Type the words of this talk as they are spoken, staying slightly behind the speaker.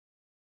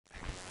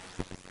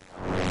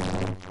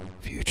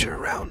future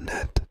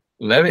Roundnet.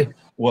 Levi,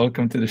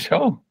 welcome to the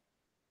show.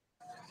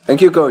 Thank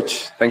you,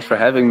 Coach. Thanks for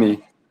having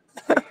me.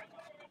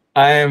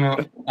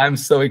 I'm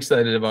so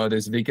excited about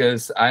this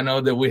because I know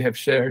that we have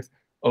shared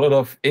a lot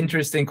of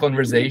interesting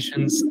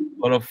conversations, a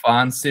lot of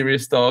fun,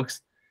 serious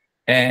talks,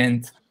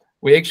 and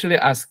we actually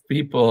asked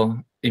people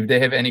if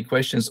they have any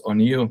questions on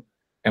you.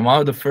 And one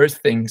of the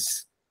first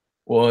things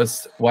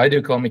was, why do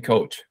you call me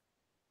coach?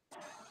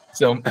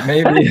 So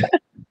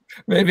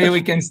maybe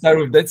we can start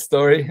with that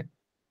story.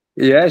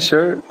 Yeah,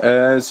 sure.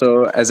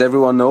 So, as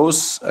everyone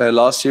knows,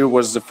 last year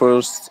was the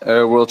first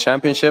World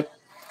Championship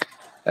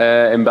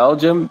in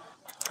Belgium,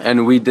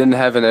 and we didn't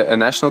have a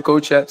national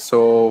coach yet.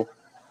 So,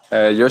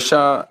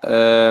 Yosha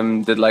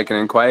did like an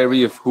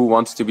inquiry of who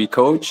wants to be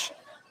coach,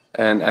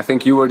 and I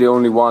think you were the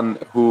only one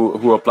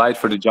who applied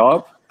for the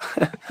job.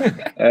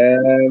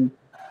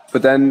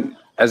 But then,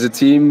 as a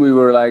team, we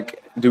were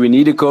like, "Do we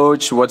need a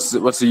coach? What's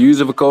the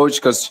use of a coach?"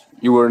 Because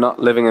you were not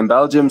living in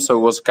Belgium, so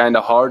it was kind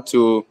of hard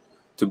to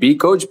be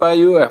coached by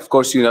you. Of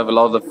course, you have a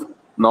lot of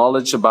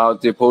knowledge about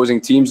the opposing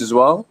teams as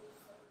well.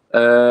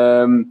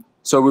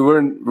 So we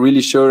weren't really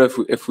sure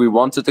if we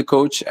wanted to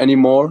coach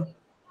anymore.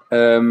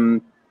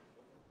 And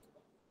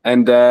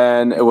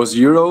then it was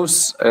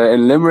Euros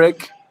in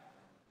Limerick.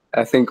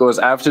 I think it was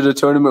after the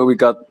tournament. We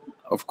got,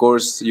 of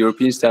course,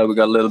 European style. We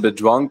got a little bit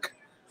drunk,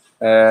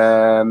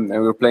 and we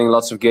were playing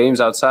lots of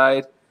games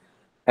outside.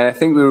 And I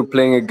think we were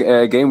playing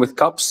a game with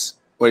cups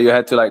where you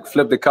had to like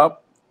flip the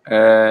cup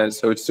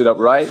so it stood up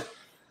right.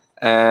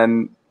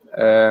 And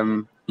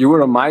you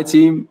were on my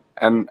team,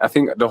 and I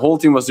think the whole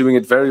team was doing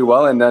it very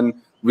well. And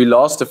then we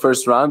lost the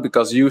first round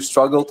because you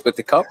struggled with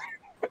the cup.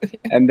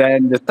 And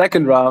then the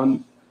second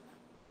round,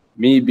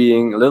 me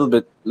being a little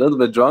bit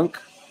drunk,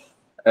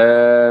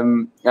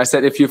 I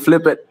said, if you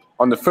flip it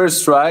on the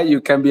first try,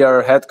 you can be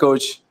our head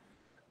coach.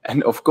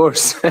 And of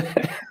course,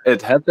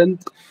 it happened.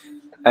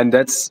 And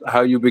that's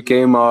how you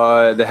became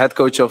the head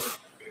coach of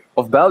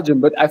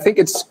Belgium. But I think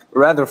it's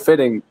rather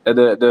fitting that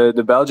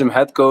the Belgium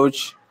head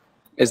coach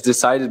is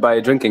decided by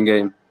a drinking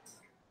game.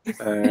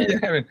 Yeah,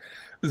 I mean,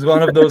 it's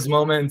one of those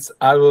moments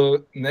I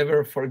will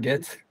never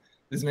forget.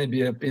 This may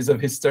be a piece of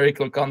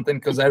historical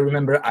content because I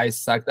remember I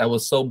sucked. I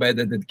was so bad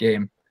at that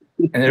game.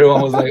 And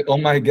everyone was like, oh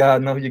my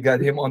God, no, you got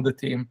him on the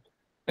team.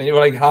 And you were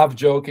like half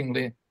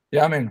jokingly,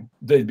 yeah, I mean,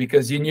 dude,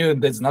 because you knew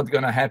that's not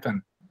going to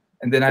happen.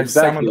 And then I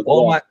summoned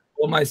all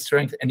my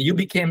strength, and you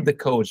became the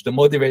coach, the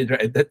motivator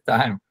at that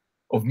time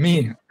of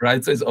me,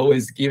 right? So it's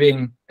always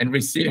giving and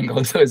receiving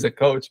also as a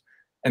coach.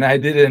 And I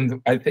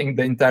didn't. I think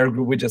the entire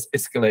group, we just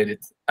escalated.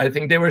 I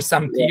think there were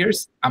some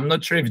tears. I'm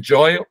not sure if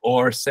joy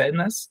or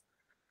sadness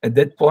at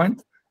that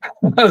point.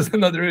 I was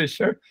not really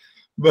sure,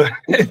 but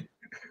it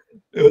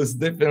was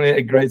definitely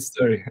a great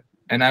story.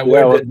 And I it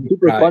was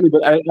super funny,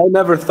 but I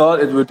never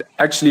thought it would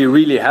actually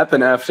really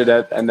happen after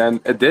that. And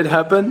then it did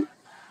happen.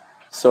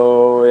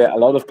 So yeah, a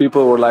lot of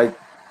people were like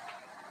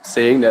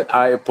saying that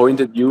I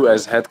appointed you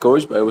as head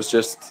coach, but it was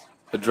just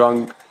a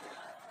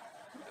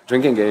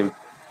drinking game.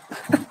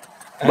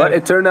 But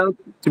it turned out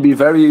to be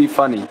very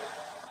funny,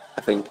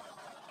 I think.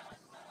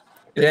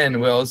 Yeah,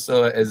 and we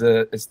also,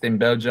 as Team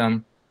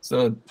Belgium,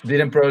 so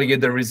didn't probably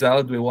get the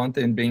result we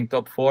wanted in being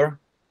top 4.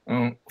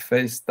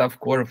 Faced tough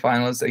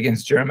quarterfinals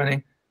against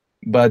Germany,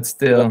 but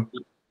still,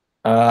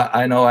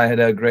 I know I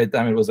had a great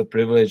time. It was a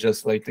privilege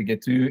just like to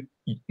get to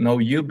know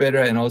you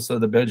better, and also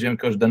the Belgian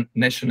coach, the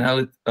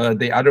nationality,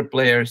 the other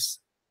players,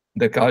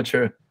 the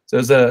culture. So it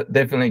was a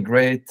definitely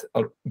great,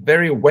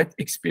 very wet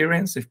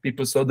experience. If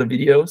people saw the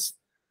videos,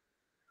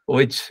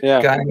 which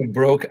kind of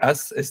broke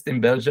us as Team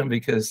Belgium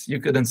because you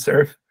couldn't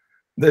serve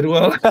that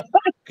well.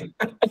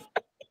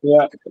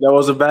 Yeah, that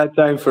was a bad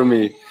time for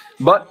me.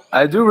 But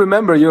I do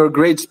remember your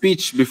great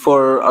speech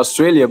before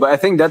Australia, but I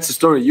think that's a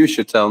story you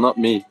should tell, not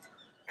me.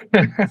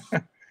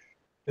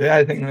 Yeah,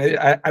 I think maybe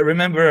I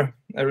remember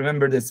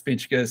that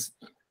speech because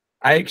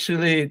I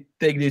actually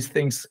take these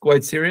things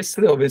quite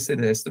seriously. Obviously,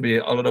 it has to be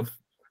a lot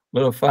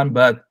of fun,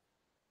 but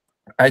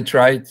I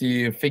try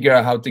to figure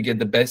out how to get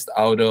the best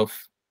out of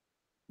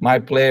my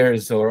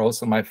players or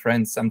also my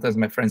friends. Sometimes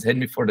my friends hate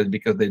me for that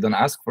because they don't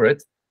ask for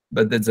it,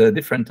 but that's a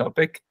different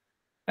topic.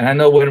 And I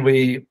know when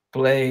we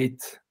played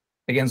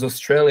against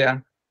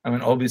Australia, I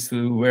mean,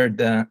 obviously we were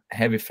the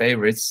heavy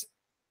favorites,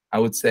 I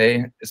would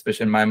say,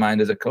 especially in my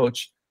mind as a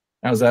coach.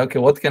 And I was like, okay,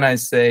 what can I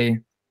say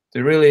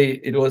to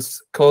really, it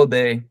was cold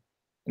day.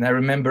 And I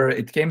remember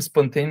it came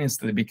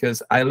spontaneously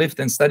because I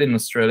lived and studied in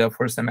Australia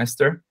for a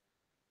semester.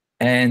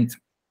 And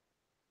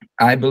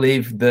I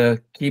believe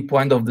the key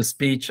point of the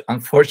speech,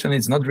 unfortunately,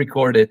 it's not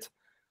recorded,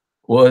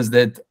 was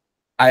that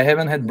I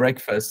haven't had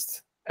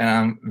breakfast and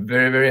I'm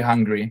very, very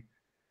hungry.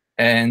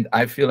 And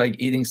I feel like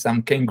eating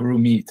some kangaroo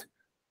meat.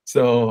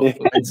 So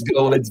let's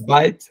go, let's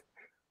bite,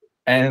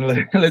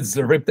 and let's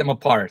rip them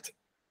apart.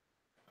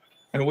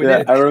 And we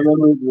did. I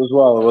remember it as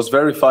well. It was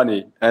very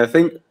funny. And I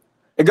think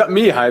it got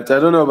me hyped. I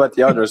don't know about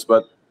the others,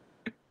 but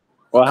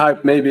well,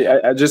 hyped maybe.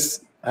 I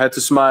just had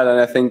to smile,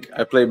 and I think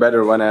I play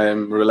better when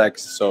I'm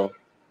relaxed. So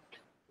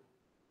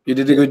you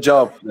did a good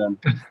job then.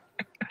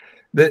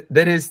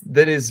 That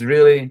is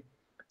really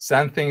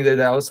something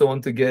that I also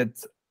want to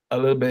get a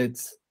little bit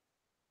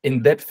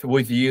in depth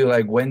with you,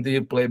 like when do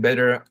you play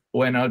better,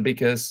 when not?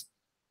 Because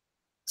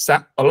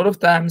a lot of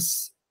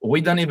times we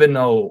don't even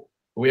know.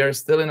 We are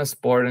still in a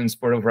sport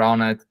of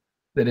Roundnet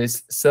that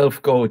is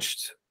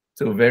self-coached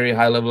to a very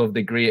high level of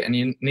degree, and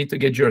you need to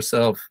get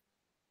yourself,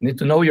 need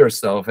to know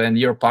yourself, and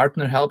your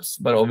partner helps,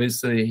 but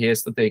obviously he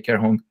has to take care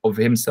of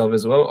himself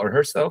as well, or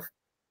herself.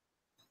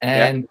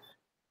 And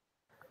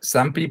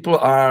some people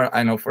are,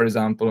 I know, for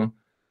example,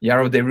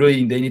 Yaro, they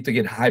need to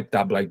get hyped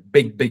up like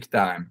big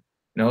time.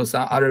 You know,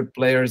 some other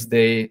players,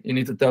 you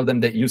need to tell them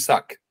that you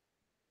suck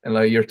and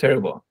like you're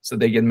terrible, so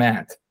they get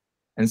mad.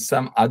 And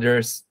some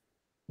others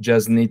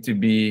just need to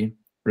be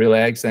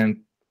relaxed,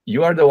 and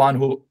you are the one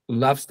who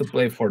loves to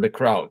play for the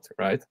crowd,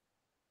 right?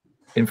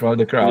 In front of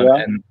the crowd,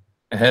 and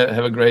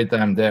have a great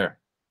time there.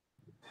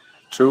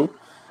 True.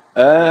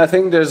 I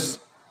think there's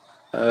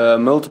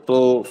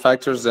multiple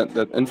factors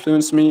that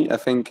influence me. I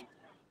think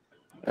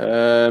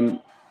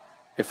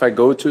if I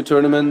go to a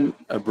tournament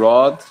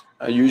abroad,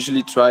 I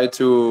usually try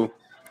to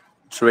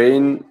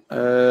train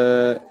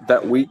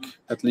that week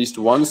at least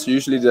once.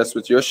 Usually that's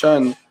with Yosha,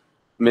 and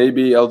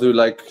maybe I'll do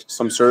like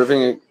some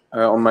serving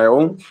on my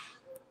own,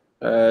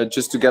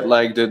 just to get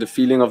like the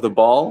feeling of the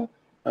ball.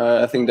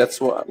 I think that's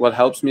what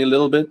helps me a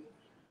little bit.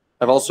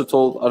 I've also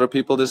told other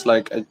people this,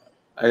 like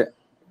I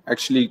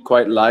actually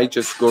quite like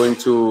just going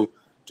to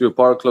a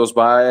park close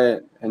by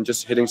and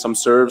just hitting some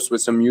serves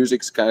with some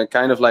music. It's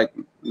kind of like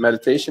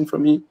meditation for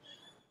me.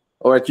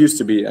 Or it used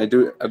to be. I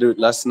do it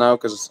less now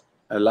because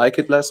I like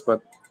it less,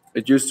 but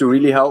it used to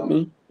really help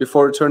me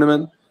before a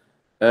tournament.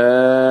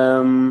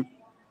 And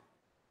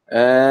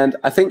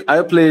I think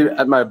I play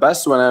at my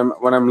best when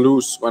I'm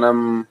loose, when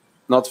I'm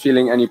not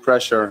feeling any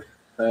pressure.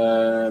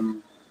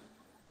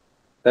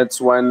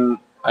 That's when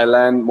I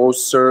land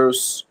most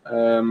serves.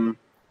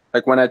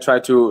 Like when I try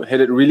to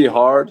hit it really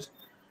hard,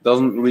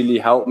 doesn't really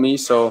help me.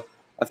 So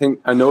I think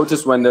I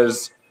notice when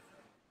there's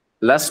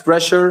less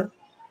pressure,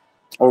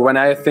 or when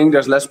I think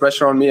there's less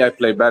pressure on me, I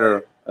play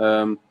better.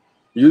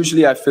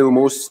 Usually I feel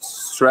most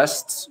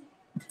stressed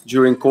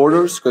during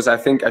quarters because I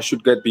think I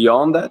should get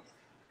beyond that.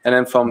 And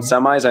then from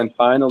semis and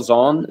finals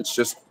on, it's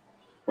just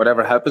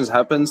whatever happens,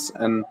 happens.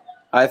 And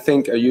I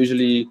think I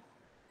usually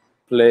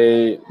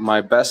play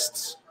my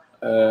best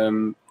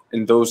in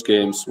those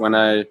games when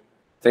I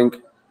think,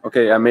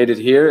 okay, I made it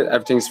here,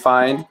 everything's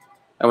fine.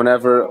 And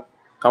whenever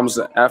comes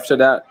after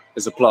that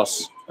is a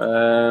plus.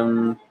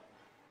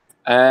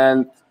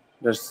 And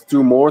there's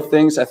two more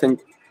things. I think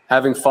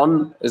having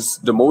fun is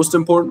the most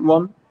important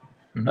one.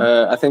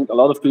 I think a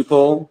lot of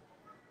people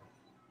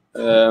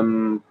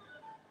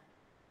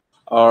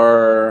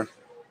are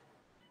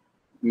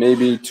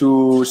maybe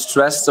too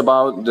stressed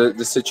about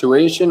the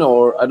situation,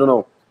 or I don't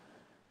know.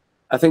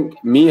 I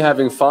think me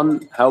having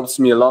fun helps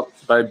me a lot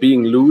by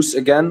being loose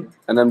again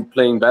and then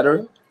playing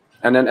better.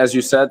 And then, as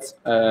you said,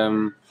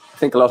 I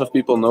think a lot of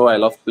people know I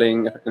love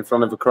playing in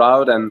front of a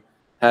crowd and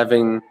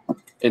having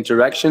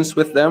interactions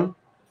with them.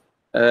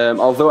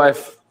 Although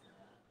I've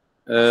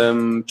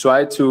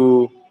tried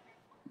to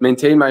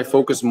maintain my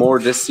focus more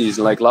this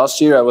season. Like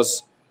last year, I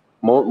was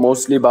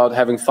mostly about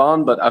having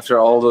fun, but after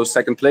all those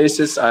second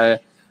places, I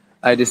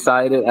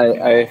decided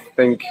I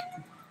think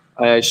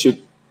I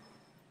should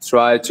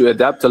try to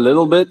adapt a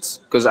little bit,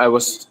 because I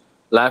was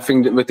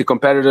laughing with the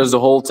competitors the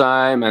whole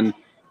time and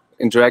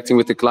interacting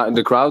with the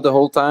crowd the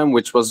whole time,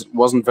 which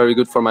wasn't very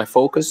good for my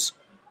focus.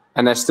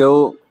 And I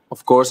still,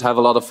 of course, have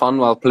a lot of fun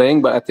while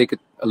playing, but I take it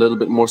a little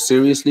bit more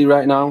seriously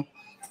right now.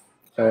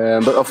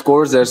 But of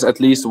course, there's at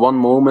least one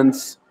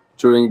moment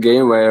during a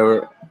game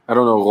where, I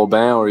don't know,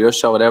 Robin or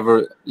Yosha,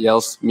 whatever,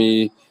 yells to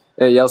me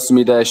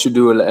that I should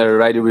do a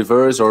righty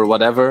reverse or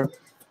whatever.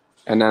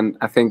 And then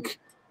I think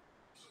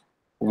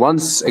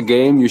once a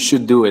game, you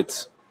should do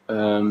it.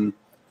 And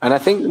I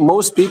think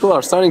most people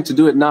are starting to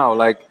do it now.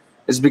 Like,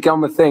 it's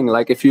become a thing.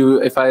 Like if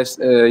I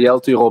yell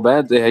to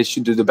Robin that he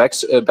should do the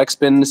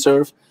backspin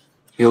serve,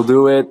 he'll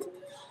do it.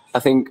 I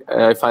think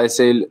if I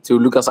say to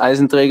Lucas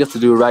Eisenträger to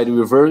do a righty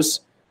reverse,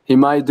 he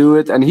might do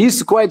it. And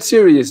he's quite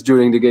serious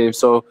during the game.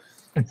 So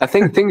I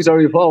think things are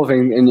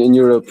evolving in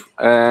Europe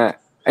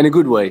in a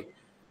good way.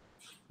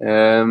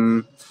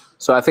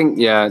 So I think,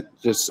 yeah,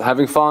 just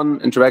having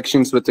fun,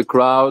 interactions with the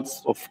crowd,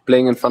 of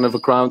playing in front of a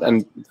crowd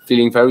and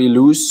feeling very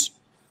loose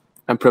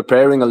and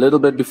preparing a little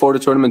bit before the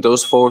tournament,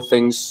 those four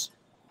things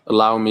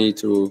allow me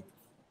to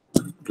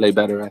play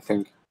better, I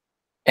think.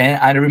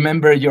 And I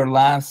remember your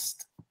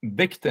last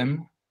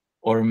victim,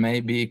 or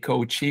maybe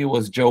coachee,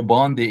 was Joe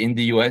Bondi in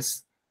the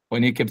US,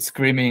 when he kept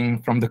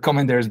screaming from the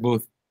commentator's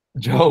booth,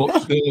 Joe,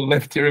 do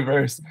lefty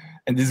reverse.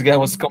 And this guy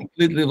was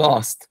completely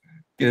lost,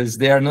 because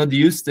they are not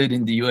used to it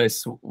in the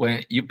US.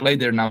 When you play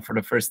there now for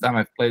the first time,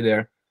 I've played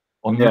there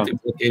on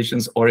multiple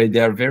occasions already.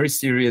 They are very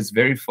serious,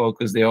 very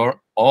focused. They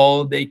are,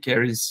 all they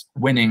care is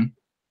winning,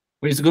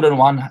 which is good on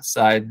one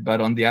side,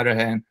 but on the other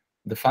hand,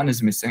 the fun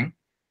is missing.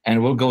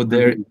 And we'll go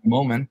there in a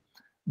moment.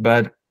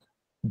 But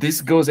this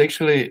goes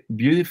actually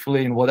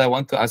beautifully in what I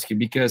want to ask you,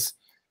 because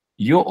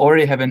you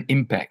already have an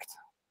impact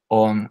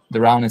on the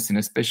Roundnet scene,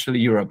 especially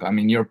Europe. I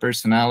mean, your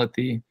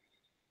personality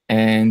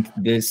and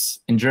this,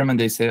 in German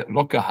they say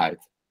Lockerheit,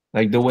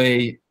 like the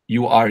way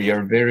you are.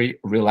 You're very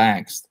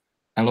relaxed,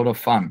 and a lot of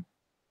fun.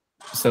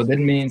 So that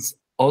means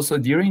also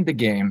during the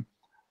game,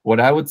 what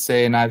I would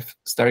say, and I've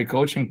started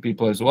coaching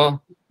people as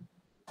well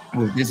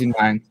with this in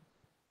mind,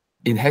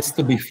 it has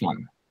to be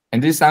fun.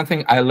 And this is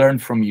something I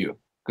learned from you,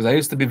 because I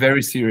used to be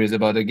very serious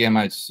about the game.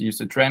 I used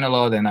to train a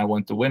lot and I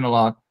want to win a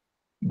lot.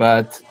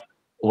 But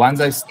once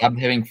I stopped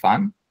having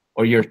fun,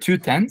 or you're too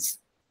tense,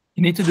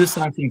 you need to do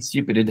something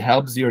stupid. It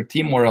helps your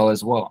team morale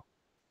as well.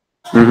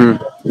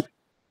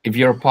 If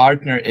your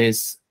partner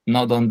is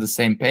not on the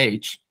same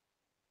page,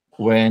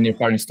 when your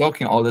partner is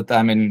talking all the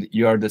time and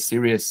you are the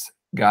serious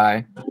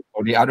guy,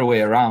 or the other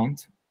way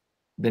around,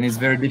 then it's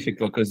very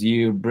difficult because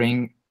you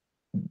bring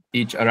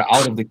each other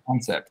out of the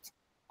concept,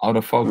 out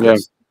of focus.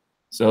 Yeah.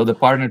 So the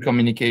partner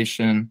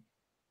communication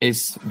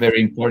is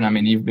very important. I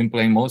mean, you've been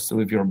playing mostly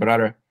with your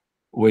brother,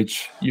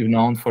 which you've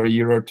known for a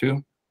year or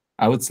two,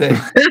 I would say.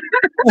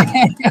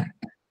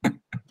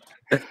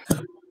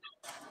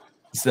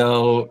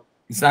 So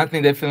it's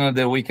something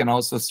definitely that we can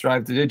also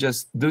strive to do.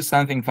 Just do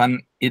something fun.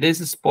 It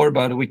is a sport,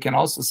 but we can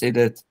also say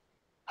that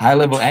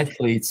high-level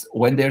athletes,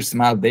 when they're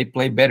smart, they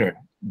play better.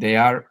 They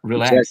are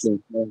relaxed.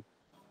 Exactly.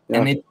 Yeah.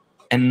 And it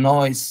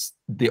annoys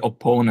the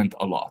opponent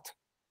a lot.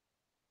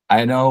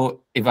 I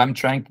know if I'm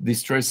trying to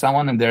destroy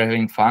someone and they're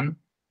having fun,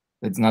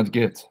 it's not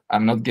good.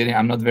 I'm not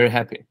very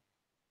happy.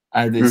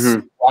 I had this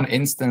one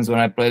instance when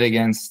I played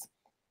against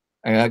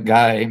a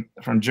guy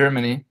from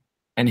Germany,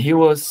 and he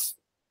was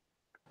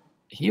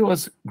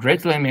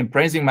gratulating me and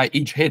praising my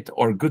each hit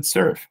or good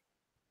serve,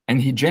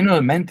 and he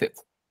genuinely meant it.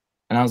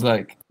 And I was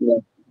like,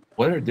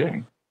 what are you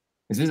doing?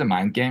 Is this a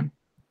mind game?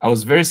 I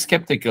was very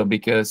skeptical,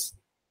 because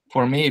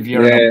for me, if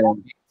you're an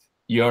opponent,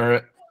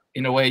 you're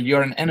in a way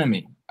you're an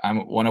enemy. I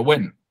want to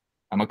win.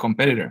 I'm a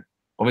competitor.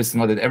 Obviously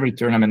not at every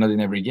tournament, not in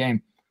every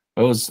game.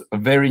 It was a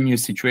very new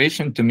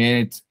situation to me,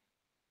 and it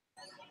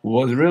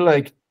was really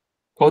like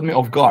caught me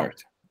off guard.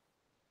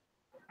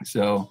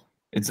 So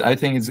I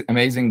think it's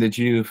amazing that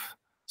you've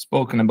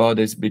spoken about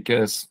this,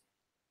 because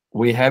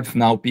we have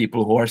now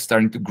people who are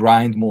starting to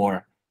grind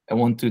more and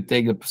want to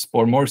take the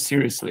sport more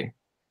seriously.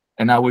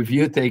 And now with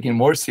you taking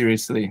more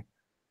seriously,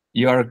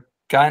 you are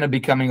kind of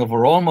becoming of a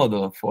role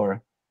model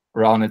for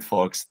Roundnet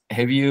folks.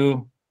 Have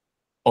you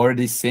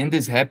already seen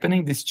this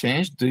happening, this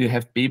change? Do you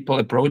have people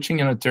approaching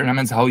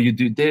tournaments, how you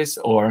do this?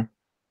 Or,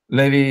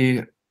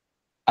 Levi,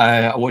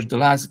 I watched the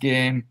last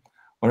game,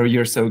 or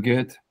you're so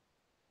good?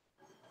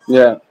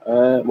 Yeah.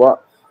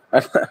 Well,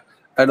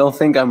 I don't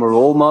think I'm a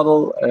role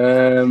model,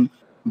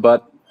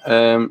 but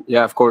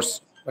yeah, of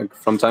course, like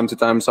from time to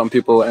time, some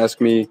people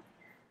ask me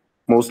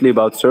mostly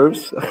about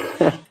serves,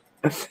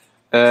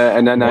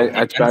 and then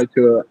I try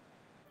to,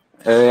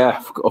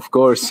 yeah, of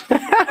course.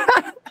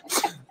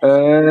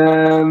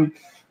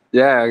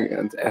 Yeah,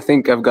 I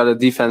think I've got a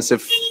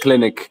defensive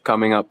clinic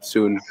coming up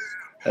soon.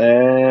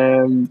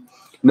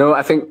 No,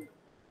 I think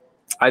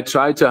I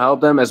try to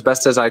help them as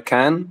best as I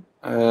can,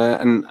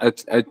 and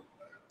I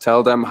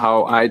tell them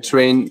how I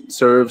train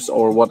serves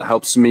or what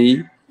helps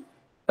me.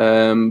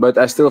 But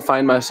I still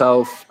find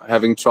myself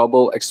having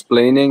trouble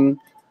explaining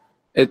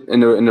it in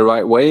the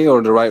right way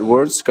or the right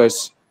words,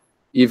 because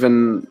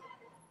even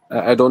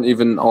I don't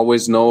even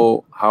always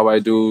know how I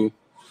do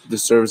the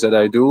serves that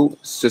I do.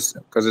 It's just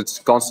because it's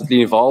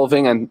constantly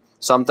evolving, and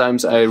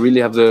sometimes I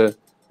really have the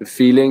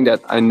feeling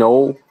that I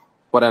know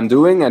what I'm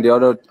doing, and the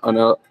other,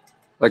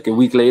 like a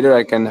week later,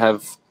 I can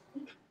have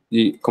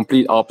the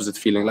complete opposite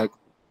feeling, like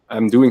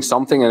I'm doing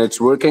something and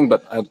it's working,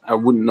 but I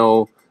wouldn't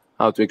know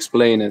how to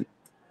explain it.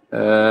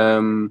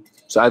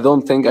 So I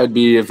don't think I'd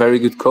be a very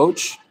good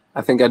coach.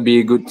 I think I'd be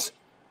a good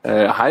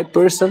hype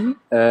person.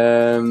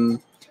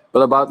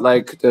 But about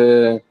like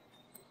the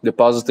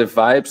positive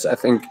vibes, I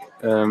think,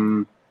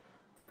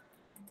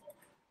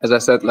 as I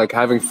said, like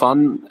having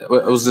fun, it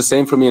was the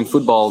same for me in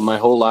football my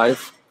whole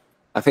life.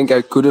 I think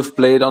I could have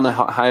played on a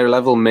higher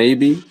level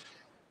maybe,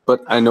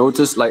 but I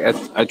noticed, like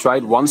I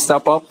tried one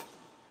step up,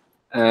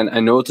 and I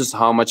noticed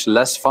how much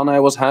less fun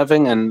I was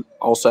having, and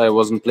also I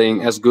wasn't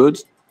playing as good.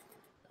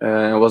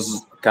 I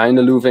was kind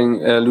of losing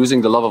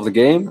the love of the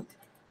game.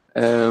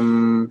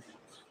 And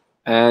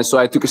so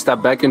I took a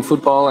step back in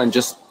football and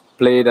just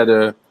played at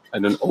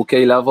an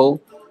okay level,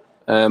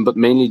 but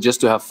mainly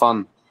just to have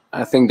fun.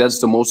 I think that's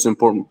the most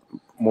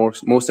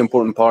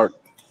important part.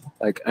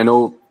 Like, I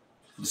know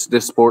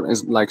this sport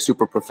isn't like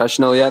super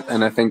professional yet,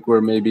 and I think we're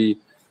maybe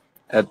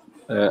at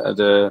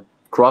the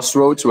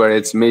crossroads where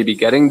it's maybe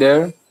getting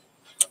there.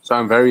 So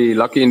I'm very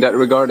lucky in that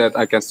regard that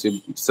I can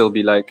still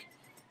be like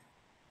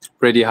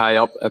pretty high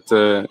up at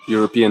the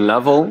European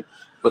level,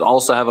 but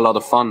also have a lot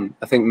of fun.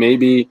 I think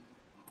maybe,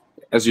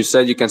 as you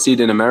said, you can see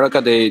it in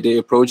America. They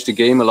approach the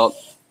game a lot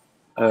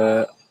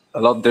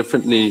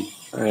differently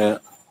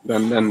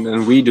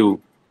than we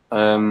do.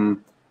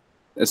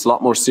 It's a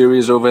lot more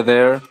serious over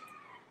there.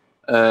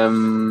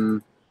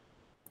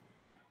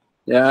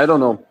 Yeah, I don't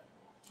know,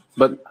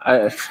 but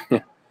I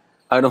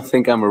I don't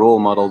think I'm a role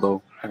model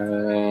though.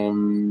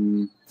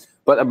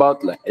 But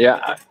about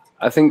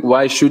I think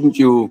why shouldn't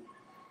you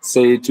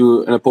say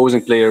to an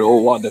opposing player,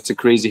 "Oh, wow, that's a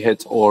crazy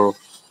hit," or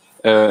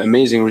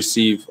 "amazing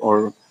receive,"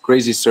 or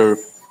 "crazy serve"?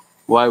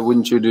 Why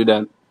wouldn't you do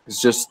that?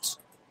 It's just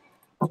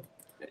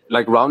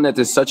like Roundnet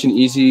is such an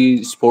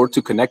easy sport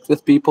to connect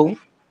with people,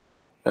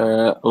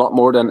 a lot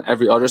more than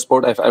every other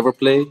sport I've ever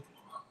played.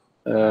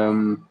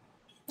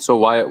 So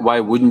why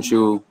wouldn't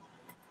you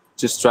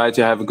just try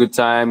to have a good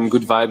time,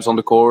 good vibes on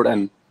the court,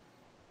 and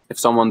if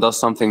someone does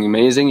something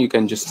amazing, you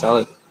can just tell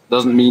it.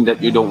 Doesn't mean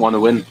that you don't want to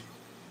win,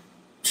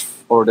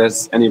 or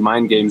there's any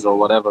mind games or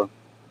whatever.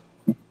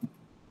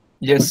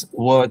 Yes,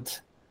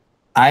 what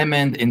I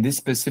meant in this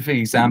specific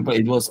example,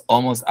 it was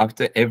almost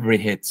after every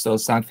hit, so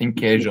something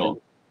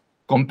casual.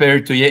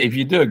 Compared to, if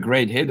you do a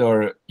great hit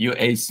or you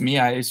ace me,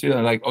 I ace you,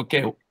 I'm like,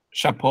 okay,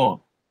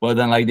 chapeau. But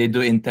then like they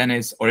do in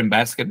tennis or in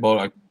basketball,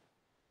 like,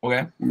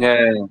 okay.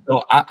 Yeah.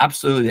 So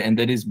absolutely, and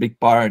that is big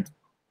part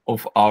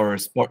of our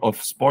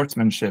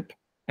sportsmanship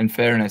and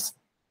fairness.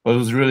 But it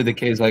was really the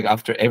case. Like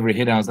after every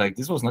hit, I was like,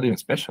 this was not even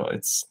special.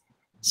 It's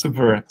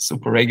super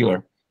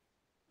regular.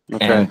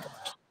 Okay. And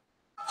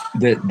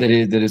that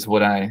is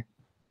what I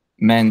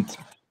meant.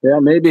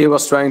 Yeah, maybe he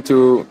was trying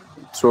to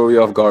throw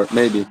you off guard.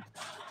 Maybe.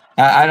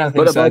 I don't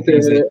think What so. I about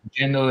think he's a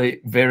generally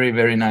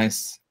very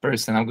nice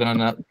person. I'm gonna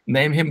not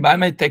name him, but I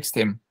might text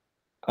him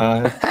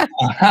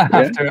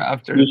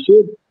after You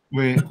should.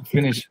 we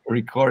finish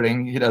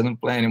recording. He doesn't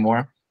play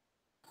anymore.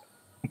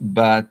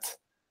 But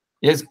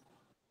yes,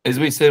 as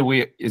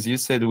you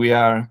said, we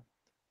are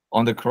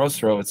on the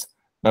crossroads.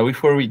 But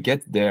before we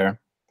get there,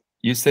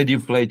 you said you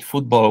played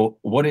football.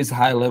 What is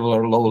high level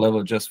or low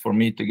level, just for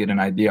me to get an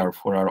idea, or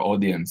for our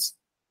audience?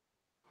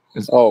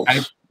 Oh,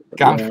 I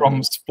come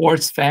from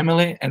sports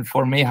family, and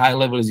for me, high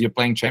level is you're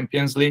playing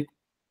Champions League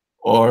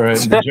or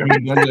in the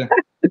German Bundesliga,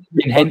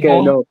 in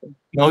handball. Okay,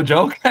 no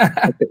joke.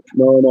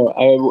 No.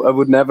 I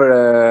would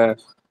never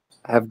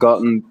have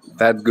gotten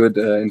that good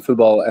in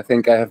football. I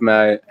think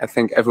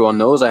everyone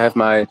knows I have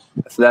my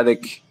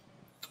athletic,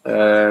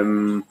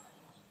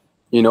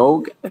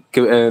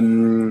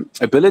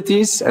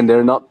 abilities, and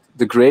they're not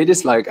the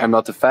greatest. Like I'm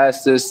not the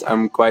fastest.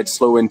 I'm quite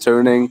slow in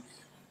turning.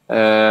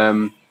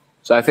 So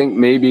I think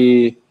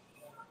maybe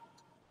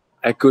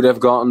I could have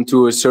gotten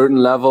to a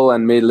certain level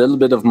and made a little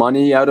bit of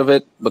money out of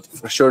it, but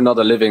for sure not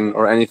a living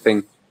or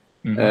anything.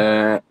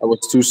 I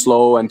was too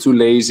slow and too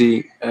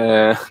lazy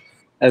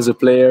as a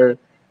player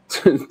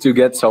to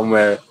get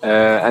somewhere.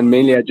 And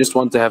mainly I just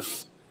want to have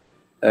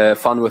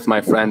fun with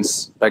my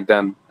friends back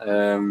then.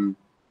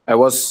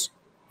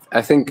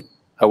 I think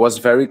I was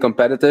very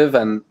competitive,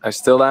 and I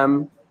still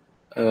am.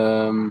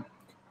 And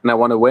I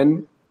want to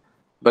win.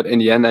 But in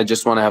the end, I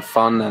just want to have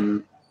fun,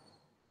 and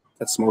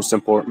that's most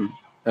important.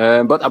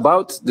 But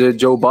about the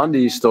Joe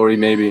Bundy story,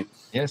 maybe.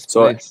 Yes,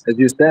 So please. as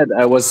you said,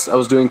 I was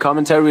doing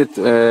commentary with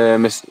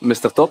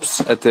Mr.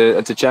 Tops at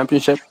the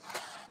championship,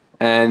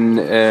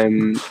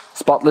 and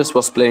Spotless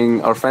was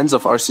playing our friends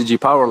of RCG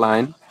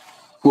Powerline,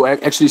 who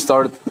actually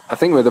started, I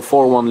think, with a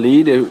 4-1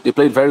 lead. They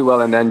played very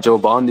well, and then Joe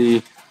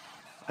Bundy,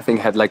 I think,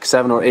 had like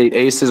 7 or 8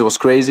 aces. It was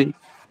crazy,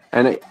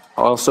 and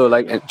also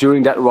like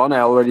during that run, I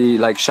already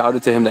like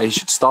shouted to him that he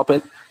should stop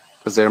it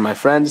because they're my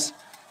friends.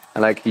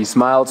 And like he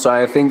smiled, so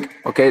I think,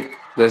 okay,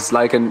 there's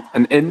like an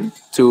in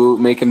to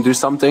make him do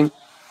something.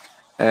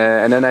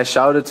 And then I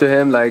shouted to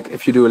him, like,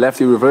 if you do a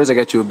lefty reverse, I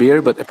get you a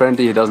beer. But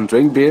apparently he doesn't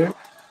drink beer.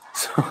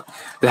 So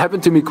that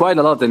happened to me quite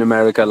a lot in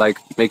America, like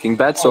making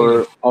bets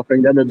or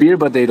offering them a beer,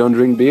 but they don't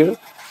drink beer.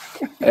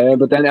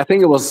 But then I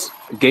think it was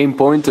game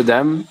point to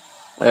them.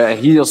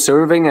 He was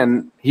serving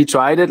and he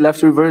tried it,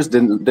 lefty reverse,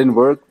 didn't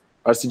work.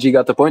 RCG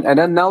got the point. And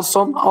then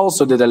Nelson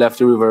also did a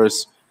lefty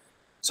reverse.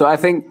 So I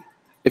think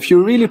if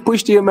you really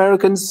push the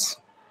Americans,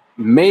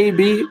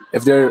 maybe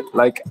if they're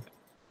like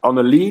on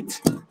a lead,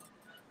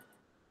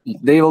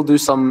 they will do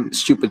some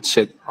stupid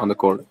shit on the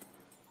court.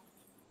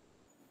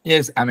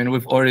 Yes, I mean,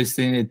 we've already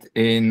seen it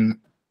in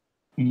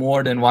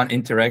more than one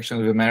interaction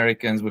with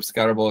Americans, with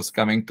Scarballs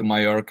coming to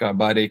Mallorca,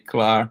 Buddy,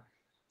 Clar.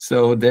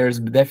 So there's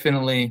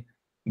definitely,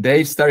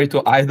 they started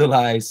to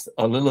idolize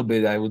a little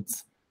bit, I would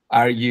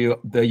argue,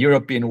 the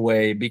European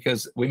way,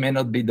 because we may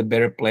not be the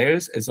better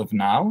players as of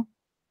now,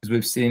 as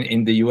we've seen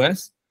in the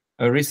US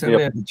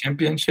recently at the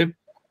championship,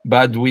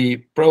 but we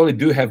probably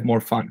do have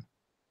more fun.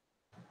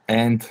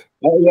 And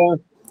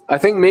I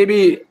think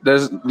maybe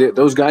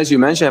those guys you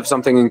mentioned have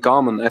something in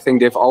common. I think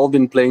they've all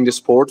been playing the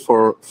sport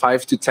for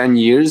 5 to 10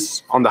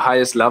 years on the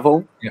highest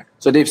level. Yeah.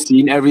 So they've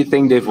seen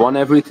everything, they've won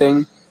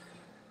everything.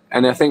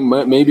 And I think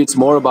maybe it's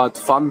more about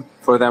fun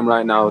for them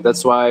right now.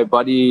 That's why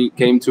Buddy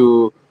came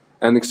to,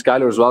 and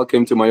Skylar as well,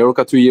 came to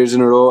Mallorca 2 years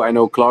in a row. I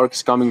know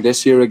Clark's coming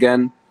this year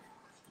again.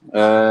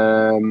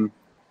 I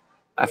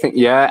think,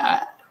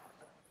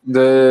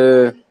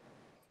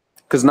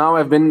 because now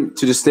I've been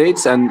to the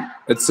States and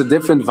it's a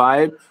different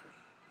vibe,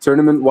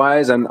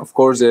 tournament-wise, and of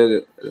course,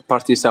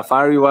 party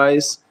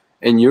safari-wise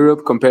in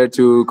Europe compared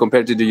to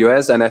the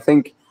US. And I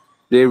think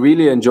they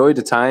really enjoy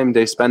the time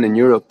they spend in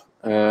Europe.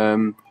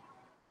 I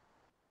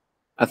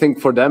think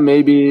for them,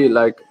 maybe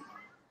like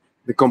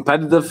the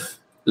competitive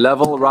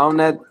level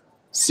Roundnet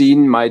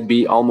scene might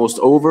be almost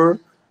over,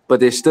 but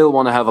they still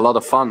want to have a lot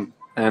of fun.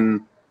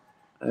 And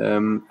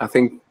I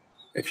think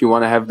if you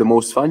want to have the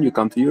most fun, you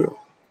come to Europe.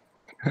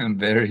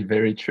 Very,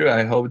 very true.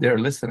 I hope they're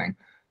listening.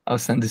 I'll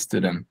send this to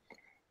them.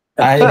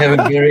 I have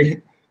a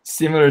very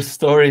similar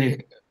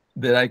story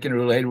that I can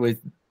relate with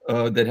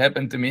that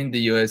happened to me in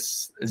the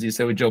US, as you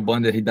said with Joe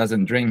Bond, that he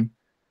doesn't drink.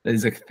 That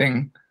is a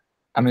thing.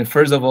 I mean,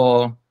 first of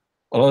all,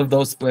 a lot of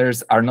those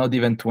players are not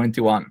even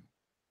 21.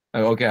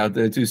 Okay, I'll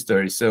tell you two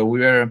stories. So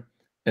we were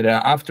at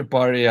an after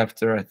party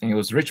after, I think it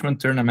was Richmond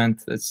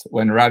tournament. That's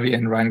when Ravi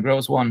and Ryan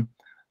Gross won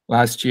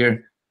last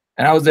year.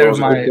 And I was there with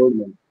my...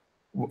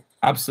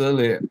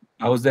 Absolutely.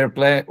 I was there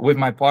play with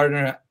my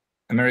partner,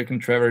 American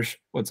Trevor.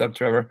 What's up,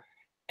 Trevor?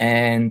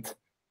 And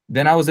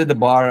then I was at the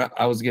bar.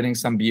 I was getting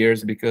some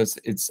beers because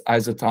it's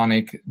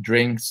isotonic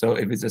drink. So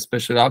if it's a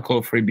special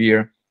alcohol-free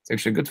beer, it's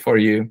actually good for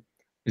you,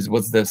 is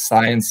what the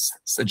science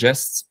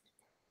suggests.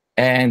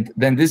 And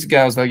then this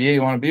guy was like, yeah,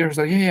 you want a beer? I was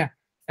like, yeah, yeah.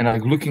 And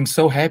like looking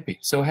so happy,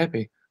 so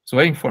happy. So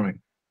waiting for me.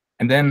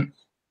 And then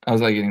I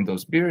was like getting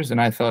those beers. And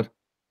I thought,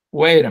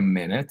 wait a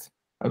minute.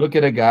 I look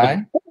at a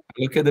guy, I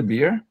look at the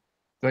beer.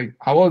 Like,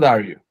 how old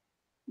are you?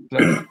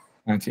 Like,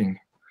 19.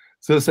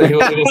 So he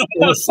was, it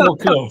was so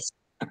close.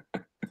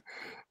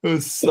 It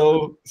was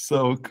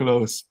so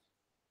close.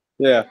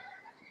 Yeah.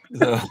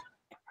 So,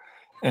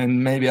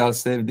 and maybe I'll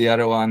save the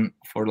other one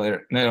for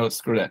later. No,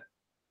 screw that.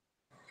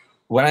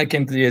 When I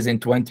came to the US in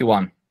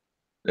 21,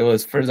 it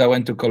was first I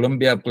went to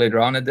Columbia, played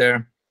Roundnet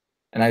there,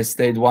 and I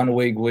stayed 1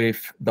 week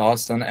with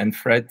Dawson and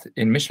Fred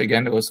in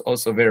Michigan. It was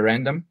also very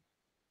random.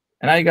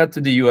 And I got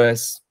to the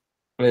US,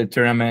 played a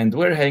tournament,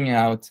 we're hanging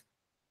out.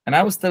 And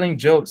I was telling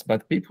jokes,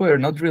 but people were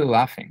not really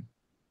laughing.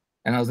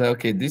 And I was like,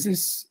 okay, this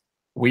is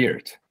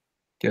weird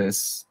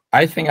because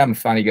I think I'm a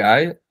funny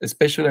guy,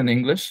 especially in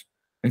English.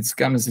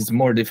 It's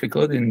more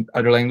difficult in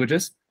other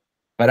languages.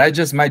 But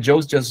my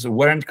jokes just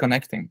weren't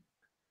connecting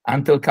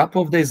until a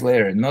couple of days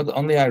later. Not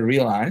only I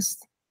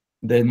realized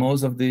that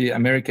most of the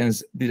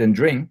Americans didn't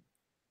drink,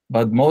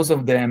 but most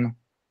of them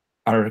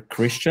are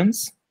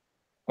Christians,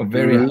 or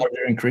very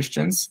hard-earning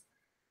Christians.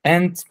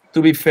 And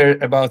to be fair,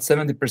 about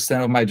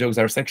 70% of my jokes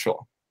are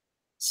sexual.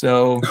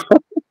 So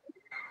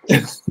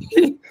it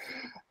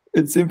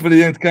simply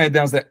didn't kind of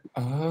down. I was like,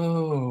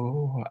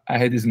 oh, I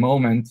had this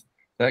moment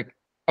like,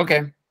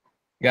 okay,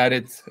 got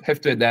it. Have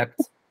to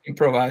adapt,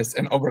 improvise,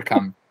 and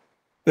overcome.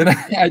 Then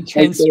I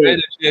changed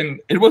strategy,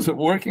 and it was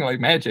working like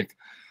magic.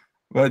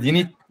 But you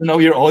need to know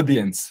your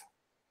audience.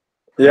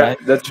 Yeah,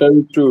 right? That's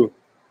very true.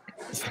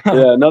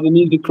 Yeah, not an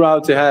easy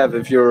crowd to have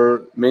if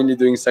you're mainly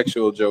doing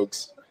sexual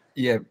jokes.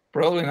 Yeah,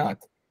 probably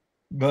not.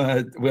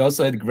 But we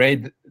also had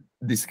great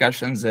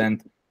discussions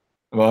and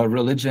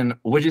religion,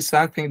 which is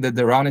something that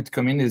the Roundnet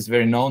community is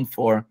very known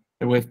for,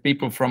 with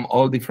people from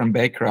all different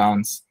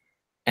backgrounds.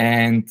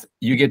 And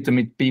you get to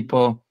meet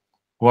people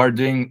who are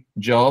doing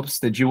jobs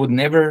that you would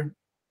never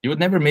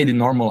meet in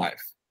normal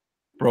life,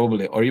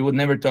 probably, or you would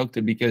never talk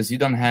to because you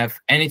don't have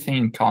anything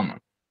in common.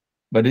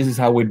 But this is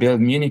how we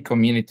build Munich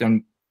community,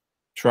 on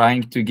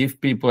trying to give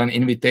people an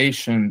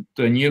invitation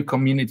to a new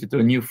community, to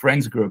a new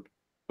friends group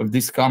with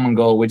this common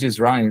goal, which is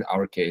Roundnet in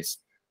our case.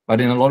 But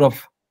in a lot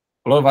of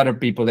other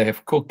people, they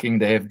have cooking,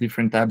 they have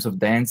different types of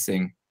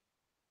dancing,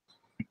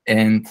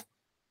 and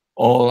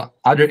all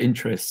other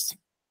interests.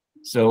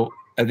 So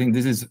I think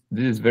this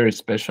is very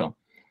special.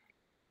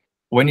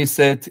 When you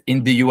said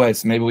in the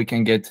US, maybe we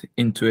can get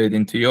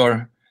into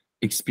your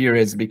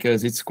experience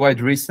because it's quite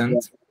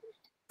recent.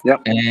 Yeah.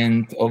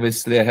 And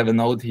obviously I have a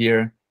note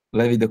here,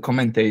 Levi the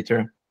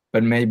commentator,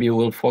 but maybe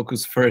we'll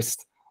focus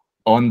first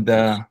on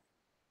the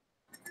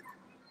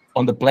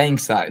playing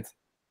side.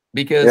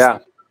 Because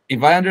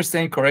if I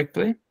understand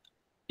correctly,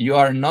 you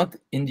are not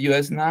in the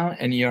US now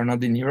and you are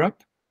not in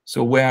Europe.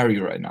 So where are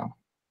you right now?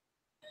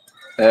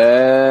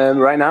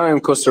 Right now I'm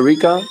in Costa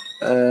Rica.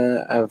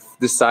 I've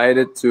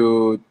decided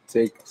to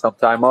take some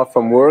time off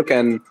from work,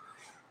 and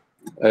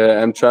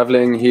I'm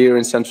traveling here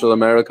in Central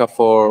America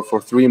for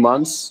 3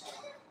 months.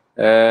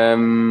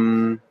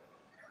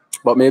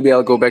 But maybe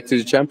I'll go back to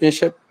the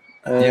championship,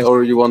 Yes.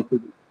 or you want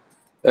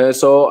to?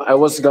 So I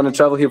was going to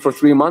travel here for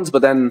 3 months,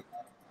 but then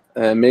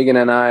Megan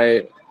and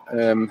I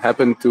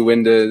happened to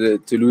win the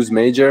Toulouse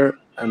Major,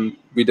 and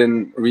we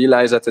didn't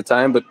realize at the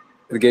time, but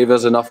it gave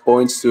us enough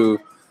points to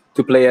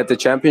play at the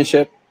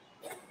championship.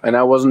 And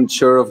I wasn't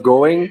sure of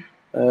going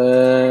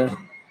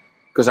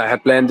because I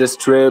had planned this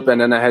trip,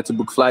 and then I had to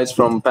book flights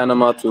from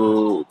Panama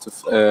to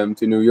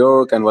New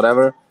York and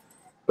whatever.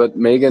 But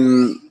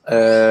Megan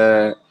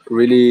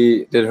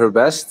really did her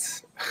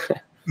best.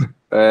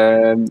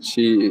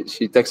 She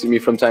texted me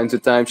from time to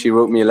time. She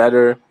wrote me a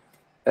letter,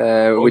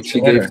 which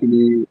she gave to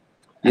me.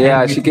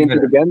 Yeah, she came to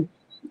the Ghent.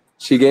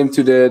 She came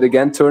to the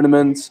Ghent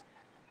tournament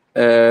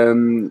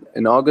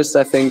in August,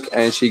 I think,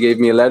 and she gave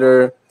me a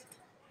letter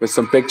with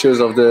some pictures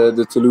of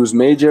the Toulouse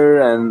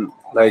Major and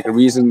like a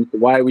reason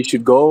why we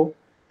should go.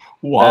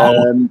 Wow.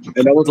 And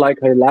that was like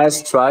her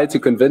last try to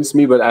convince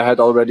me, but I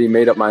had already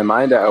made up my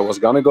mind that I was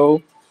gonna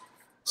go.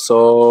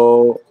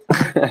 So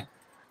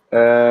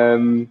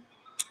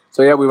so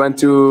yeah, we went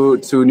to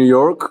New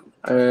York.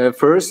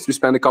 first. We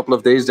spent a couple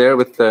of days there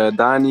with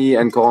Dani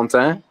and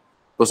Corentin. It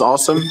was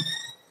awesome.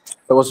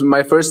 It was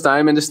my first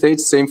time in the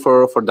States, same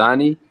for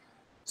Dani.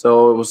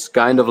 So it was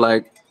kind of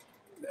like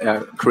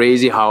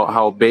crazy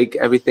how big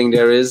everything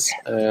there is.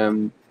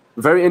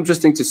 Very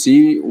interesting to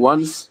see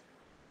once.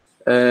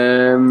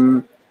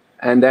 And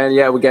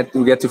then we get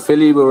to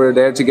Philly. We were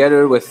there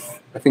together with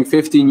I think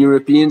 15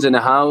 Europeans in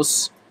a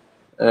house.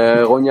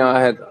 Ronja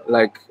had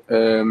like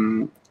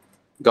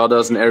got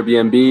us an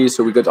Airbnb,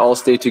 so we could all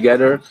stay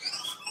together.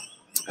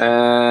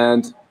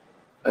 And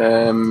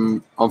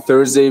on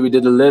Thursday we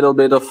did a little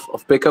bit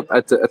of pickup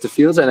at the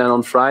fields, and then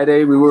on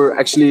Friday we were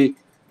actually.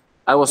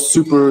 I was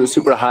super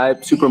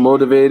hyped, super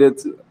motivated.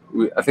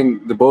 I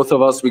think the both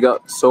of us, we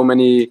got so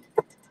many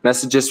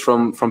messages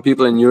from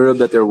people in Europe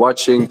that they're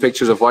watching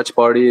pictures of watch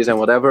parties and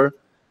whatever.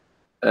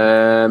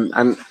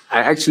 And I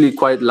actually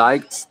quite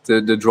liked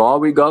the draw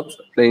we got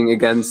playing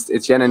against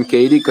Etienne and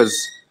Katie, because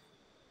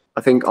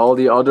I think all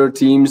the other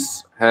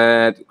teams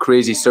had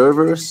crazy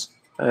servers,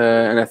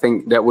 and I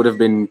think that would have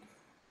been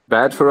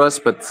bad for us,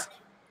 but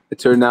it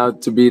turned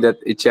out to be that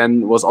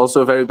Etienne was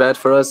also very bad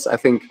for us. I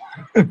think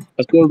I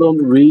still don't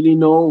really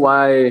know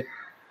why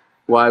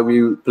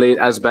we played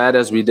as bad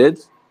as we did,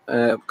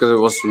 because it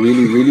was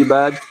really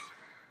bad.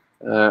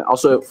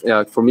 Also,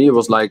 for me, it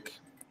was like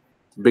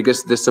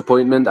biggest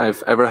disappointment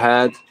I've ever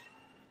had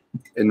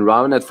in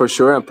Roundnet for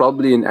sure, and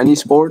probably in any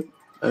sport.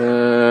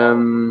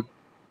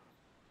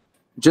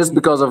 Just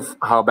because of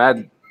how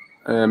bad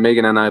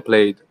Megan and I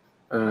played.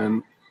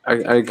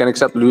 I can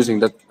accept losing,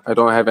 that I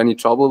don't have any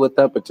trouble with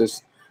that, but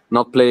just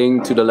not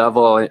playing to the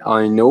level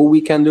I know we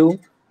can do.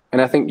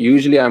 And I think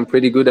usually I'm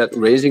pretty good at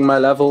raising my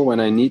level when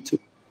I need to.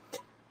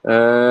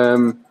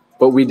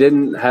 But we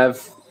didn't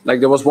have, like,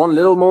 there was one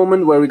little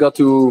moment where we got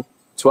to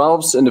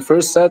 12s in the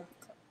first set,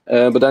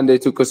 but then they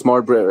took a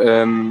smart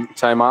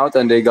timeout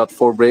and they got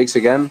 4 breaks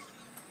again,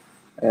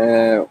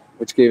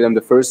 which gave them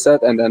the first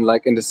set. And then,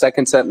 like, in the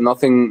second set,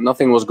 nothing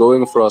was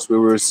going for us. We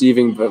were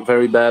receiving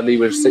very badly,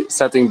 we were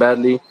setting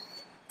badly.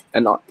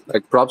 And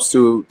like, props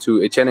to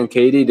Etienne and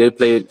Katie, they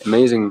played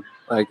amazing.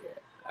 Like,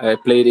 I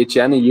played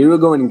Etienne a year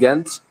ago in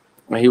Ghent,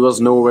 and he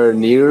was nowhere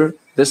near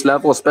this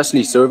level,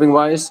 especially serving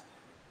wise.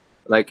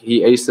 Like,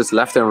 he aced his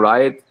left and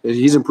right.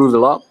 He's improved a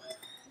lot.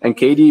 And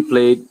Katie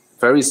played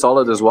very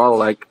solid as well.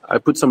 Like, I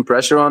put some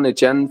pressure on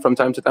Etienne from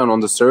time to time on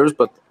the serves,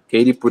 but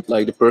Katie put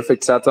like the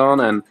perfect set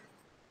on, and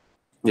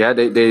yeah,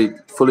 they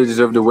fully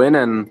deserved the win.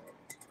 And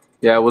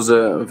yeah, it was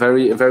a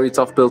very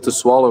tough pill to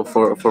swallow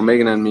for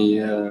Megan and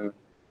me.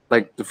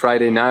 Like, the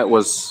Friday night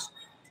was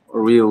a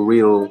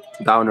real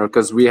downer,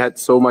 because we had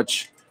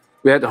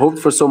hoped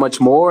for so much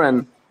more,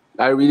 and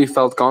I really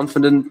felt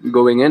confident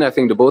going in. I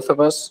think the both of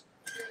us.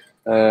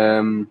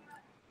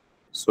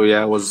 So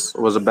yeah, it was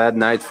a bad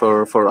night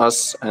for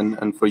us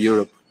and for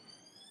Europe.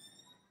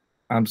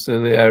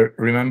 Absolutely. I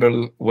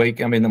remember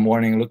waking up in the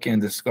morning, looking at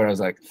the score, I was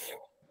like,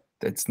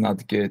 that's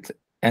not good.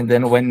 And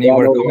then when you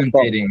were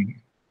commentating,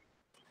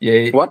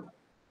 What?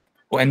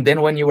 And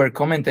then when you were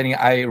commentating,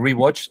 I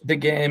rewatched the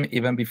game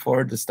even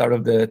before the start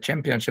of the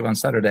championship on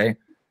Saturday. I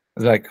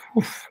was like,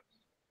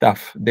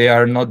 tough. They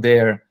are not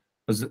there. It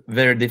was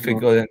very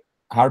difficult and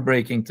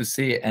heartbreaking to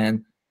see.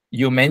 And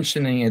you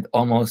mentioning it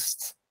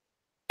almost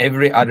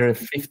every other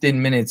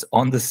 15 minutes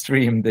on the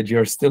stream, that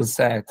you're still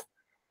sad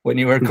when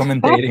you were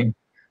commentating.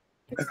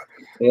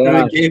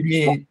 It gave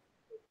me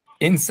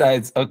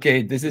insights.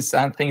 Okay, this is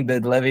something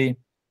that Levi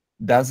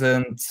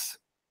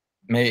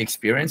may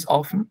experience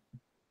often,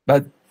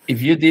 but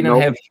if you didn't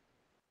have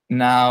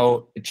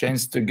now a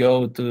chance to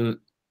go to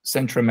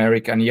Central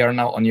America and you're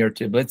now on your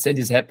trip, let's say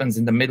this happens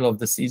in the middle of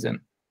the season,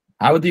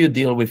 how do you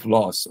deal with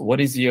loss?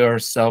 What is your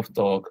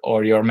self-talk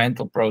or your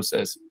mental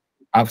process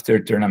after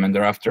a tournament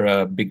or after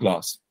a big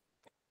loss?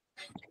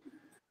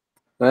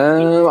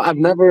 I've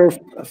never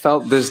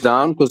felt this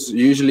down, because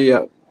usually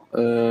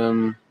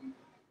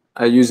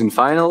I use in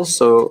finals,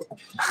 so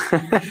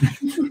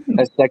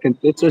as second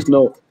sitters,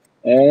 no.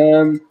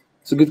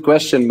 It's a good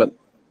question, but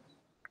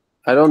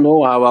I don't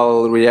know how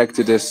I'll react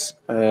to this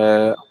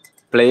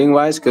playing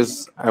wise,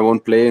 because I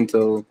won't play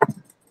until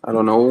I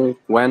don't know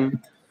when.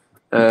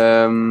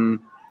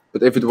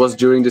 But if it was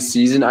during the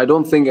season, I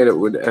don't think it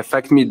would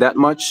affect me that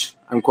much.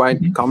 I'm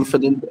quite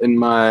confident in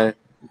my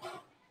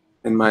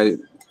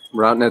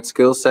Roundnet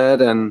skill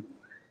set, and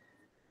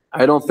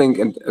I don't think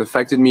it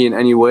affected me in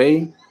any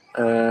way.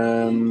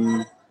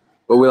 But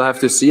we'll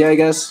have to see, I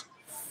guess.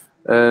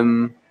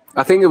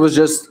 I think it was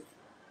just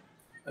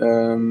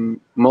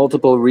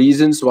multiple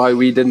reasons why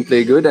we didn't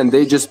play good, and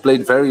they just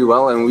played very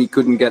well, and we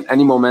couldn't get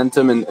any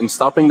momentum in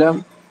stopping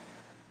them.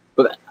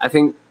 But I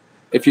think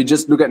if you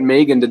just look at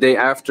Megan the day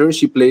after,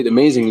 she played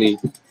amazingly.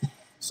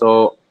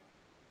 So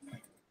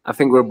I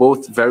think we're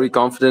both very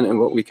confident in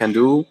what we can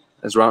do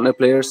as Roundnet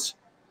players,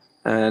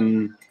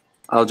 and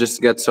I'll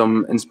just get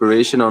some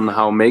inspiration on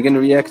how Megan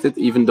reacted,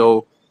 even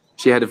though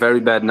she had a very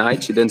bad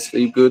night. She didn't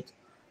sleep good,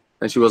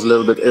 and she was a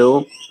little bit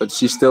ill, but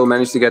she still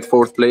managed to get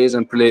 4th place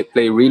and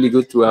play really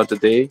good throughout the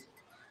day.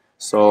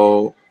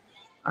 So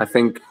I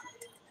think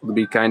it'll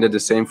be kind of the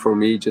same for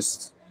me,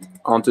 just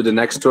on to the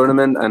next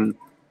tournament and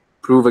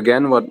prove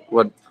again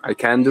what I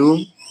can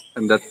do,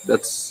 and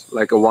that's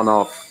like a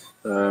one-off.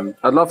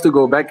 I'd love to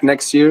go back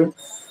next year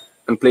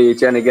and play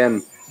Etienne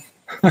again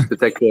to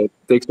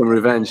take some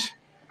revenge.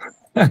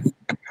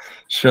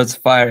 Shots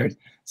fired.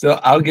 So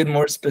I'll get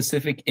more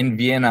specific in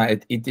Vienna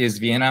at ETS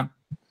Vienna.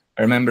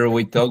 I remember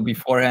we talked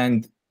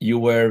beforehand. You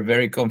were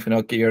very confident.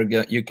 Okay,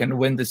 you can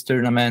win this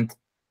tournament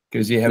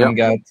because you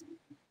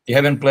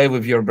haven't played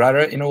with your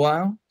brother in a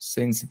while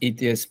since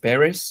ETS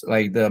Paris,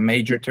 like the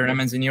major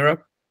tournaments in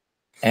Europe.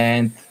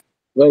 And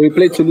well, we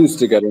played Toulouse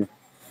together.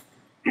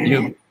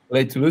 You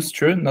played Toulouse,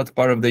 true, not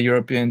part of the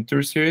European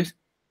Tour Series.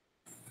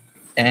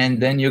 And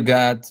then you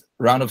got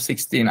round of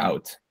 16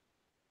 out.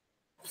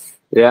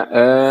 Yeah,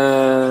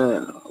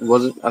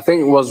 I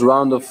think it was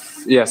round of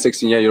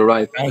 16. Yeah, you're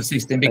right. Round of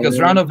 16, because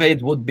round of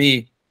 8 would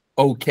be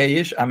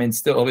okay-ish. I mean,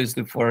 still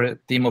obviously for a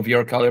team of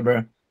your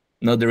caliber,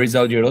 not the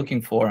result you're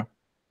looking for.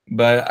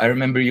 But I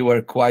remember you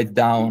were quite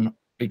down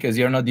because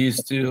you're not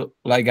used to,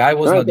 like I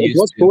was not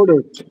used to.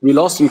 Quarters. We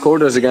lost in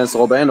quarters against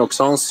Robin and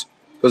Auxence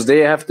because they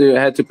had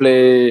to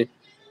play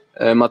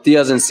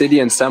Matthias and City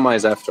and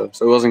semis after,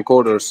 so it was in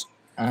quarters.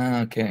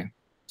 Okay.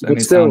 So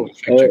but still,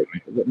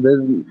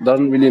 it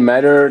doesn't really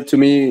matter to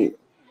me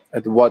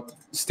at what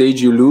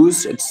stage you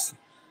lose. It's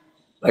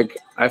like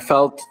I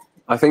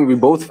think we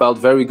both felt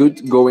very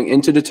good going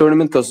into the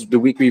tournament because the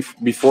week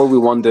before we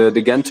won the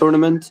Ghent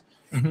tournament.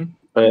 Mm-hmm.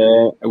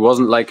 It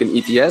wasn't like an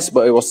ETS,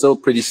 but it was still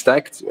pretty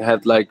stacked. It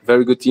had like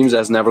very good teams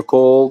as Never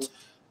Cold.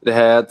 They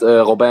had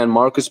Robin and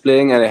Marcus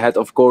playing, and they had,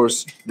 of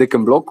course, Dick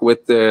and Block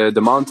with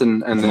the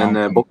Mountain and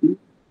Bokkie.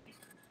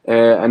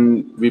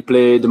 And we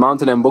played the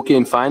Mountain and Bokkie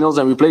in finals,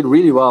 and we played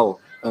really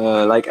well.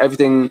 Like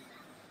everything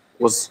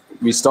was,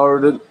 we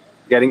started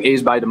getting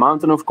aced by the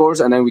Mountain, of course,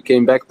 and then we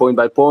came back point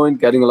by point,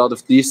 getting a lot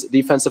of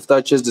defensive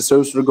touches. The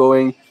serves were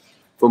going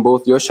from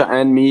both Joscha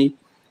and me.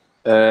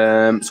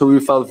 So we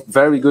felt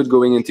very good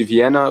going into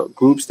Vienna.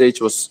 Group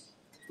stage was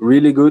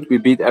really good. We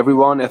beat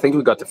everyone. I think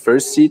we got the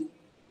first seed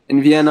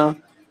in Vienna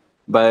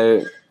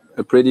by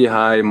a pretty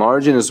high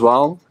margin as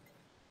well.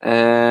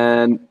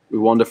 And we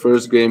won the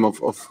first game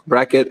of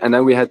bracket. And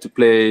then we had to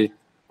play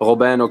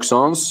Robin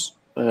Auxence.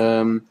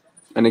 And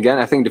again,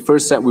 I think the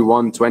first set we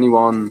won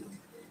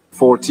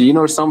 21-14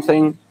 or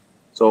something.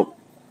 So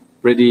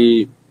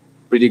pretty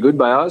good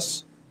by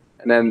us.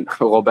 And then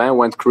Robin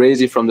went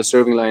crazy from the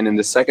serving line in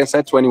the second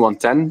set,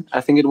 21-10,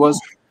 I think it was.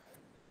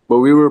 But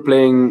we were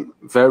playing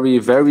very,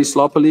 very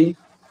sloppily.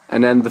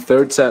 And then the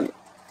third set,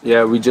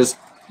 we just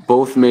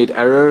both made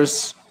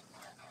errors.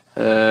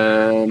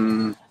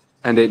 And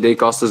they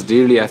cost us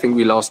dearly. I think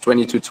we lost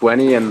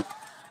 22-20. And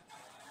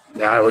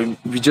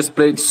we just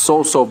played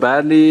so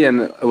badly.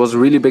 And it was a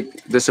really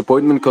big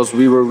disappointment because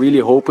we were really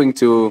hoping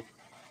to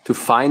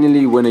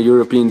finally win a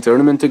European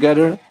tournament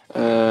together.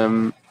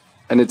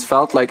 And it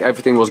felt like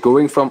everything was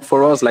going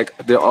for us. Like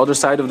the other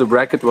side of the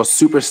bracket was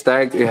super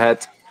stacked. It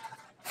had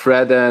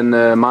Fred and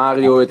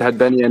Mario. It had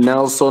Benny and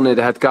Nelson. It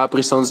had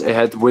Capri Suns. It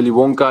had Willy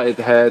Wonka. It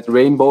had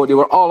Rainbow. They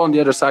were all on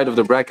the other side of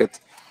the bracket.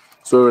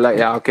 So we were like,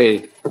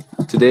 okay,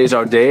 today's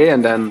our day.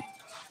 And then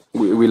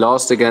we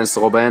lost against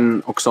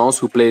Robin Auxence,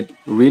 who played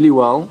really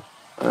well.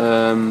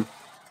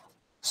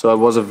 So it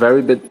was a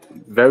very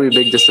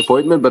big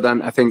disappointment. But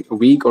then I think a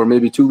week or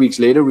maybe 2 weeks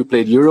later, we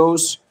played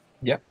Euros.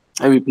 Yeah.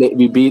 And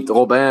we beat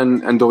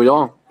Robin and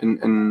Dorian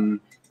in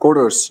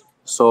quarters.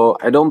 So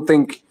I don't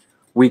think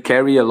we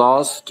carry a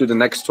loss to the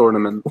next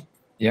tournament.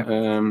 Yeah.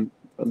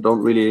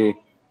 Don't really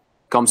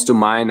comes to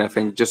mind. I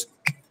think just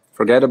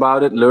forget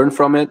about it, learn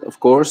from it, of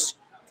course,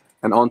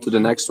 and on to the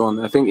next one.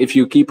 I think if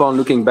you keep on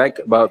looking back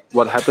about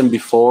what happened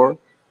before,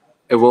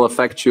 it will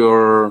affect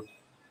your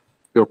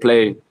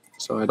play.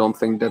 So I don't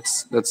think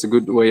that's a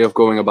good way of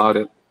going about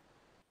it.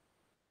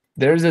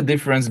 There's a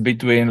difference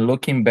between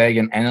looking back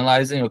and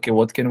analyzing, okay,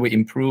 what can we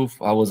improve?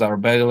 How was our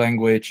body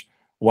language?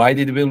 Why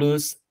did we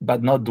lose?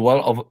 But not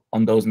dwell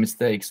on those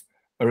mistakes,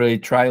 but really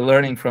try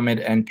learning from it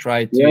and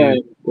try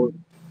to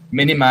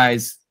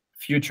minimize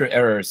future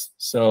errors.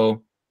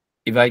 So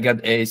if I got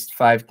aced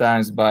 5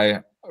 times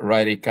by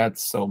righty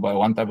cuts, so by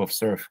one type of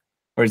serve,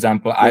 for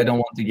example, I don't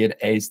want to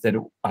get aced that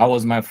how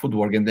was my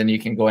footwork, and then you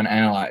can go and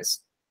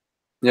analyze.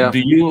 Yeah.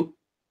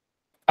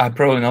 I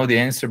probably know the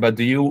answer, but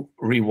do you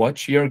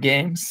rewatch your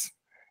games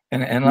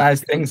and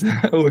analyze things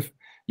with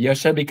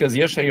Joscha? Because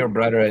Joscha, your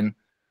brother and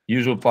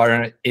usual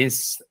partner,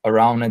 is a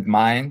Roundnet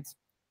mind.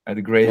 I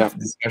had great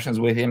discussions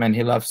with him, and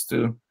he loves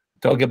to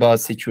talk about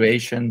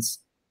situations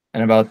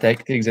and about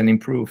tactics and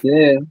improve.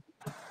 Yeah.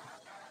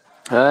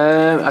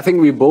 I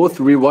think we both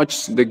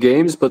rewatch the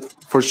games, but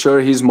for sure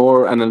he's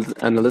more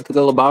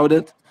analytical about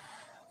it.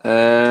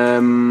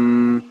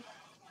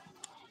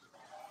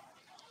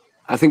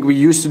 I think we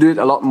used to do it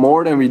a lot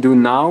more than we do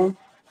now.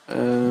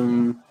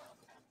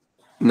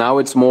 Now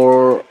it's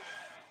more,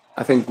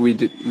 I think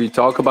we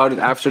talk about it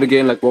after the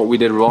game, like what we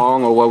did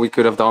wrong or what we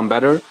could have done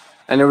better.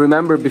 And I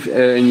remember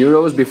in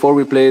Euros, before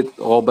we played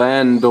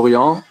Robin and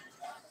Dorian,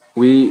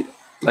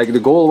 the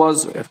goal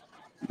was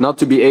not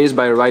to be aced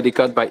by a righty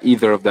cut by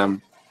either of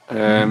them.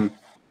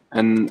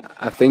 and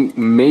I think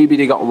maybe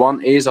they got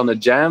one ace on a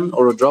jam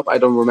or a drop. I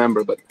don't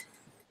remember, but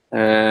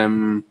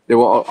they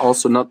were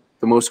also not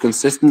the most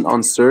consistent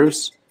on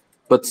serves.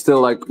 But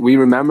still, like, we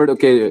remembered,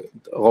 okay,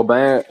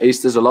 Robin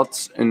aced us a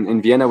lot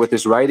in Vienna with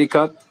his righty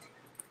cut.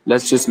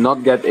 Let's just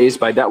not get aced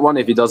by that one.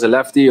 If he does a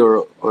lefty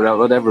or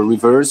whatever,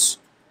 reverse,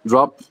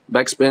 drop,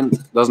 backspin,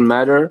 doesn't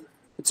matter.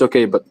 It's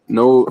okay, but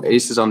no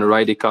aces on the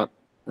righty cut.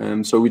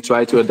 So we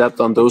try to adapt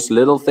on those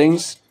little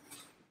things.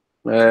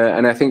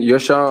 And I think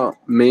Yosha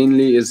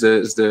mainly is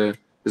the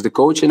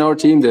coach in our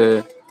team,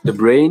 the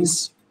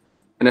brains.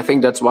 And I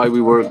think that's why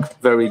we work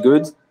very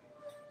good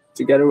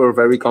together. We're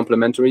very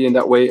complementary in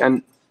that way.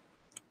 And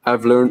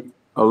I've learned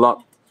a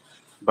lot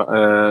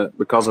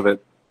because of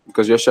it.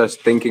 Because Yosha is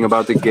thinking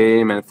about the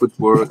game and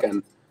footwork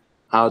and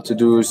how to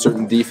do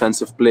certain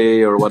defensive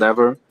play or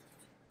whatever.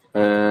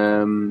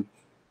 So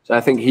I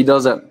think he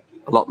does that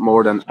a lot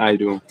more than I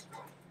do.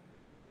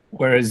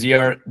 Whereas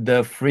you're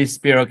the free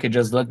spirit, okay,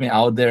 just let me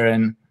out there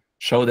and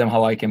show them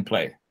how I can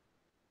play.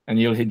 And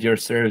you'll hit your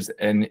serves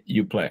and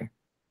you play.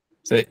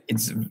 So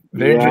it's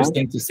very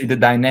interesting to see the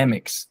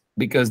dynamics,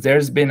 because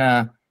there's been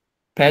a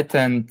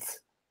pattern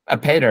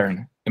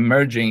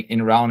emerging in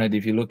Roundnet.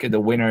 If you look at the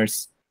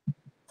winners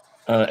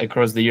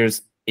across the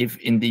years, if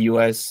in the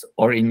US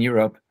or in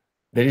Europe,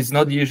 there is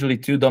not usually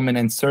two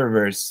dominant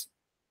servers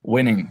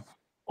winning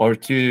or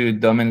two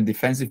dominant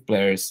defensive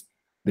players.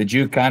 That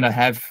you kind of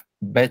have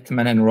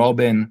Batman and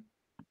Robin,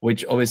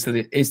 which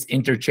obviously is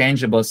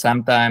interchangeable.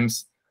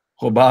 Sometimes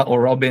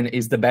Robin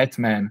is the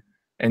Batman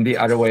and the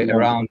other way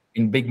around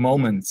in big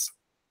moments.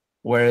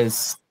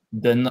 Whereas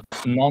the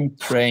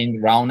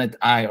non-trained Roundnet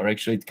eye, or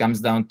actually it comes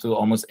down to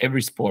almost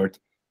every sport,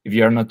 if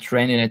you are not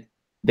trained in it,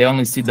 they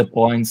only see the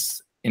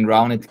points. In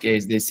Roundnet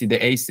case, they see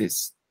the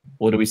aces.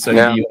 What we saw in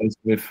the US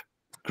with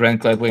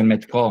Grant Clepway and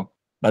Matt Cole.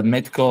 But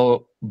Matt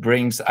Cole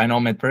brings, I know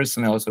Matt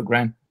personally, also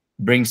Grant,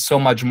 brings so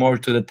much more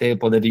to the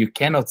table that you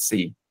cannot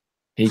see.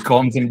 He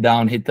calms him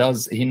down. He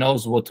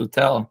knows what to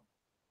tell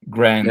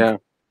Grant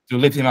to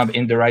lift him up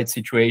in the right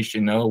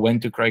situation, when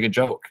to crack a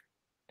joke.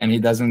 And he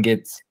doesn't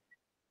get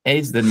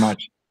aced that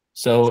much.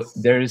 So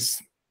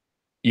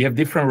you have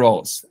different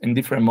roles in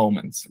different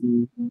moments.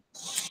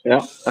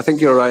 Yeah, I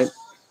think you're right.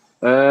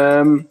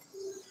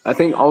 I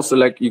think also,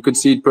 like, you could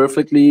see it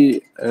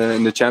perfectly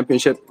in the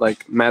championship.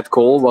 Like, Matt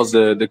Cole was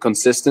the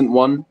consistent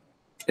one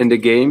in the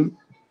game.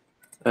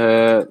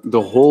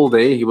 The whole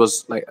day he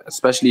was like,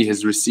 especially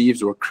his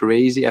receives were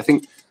crazy. I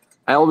think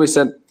I always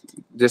said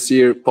this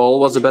year Paul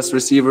was the best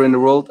receiver in the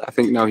world. I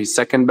think now he's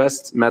second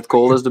best. Matt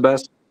Cole is the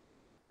best.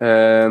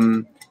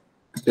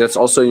 That's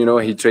also,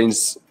 he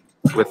trains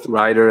with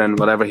Ryder and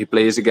whatever, he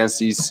plays against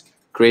these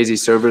crazy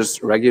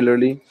servers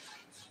regularly.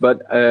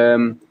 But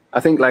I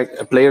think like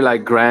a player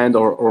like Grant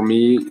or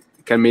me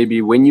can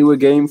maybe win you a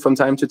game from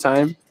time to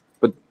time,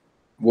 but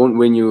won't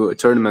win you a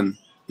tournament.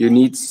 You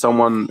need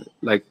someone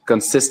like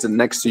consistent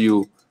next to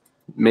you,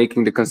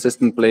 making the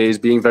consistent plays,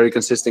 being very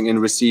consistent in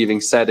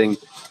receiving, setting.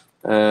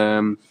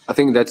 I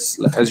think that's,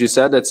 as you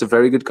said, that's a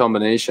very good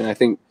combination. I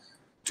think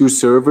two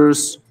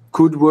servers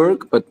could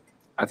work, but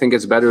I think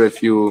it's better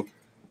if you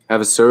have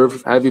a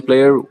serve-heavy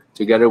player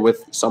together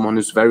with someone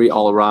who's very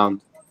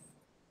all-around,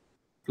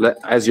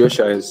 as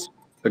Yosha is.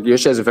 Like,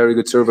 Yosha is a very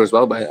good server as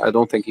well, but I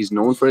don't think he's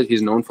known for it.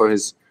 He's known for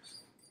his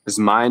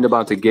mind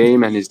about the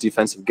game and his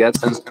defensive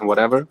gets and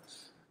whatever.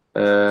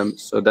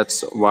 So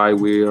that's why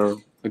we're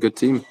a good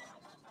team.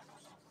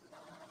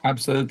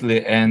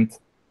 Absolutely. And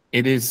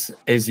it is,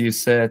 as you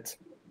said,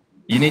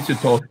 you need to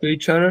talk to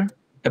each other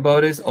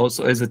about this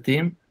also as a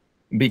team,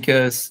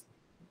 because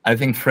I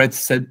think Fred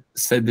said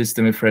this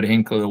to me, Fred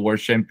Hinkle, the world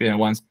champion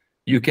once.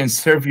 You can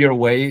serve your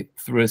way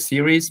through a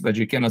series, but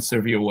you cannot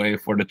serve your way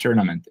for the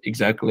tournament.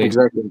 Exactly.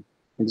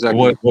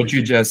 What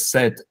you just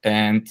said.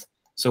 And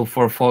so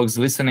for folks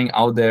listening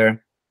out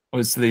there,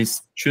 obviously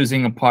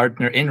choosing a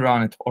partner in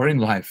Roundnet or in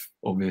life,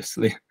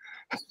 obviously,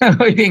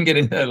 we can get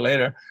into that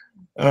later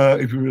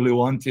if you really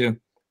want to,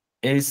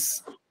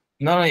 is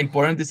not an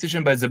important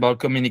decision, but it's about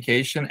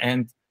communication.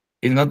 And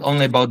it's not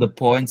only about the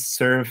points,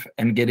 serve,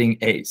 and getting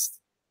aced.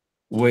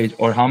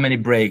 Or how many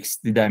breaks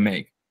did I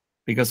make?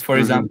 Because, for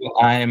example,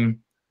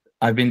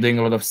 I've been doing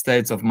a lot of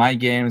stats of my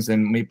games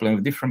and me playing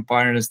with different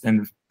partners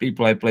than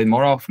people I played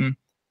more often.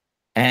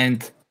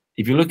 And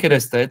if you look at the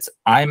stats,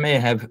 I may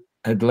have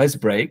had less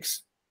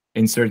breaks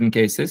in certain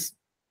cases.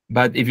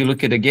 But if you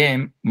look at the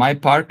game, my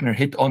partner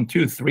hit on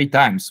 2-3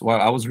 times while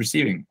I was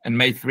receiving and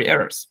made 3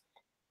 errors.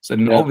 So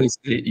then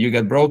obviously you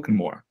get broken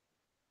more.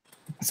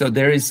 So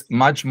there is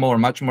much more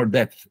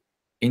depth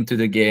into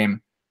the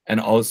game and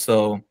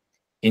also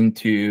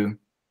into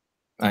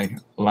like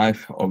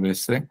life,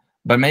 obviously.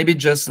 But maybe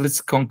just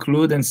let's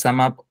conclude and sum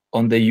up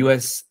on the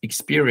US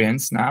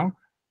experience now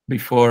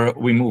before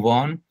we move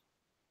on.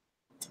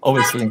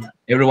 Obviously,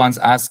 everyone's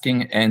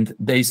asking, and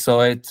they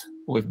saw it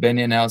with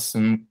Benny and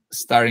Nelson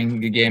starting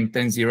the game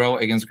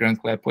 10-0 against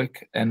Grant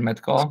Clepwick and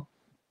Matt Cole.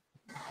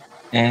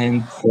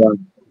 And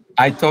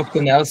I talked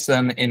to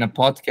Nelson in a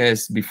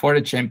podcast before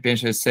the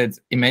championship, said,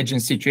 imagine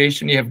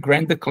situation, you have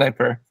Grant the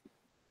Klepper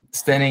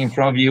standing in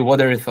front of you.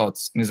 What are your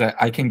thoughts? And he's like,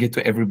 I can get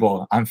to every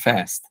ball. I'm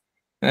fast.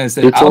 And I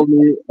said, He told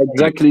me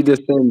exactly the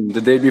same.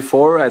 The day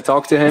before, I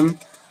talked to him,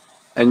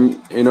 and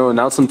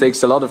Nelson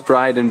takes a lot of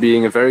pride in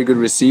being a very good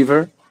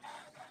receiver.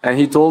 And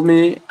he told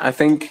me,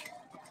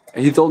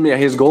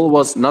 his goal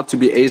was not to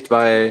be aced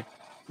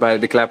by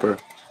the clapper.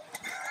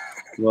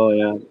 Well,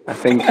 yeah, I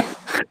think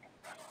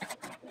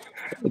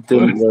it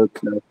didn't work.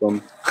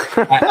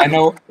 I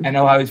know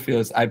how it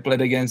feels. I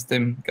played against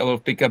him a couple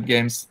of pickup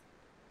games.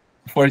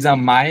 For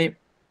example, my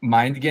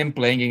mind game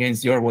playing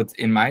against what's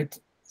in my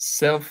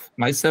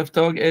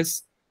self-talk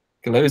is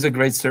Kaleo is a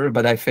great server,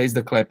 but I face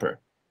the clapper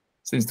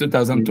since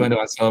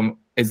 2021. So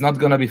it's not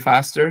gonna be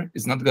faster,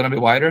 it's not gonna be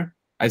wider.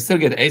 I still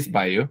get aced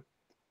by you.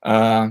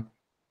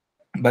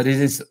 But this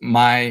is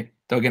my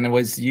talk, and it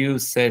was you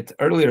said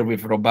earlier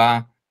with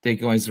Roba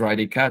taking on his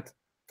righty cut.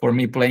 For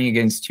me playing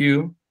against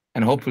you,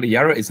 and hopefully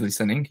Yara is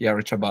listening,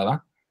 Yara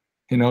Chabala.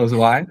 He knows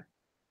why.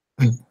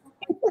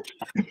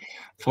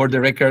 For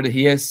the record,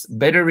 he has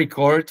better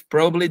record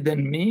probably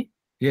than me.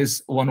 He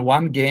has won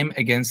one game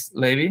against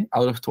Levi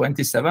out of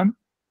 27.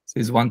 So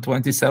he's won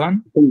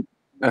 27.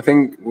 I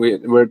think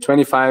we're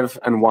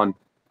 25-1.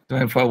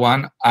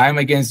 25-1. I'm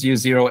against you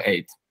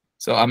 0-8.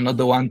 So I'm not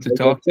the one to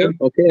talk to.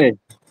 Okay,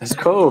 let's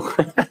go.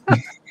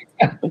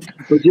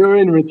 But you're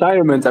in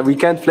retirement and we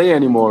can't play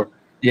anymore.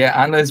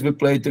 Yeah, unless we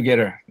play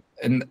together.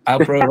 And I'll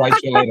probably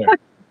write you later.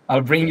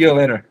 I'll bring you a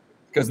letter.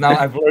 Because now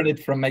I've learned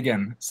it from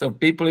Megan. So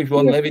people, if you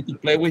want Levi to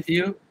play with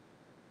you,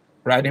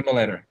 write him a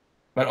letter.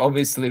 But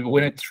obviously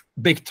win a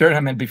big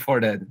tournament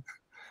beforehand.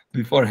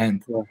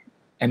 Yeah.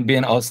 And be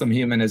an awesome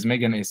human as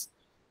Megan is.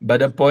 But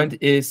the point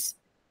is,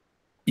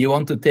 you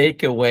want to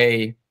take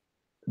away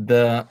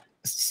the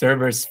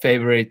server's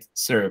favorite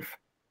serve.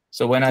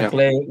 So when I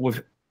play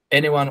with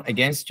anyone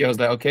against you, I was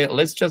like, okay,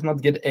 let's just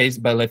not get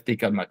aced by lefty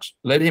cut much.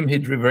 Let him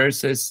hit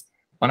reverses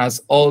on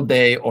us all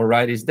day or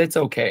righties. That's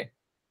okay.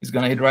 He's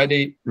going to hit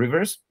righty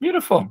reverse.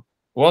 Beautiful.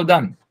 Well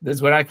done.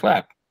 That's where I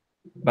clap.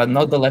 But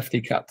not the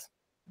lefty cut.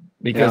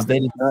 Because I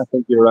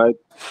think you're right.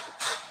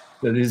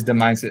 That is the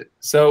mindset.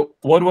 So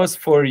what was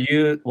for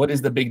you, what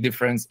is the big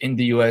difference in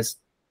the US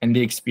and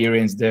the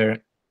experience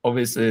there?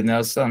 Obviously,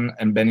 Nelson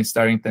and Benny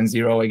starting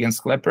 10-0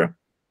 against Klepper.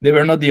 They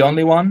were not the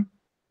only one,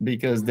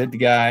 because that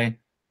guy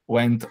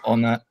went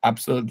on an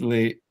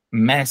absolutely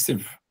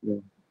massive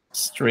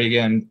streak,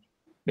 and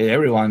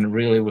everyone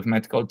really with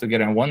Matt Cole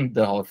together and won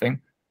the whole thing.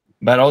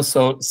 But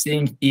also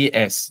seeing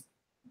ES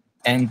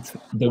and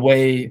the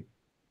way,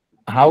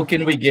 how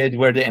can we get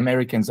where the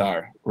Americans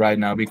are right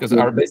now? Because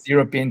our best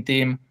European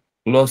team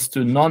lost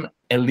to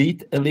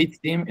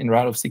non-elite team in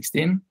round of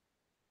 16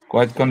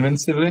 quite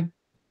convincingly.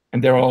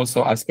 And there are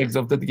also aspects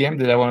of that game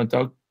that I want to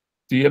talk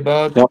to you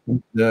about,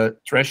 the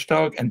trash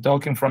talk and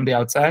talking from the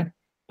outside,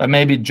 but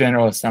maybe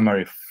general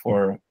summary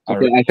for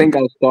our... I think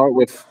I'll start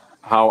with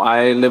how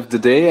I lived the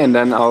day, and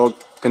then I'll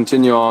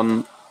continue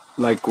on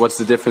like what's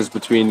the difference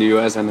between the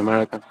US and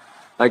America.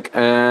 Like,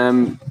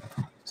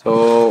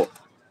 so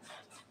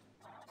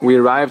we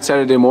arrived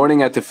Saturday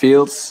morning at the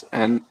fields,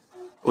 and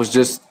it was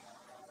just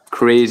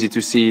crazy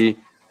to see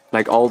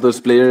like all those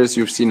players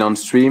you've seen on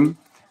stream.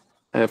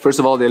 First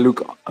of all, they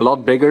look a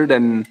lot bigger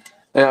than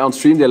on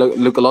stream. They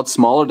look a lot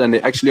smaller than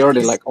they actually are.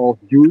 They're like all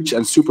huge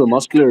and super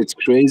muscular. It's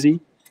crazy.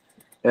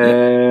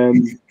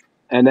 And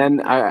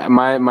then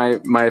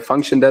my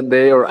function that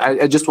day, or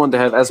I just wanted to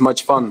have as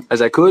much fun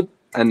as I could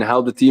and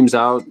help the teams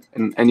out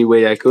in any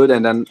way I could.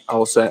 And then I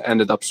also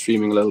ended up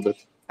streaming a little bit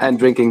and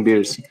drinking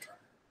beers.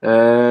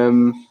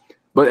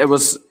 But it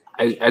was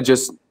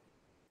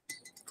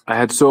I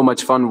had so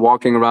much fun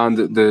walking around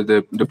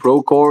the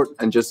pro court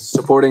and just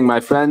supporting my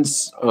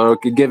friends, or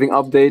giving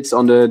updates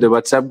on the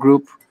WhatsApp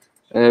group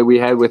we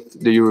had with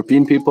the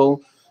European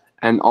people,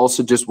 and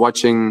also just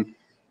watching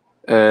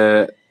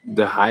the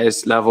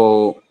highest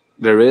level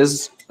there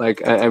is.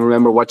 Like I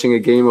remember watching a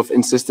game of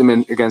In System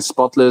against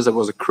Spotless. It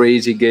was a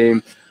crazy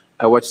game.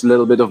 I watched a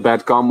little bit of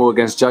Bad Combo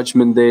against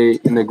Judgment Day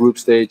in the group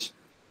stage.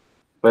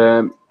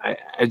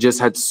 I just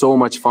had so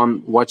much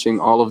fun watching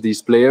all of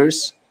these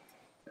players.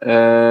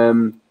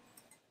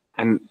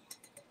 And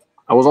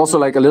I was also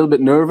like a little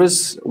bit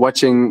nervous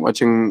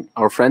watching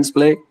our friends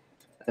play,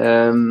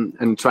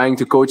 and trying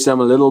to coach them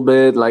a little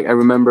bit. Like I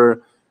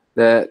remember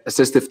the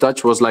assistive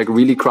touch was like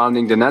really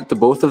crowding the net, to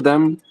both of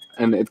them,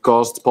 and it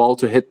caused Paul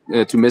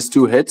to miss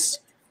 2 hits.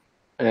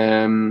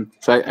 So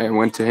I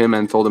went to him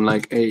and told him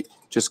like, hey,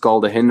 just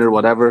call the hinder,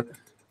 whatever.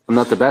 I'm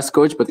not the best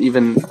coach, but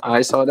even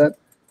I saw that.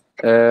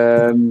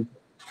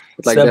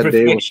 Like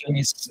self-reflection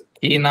is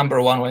key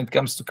number 1 when it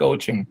comes to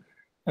coaching,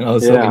 and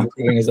also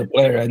improving as a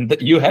player. And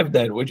you have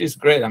that, which is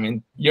great. I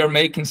mean, you're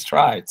making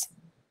strides.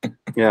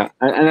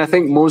 And I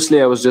think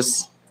mostly I was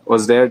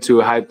there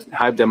to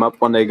hype them up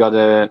when they got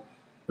a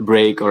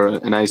break or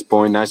a nice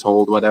point, nice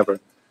hold, whatever.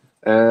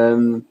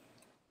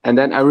 And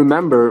then I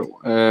remember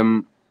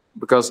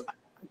because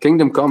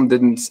Kingdom Come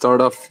didn't start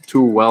off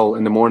too well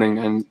in the morning,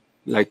 and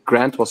like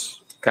Grant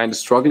was kind of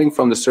struggling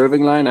from the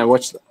serving line. I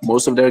watched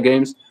most of their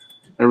games.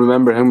 I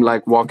remember him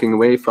like walking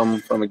away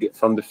from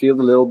the field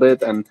a little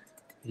bit, and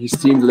he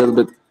seemed a little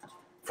bit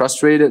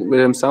frustrated with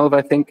himself,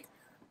 I think.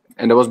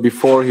 And that was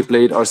before he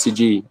played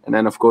RCG. And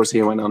then, of course,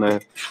 he went on a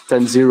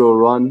 10-0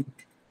 run.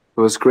 It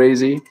was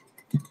crazy.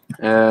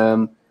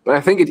 But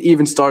I think it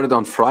even started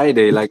on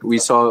Friday. Like, we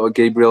saw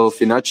Gabe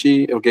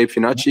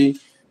Finacci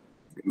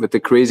with the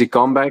crazy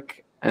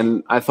comeback.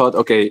 And I thought,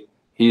 okay,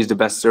 he's the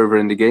best server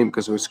in the game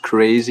because it was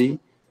crazy.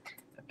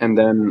 And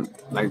then,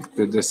 like,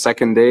 the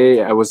second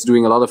day, I was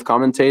doing a lot of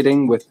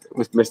commentating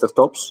with Mr.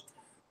 Tops.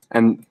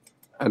 And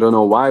I don't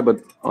know why,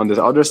 but on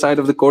the other side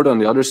of the court, on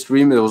the other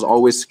stream, there was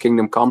always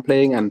Kingdom Come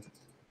playing. And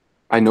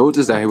I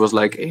noticed that he was,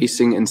 like,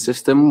 acing in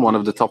system, one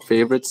of the top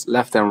favorites,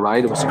 left and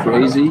right. It was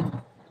crazy.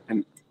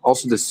 And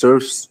also the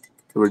serves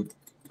were,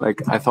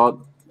 like, I thought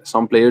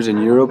some players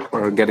in Europe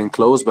were getting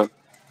close, but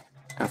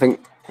I think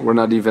we're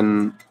not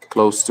even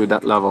close to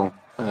that level.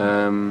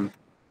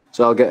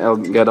 So I'll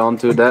get on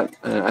to that.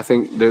 I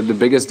think the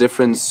biggest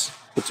difference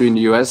between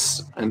the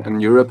US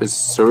and Europe is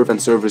serve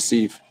and serve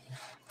receive.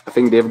 I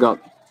think they've got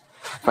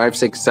 5,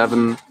 6,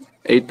 7,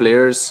 8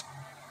 players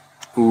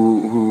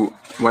who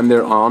when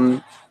they're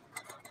on,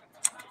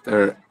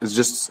 it's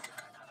just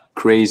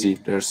crazy.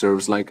 Their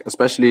serves, like,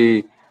 especially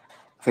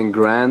I think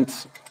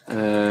Grant.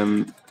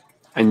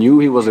 I knew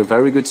he was a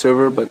very good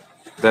server, but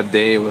that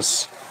day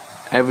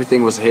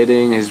everything was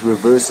hitting. His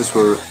reverses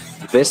were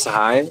this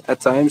high at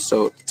times,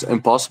 so it's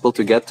impossible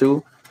to get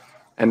to.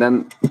 And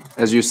then,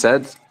 as you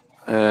said,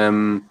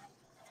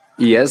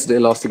 ES, they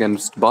lost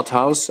against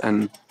Bothouse,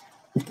 and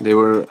they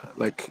were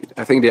like,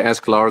 I think they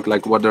asked Clark,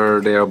 like, what are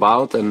they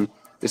about? And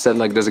they said,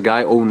 like, there's a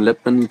guy, Owen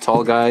Lipman,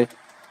 tall guy.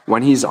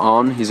 When he's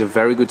on, he's a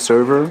very good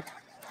server.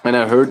 And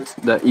I heard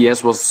that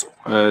ES was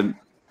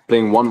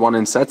playing 1-1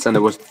 in sets, and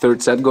there was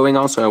third set going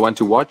on, so I went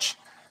to watch.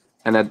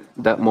 And at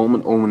that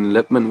moment, Owen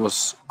Lipman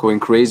was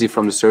going crazy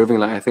from the serving.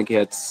 Like, I think he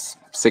had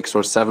 6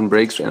 or 7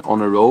 breaks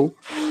on a row.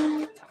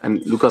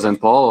 And Lucas and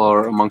Paul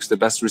are amongst the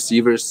best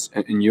receivers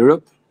in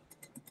Europe.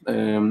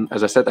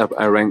 As I said,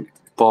 I rank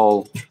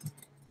Paul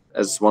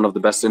as one of the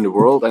best in the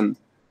world. And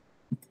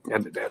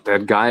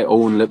that guy,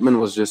 Owen Lipman,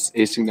 was just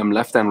acing them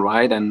left and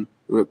right, and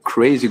were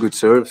crazy good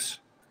serves.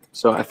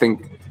 So I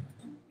think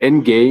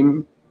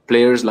in-game,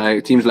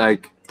 teams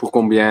like Pour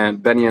Combien,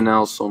 Benny and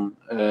Nelson,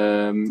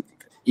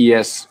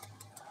 ES,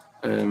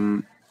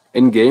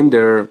 in-game,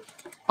 they're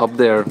up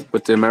there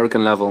with the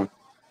American level.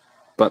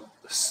 But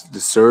the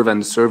serve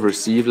and the serve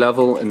receive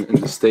level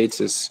in the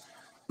States is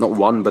not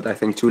 1, but I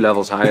think 2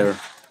 levels higher.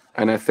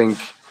 And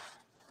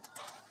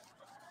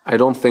I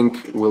don't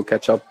think we'll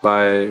catch up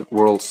by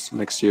Worlds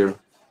next year.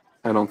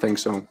 I don't think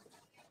so.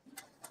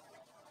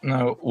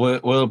 No,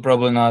 we'll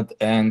probably not.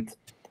 And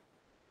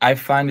I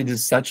find it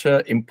is such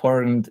an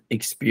important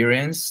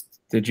experience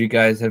that you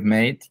guys have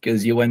made,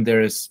 because you went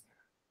there as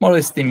more or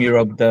less Team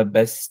Europe, the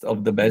best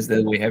of the best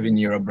that we have in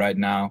Europe right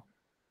now.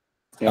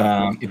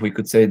 Yeah. If we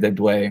could say it that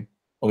way.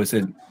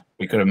 Obviously,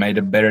 we could have made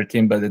a better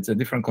team, but it's a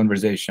different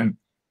conversation.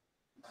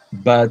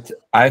 But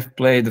I've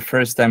played the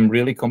first time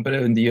really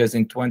competitive in the US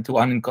in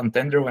 21 in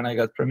Contender when I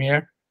got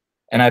Premier.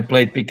 And I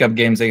played pickup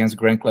games against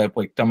Grand Club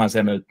like Thomas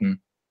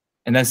Hamilton.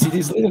 And I see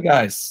these little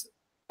guys.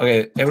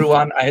 Okay,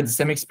 everyone, I had the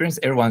same experience.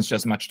 Everyone's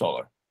just much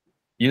taller.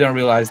 You don't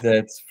realize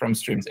that from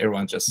streams,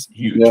 everyone's just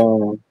huge.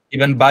 Yeah.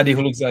 Even Buddy,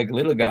 who looks like a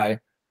little guy,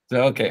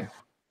 so okay,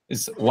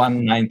 it's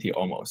 190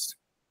 almost.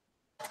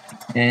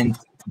 And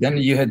then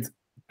you had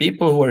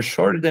people who were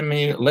shorter than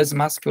me, less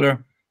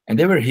muscular, and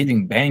they were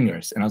hitting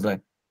bangers. And I was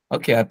like,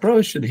 okay, I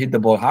probably should hit the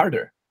ball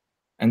harder.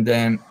 And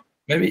then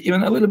maybe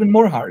even a little bit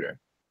more harder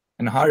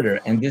and harder.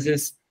 And this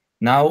is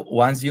now,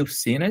 once you've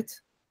seen it,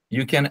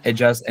 you can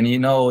adjust, and you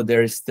know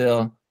there is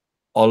still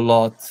a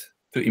lot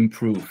to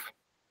improve.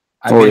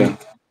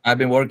 I've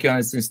been working on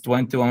it since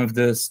 21 of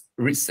this,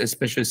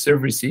 especially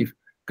serve receive,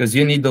 because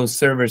you need those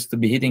servers to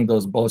be hitting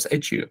those balls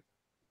at you.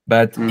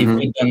 But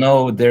if you don't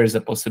know there's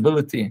a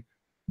possibility,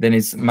 then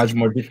it's much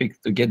more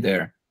difficult to get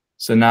there.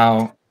 So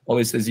now,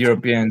 always as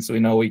Europeans, we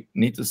know we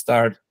need to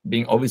start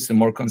being obviously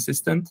more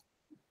consistent,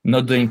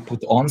 not doing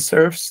put-on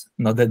serves,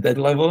 not at that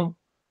level,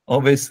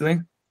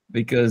 obviously,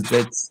 because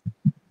that's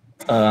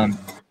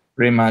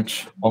pretty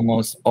much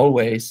almost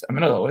always, I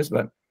mean, not always,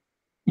 but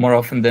more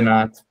often than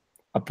not,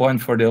 a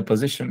point for the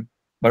opposition.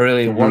 But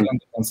really work on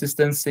the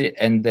consistency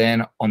and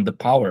then on the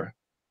power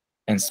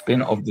and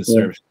spin of the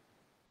serve.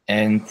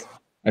 And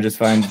I just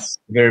find it's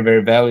very,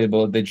 very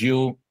valuable that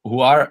you, who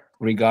are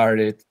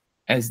regarded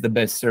as the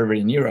best server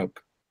in Europe,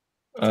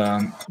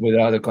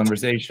 without a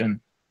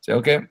conversation, say,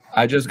 okay,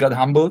 I just got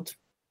humbled,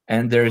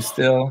 and there is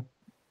still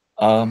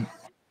a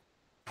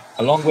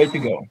long way to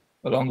go.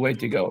 A long way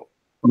to go.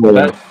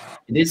 But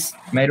it is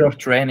matter of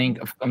training,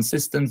 of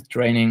consistent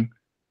training.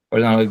 For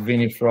example, like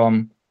Vinny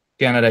from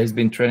Canada, he's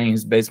been training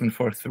his basement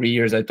for 3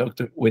 years. I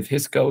talked with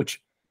his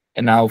coach,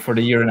 and now for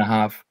the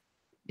 1.5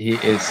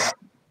 years,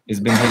 he's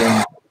been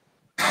hitting.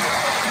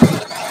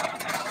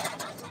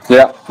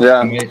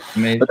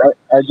 But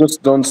I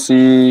just don't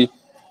see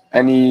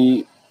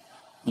any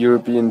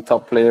European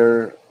top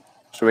player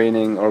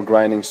training or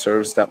grinding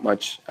serves that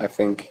much. I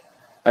think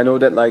I know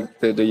that, like,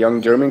 the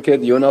young German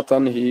kid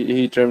Jonathan,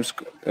 he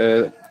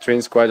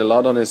trains quite a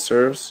lot on his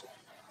serves.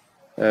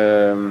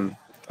 and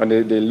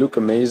they look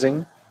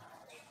amazing.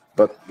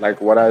 But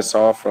like what I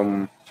saw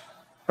from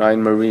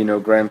Ryan Marino,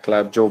 Grant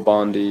Clapp, Joe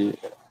Bondi,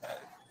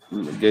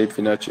 Gabe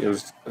Finacci,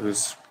 it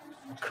was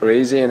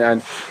crazy,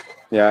 and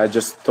yeah, I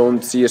just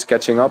don't see us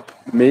catching up.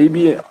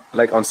 Maybe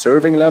like on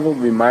serving level,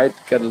 we might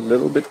get a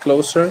little bit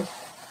closer,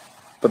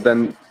 but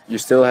then you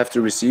still have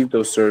to receive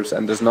those serves,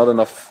 and there's not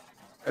enough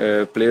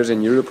players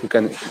in Europe who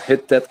can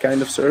hit that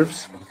kind of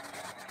serves.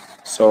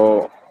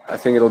 So I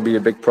think it'll be a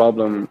big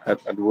problem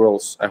at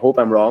Worlds. I hope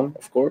I'm wrong,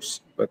 of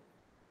course, but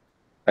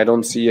I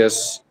don't see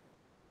us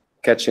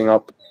catching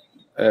up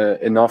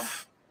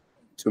enough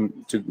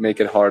to make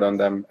it hard on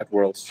them at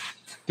Worlds.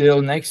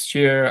 Till next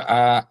year,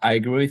 I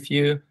agree with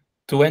you.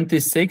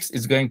 26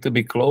 is going to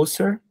be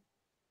closer,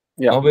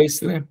 Yeah.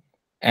 obviously,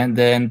 and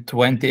then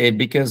 28,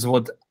 because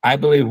what I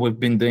believe we've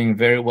been doing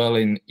very well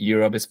in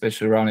Europe,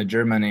 especially around in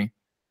Germany,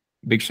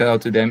 big shout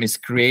out to them, is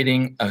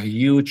creating a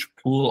huge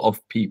pool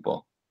of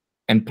people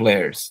and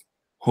players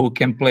who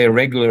can play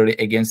regularly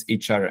against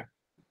each other.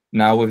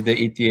 Now with the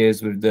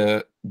ETAs, with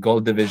the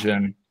Gold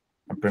Division,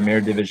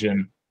 Premier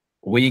Division,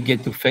 we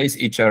get to face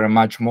each other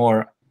much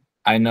more.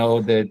 I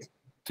know that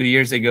 2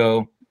 years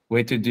ago, we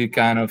had to do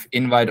kind of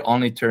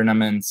invite-only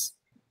tournaments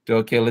to,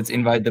 okay, let's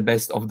invite the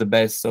best of the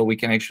best so we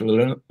can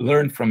actually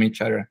learn from each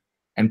other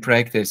and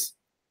practice.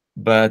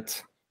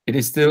 But it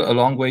is still a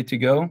long way to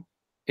go.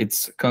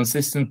 It's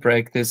consistent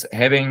practice,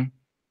 having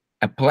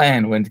a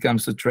plan when it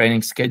comes to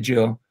training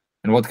schedule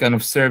and what kind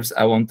of serves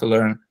I want to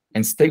learn,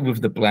 and stick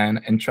with the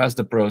plan and trust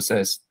the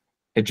process,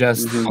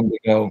 adjust on the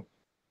go.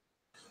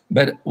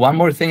 But one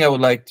more thing I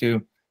would like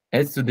to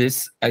add to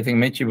this, I think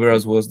Matthew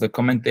Burrows was the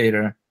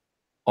commentator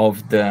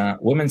of the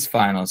women's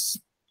finals,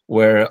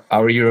 where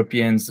our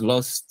Europeans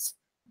lost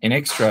in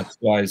extra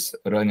twice,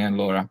 Ronja and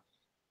Laura.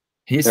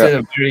 He said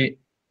a very,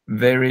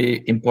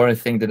 very important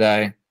thing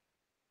that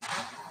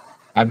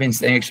I've been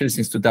saying actually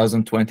since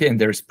 2020, and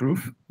there's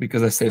proof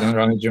because I said on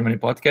Roundnet Germany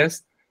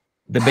podcast.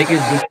 The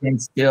biggest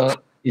difference still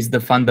is the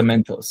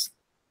fundamentals.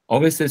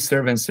 Obviously,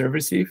 serve and serve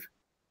receive,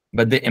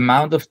 but the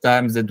amount of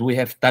times that we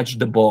have touched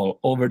the ball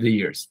over the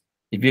years.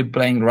 If you're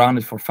playing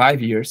Roundnet for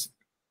 5 years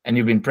and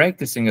you've been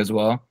practicing as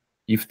well,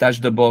 you've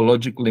touched the ball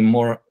logically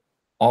more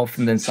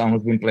often than someone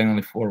who's been playing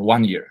only for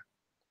 1 year,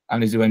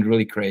 unless you went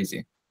really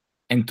crazy.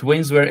 And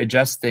twins were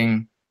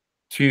adjusting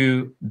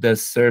to the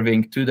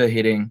serving, to the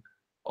hitting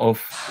of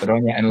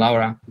Ronja and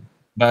Laura,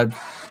 but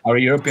our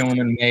European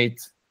women made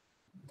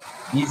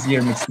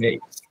easier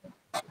mistakes.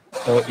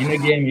 So in a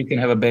game, you can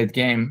have a bad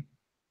game,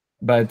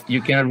 but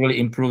you cannot really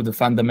improve the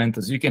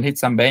fundamentals. You can hit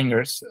some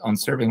bangers on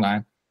serving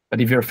line,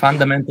 but if your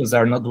fundamentals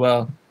are not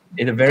well,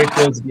 in a very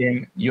close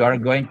game, you are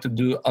going to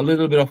do a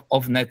little bit of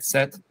off-net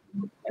set,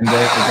 and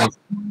then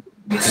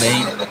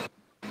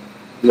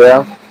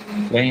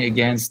playing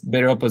against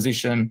better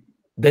opposition,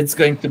 that's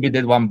going to be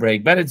that one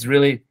break. But it's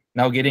really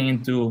now getting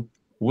into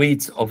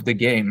weeds of the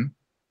game.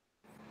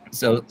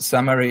 So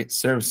summary,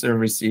 serve,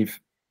 receive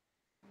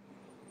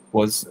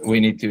was we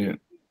need to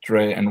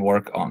try and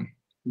work on.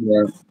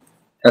 Yeah,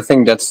 I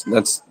think that's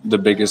the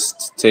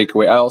biggest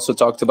takeaway. I also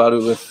talked about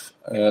it with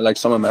like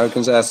some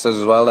Americans asked us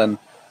as well, and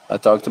I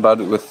talked about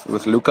it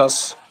with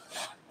Lucas,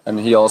 and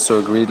he also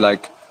agreed.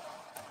 Like,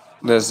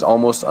 there's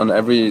almost on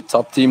every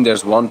top team,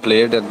 there's one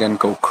player that can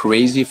go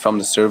crazy from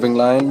the serving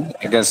line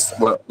against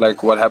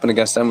what happened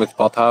against them with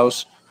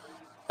Pothouse,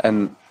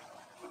 and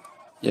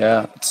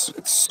yeah, it's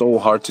so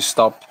hard to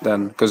stop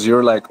then because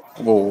you're like,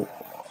 whoa,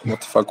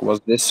 what the fuck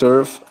was this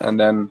serve? And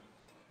then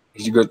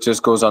he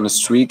just goes on a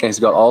streak and he's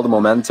got all the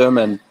momentum,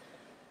 and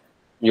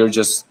you're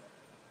just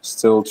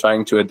still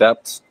trying to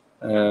adapt.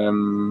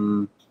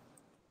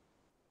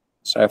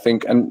 So I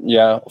think, and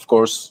yeah, of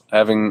course,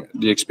 having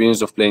the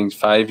experience of playing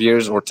 5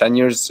 years or 10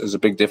 years is a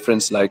big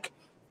difference, like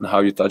in how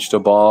you touch the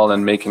ball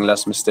and making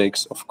less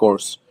mistakes, of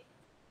course.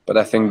 But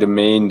I think the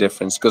main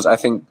difference, because I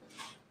think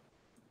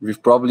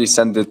we've probably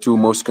sent the two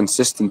most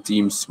consistent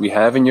teams we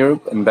have in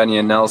Europe, and Benny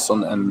and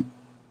Nelson and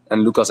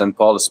Lucas and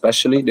Paul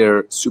especially.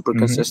 They're super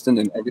consistent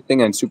in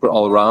everything and super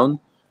all around.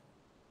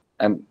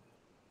 And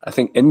I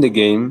think in the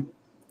game,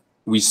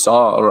 I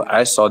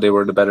saw they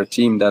were the better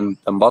team than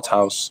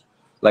Bothouse.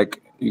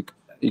 Like,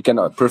 you can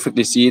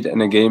perfectly see it in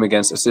a game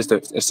against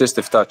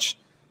assistive touch.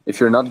 If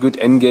you're not good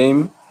in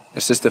game,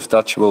 assistive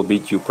touch will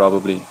beat you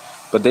probably.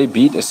 But they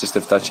beat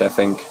assistive touch, I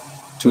think,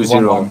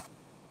 2-0.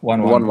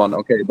 1-1.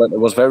 Okay, but it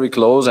was very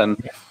close, and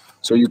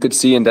so you could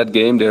see in that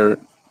game they're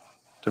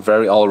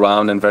very all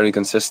round and very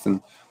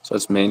consistent. So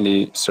it's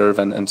mainly serve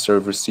and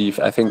serve receive.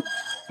 I think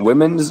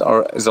women's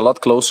is a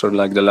lot closer,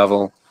 like the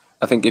level.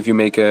 I think if you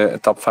make a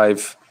top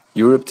 5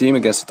 Europe team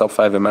against a top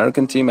 5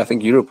 American team, I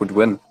think Europe would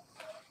win.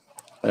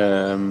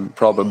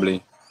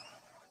 Probably.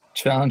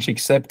 Challenge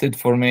accepted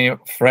for me.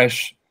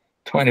 Fresh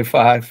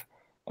 25,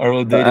 or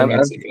we'll do it in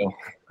Mexico.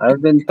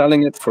 I've been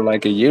telling it for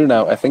like a year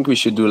now. I think we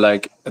should do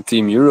like a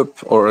team Europe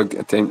or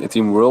a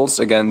team Worlds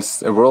against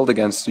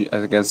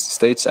the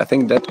States. I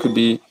think that could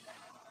be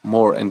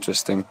more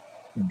interesting.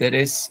 That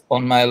is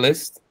on my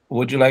list.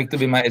 Would you like to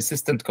be my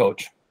assistant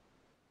coach?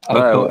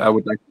 I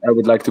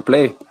would like to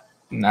play.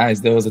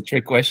 Nice. That was a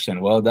trick question.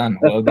 Well done.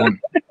 Well done.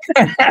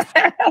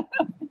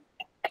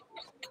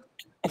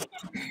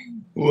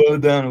 Well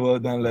done. Well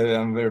done, Levi.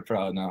 I'm very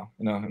proud now.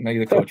 Make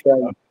the coach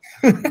proud.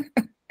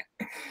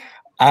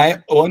 I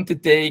want to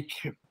take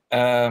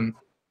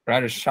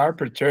rather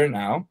sharper turn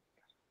now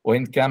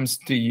when it comes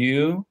to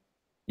you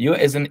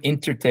as an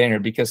entertainer,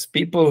 because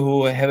people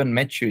who haven't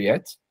met you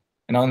yet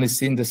and only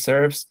seen the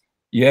serves,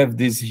 you have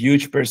this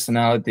huge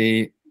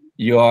personality.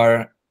 You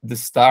are the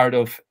start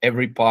of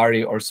every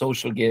party or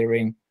social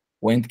gathering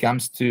when it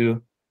comes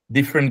to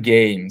different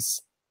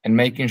games and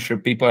making sure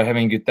people are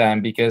having a good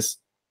time, because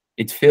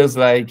it feels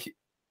like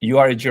you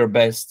are at your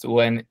best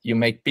when you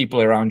make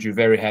people around you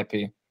very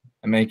happy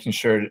and making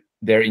sure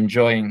they're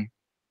enjoying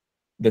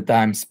the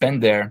time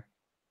spent there.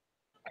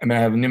 I mean,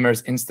 I have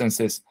numerous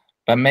instances,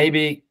 but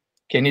maybe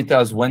can you tell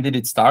us, when did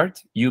it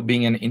start, you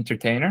being an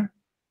entertainer?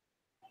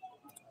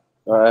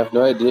 I have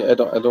no idea. I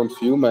don't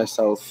view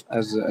myself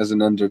as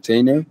an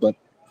entertainer, but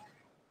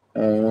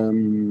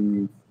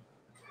I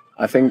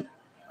think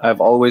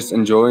I've always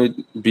enjoyed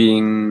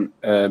being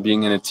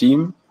in a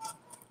team.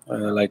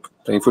 Like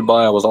playing football,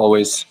 I was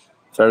always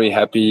very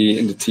happy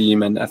in the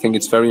team, and I think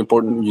it's very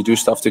important you do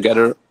stuff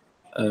together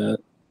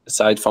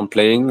aside from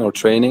playing or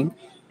training.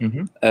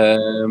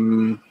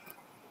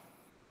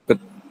 But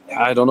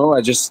I don't know.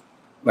 I just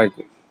like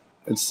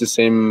it's the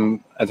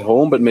same at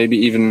home, but maybe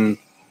even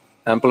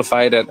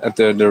amplified at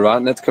the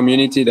Roundnet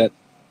community. That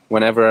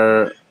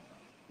whenever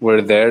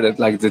we're there, that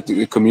like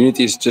the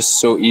community is just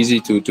so easy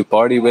to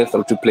party with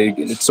or to play.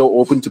 It's so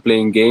open to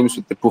playing games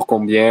with the pour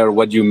combien or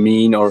what you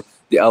mean or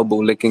the elbow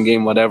licking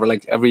game, whatever.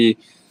 Like I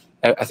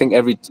think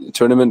every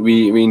tournament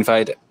we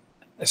invite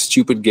a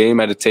stupid game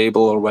at a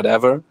table or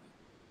whatever.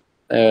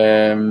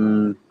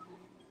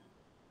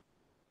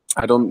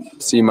 I don't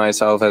see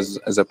myself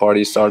as a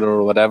party starter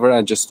or whatever.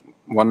 I just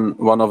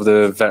one of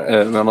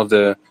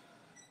the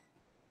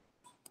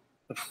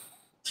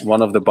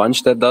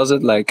bunch that does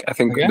it. Like I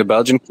think the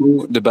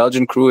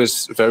Belgian crew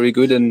is very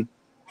good in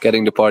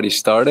getting the party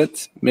started.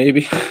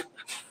 Maybe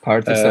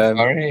party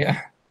safari,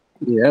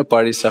 yeah,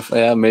 party stuff.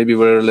 Yeah, maybe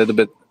we're a little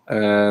bit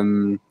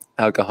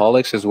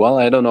alcoholics as well.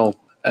 I don't know.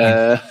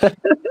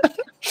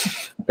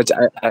 But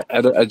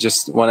I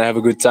just want to have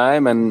a good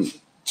time and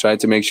try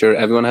to make sure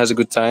everyone has a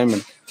good time.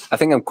 And I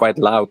think I'm quite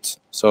loud,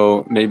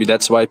 so maybe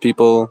that's why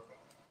people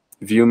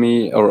view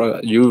me or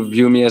you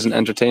view me as an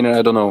entertainer.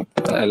 I don't know.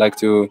 I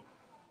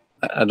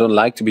don't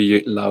like to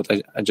be loud.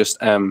 I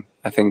just am.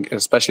 I think,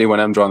 especially when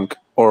I'm drunk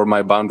or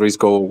my boundaries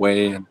go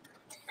away. And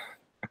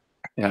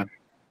yeah.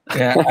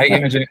 Yeah, I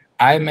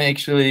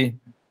imagine.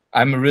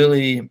 I'm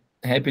really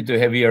happy to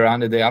have you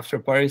around the day after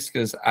parties,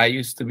 because I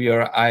used to be,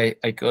 I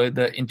call it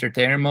the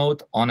entertainer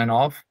mode, on and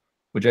off,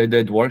 which I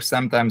did work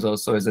sometimes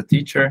also as a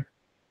teacher.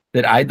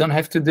 That I don't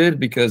have to do it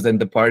because then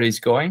the party is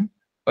going.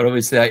 But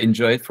obviously, I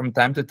enjoy it from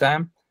time to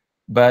time.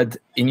 But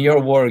in your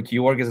work,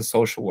 you work as a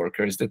social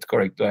worker. Is that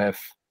correct? To have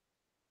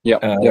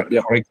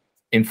correct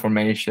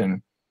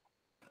information.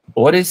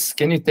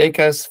 Can you take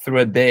us through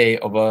a day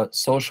of a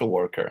social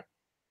worker?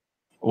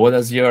 What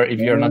does if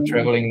you're not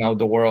traveling now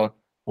the world,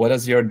 what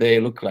does your day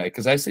look like?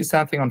 Because I see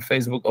something on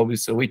Facebook,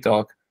 obviously we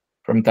talk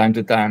from time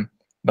to time,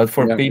 but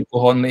for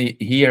people who only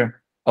hear,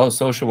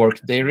 social work,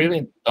 they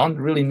really don't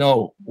really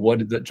know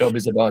what the job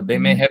is about. They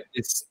may have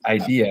this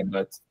idea,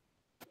 but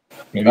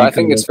maybe I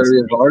think it's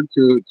very hard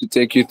to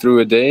take you through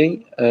a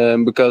day,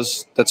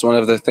 because that's one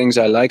of the things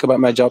I like about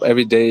my job.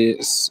 Every day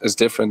is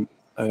different.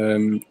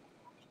 But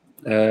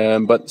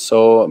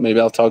so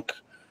maybe I'll talk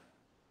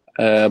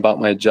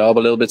about my job a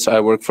little bit. So I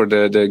work for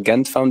the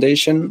Ghent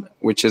Foundation,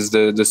 which is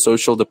the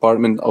social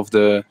department of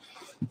the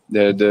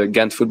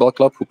Ghent football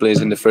club, who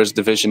plays in the first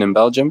division in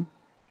Belgium.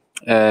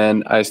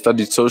 And I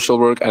studied social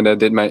work and I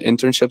did my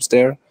internships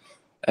there.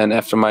 And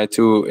after my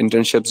 2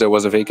 internships, there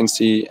was a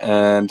vacancy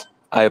and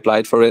I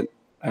applied for it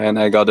and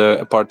I got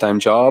a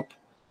part-time job.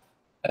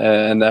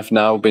 And I've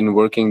now been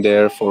working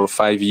there for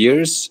 5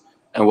 years.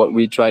 And what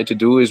we try to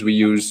do is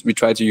we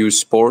try to use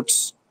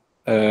sports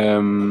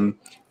and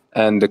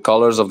the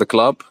colors of the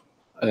club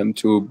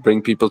to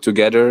bring people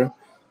together,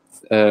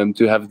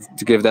 to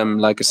give them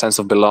like a sense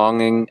of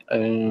belonging,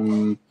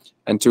 and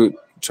to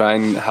try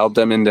and help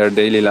them in their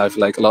daily life.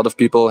 Like a lot of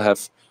people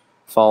have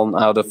fallen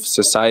out of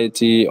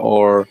society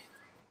or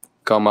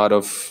come out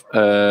of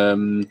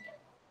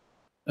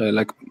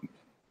like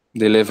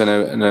they live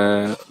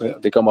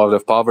they come out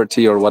of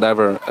poverty or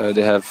whatever.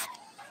 They have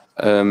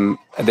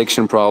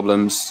addiction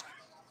problems,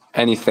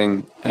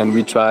 anything, and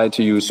we try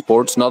to use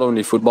sports, not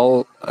only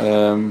football,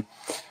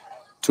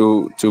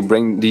 to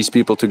bring these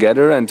people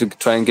together and to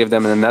try and give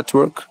them a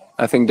network.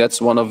 I think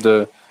that's one of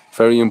the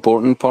very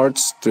important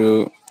parts,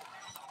 to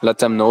let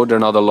them know they're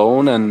not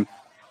alone and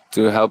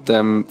to help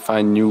them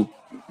find new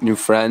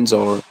friends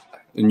or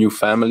a new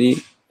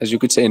family, as you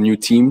could say, a new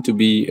team to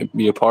be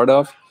a part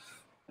of.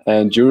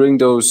 And during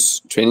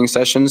those training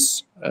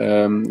sessions,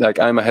 like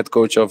I'm a head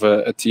coach of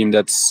a team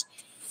that's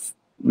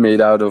made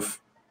out of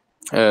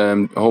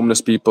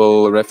homeless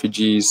people,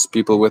 refugees,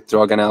 people with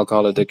drug and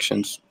alcohol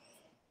addictions.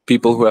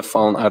 people who have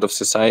fallen out of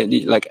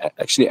society. Like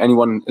actually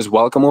anyone is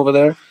welcome over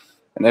there.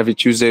 And every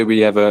Tuesday we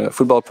have a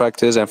football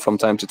practice, and from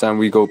time to time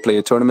we go play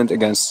a tournament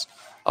against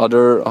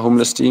other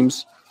homeless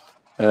teams.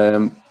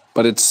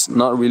 But it's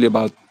not really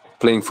about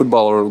playing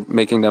football or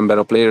making them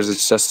better players.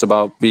 It's just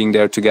about being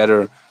there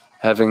together,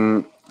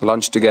 having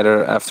lunch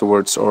together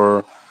afterwards,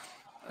 or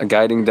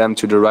guiding them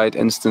to the right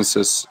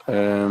instances.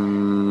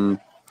 And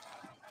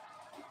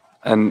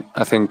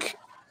I think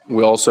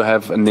we also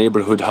have a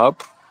neighborhood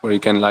hub where you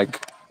can,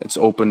 like, it's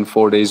open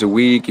 4 days a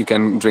week. You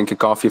can drink a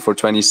coffee for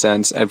 20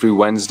 cents. Every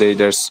Wednesday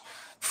there's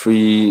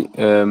free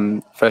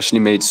freshly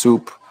made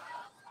soup.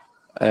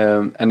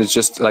 And it's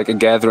just like a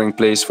gathering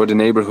place for the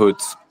neighborhood.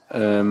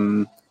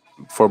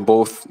 For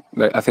both,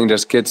 I think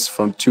there's kids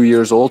from 2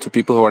 years old to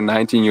people who are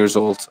 19 years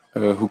old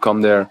who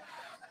come there.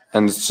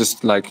 And it's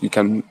just like you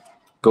can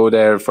go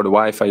there for the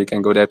Wi-Fi, you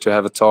can go there to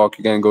have a talk,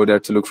 you can go there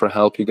to look for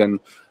help, you can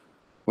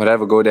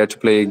whatever, go there to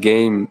play a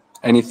game,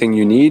 anything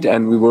you need.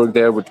 And we work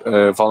there with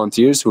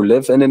volunteers who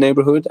live in the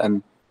neighborhood.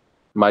 And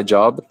my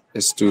job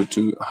is to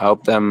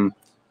help them,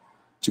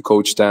 to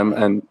coach them,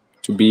 and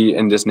to be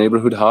in this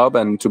neighborhood hub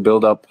and to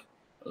build up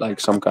like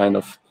some kind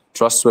of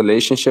trust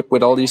relationship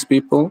with all these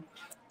people.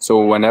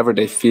 So whenever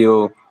they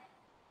feel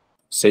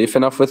safe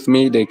enough with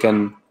me, they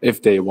can,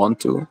 if they want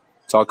to,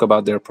 talk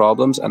about their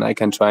problems, and I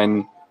can try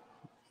and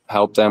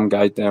help them,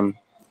 guide them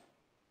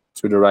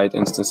to the right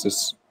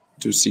instances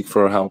to seek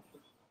for help.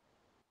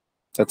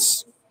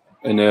 That's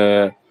in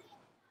a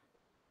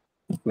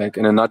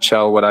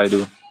nutshell what I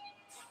do.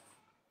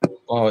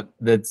 Oh,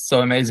 that's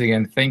so amazing,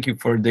 and thank you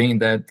for doing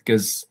that,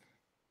 because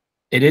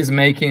it is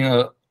making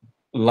a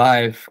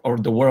life or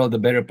the world a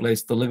better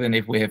place to live in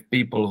if we have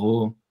people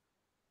who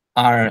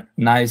are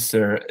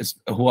nicer,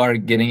 who are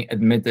getting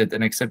admitted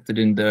and accepted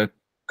in the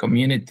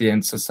community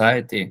and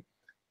society.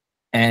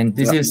 And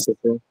this is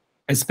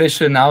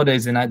especially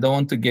nowadays, and I don't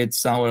want to get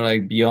somewhere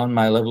like beyond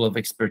my level of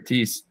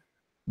expertise,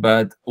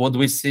 but what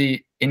we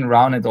see in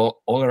Roundnet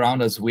all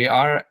around us, we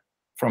are,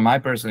 from my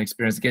personal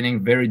experience,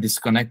 getting very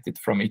disconnected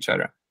from each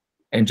other.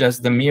 And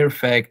just the mere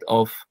fact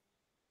of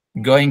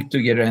going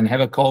together and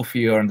have a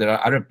coffee, or there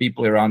are other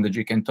people around that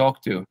you can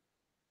talk to,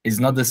 is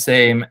not the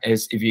same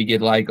as if you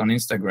get like on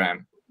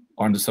Instagram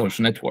or on the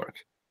social network.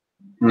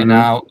 And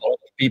now all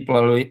people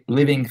are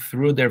living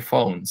through their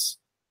phones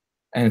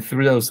and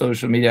through those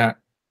social media.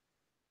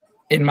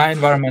 In my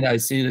environment, I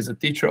see it as a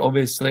teacher,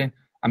 obviously.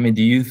 I mean,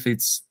 the youth,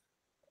 it's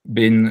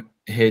been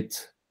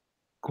hit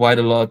quite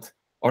a lot.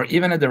 Or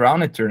even at the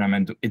Roundnet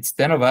tournament, it's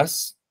 10 of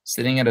us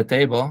sitting at a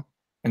table,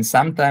 and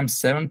sometimes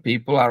 7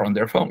 people are on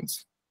their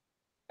phones.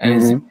 And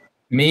it's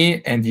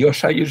me and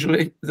Yosha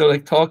usually, they're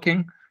like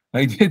talking,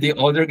 like the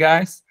older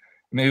guys,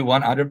 maybe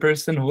one other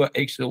person who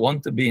actually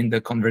want to be in the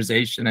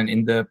conversation and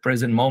in the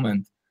present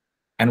moment.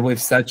 And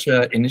with such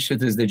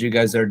initiatives that you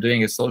guys are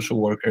doing as social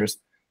workers,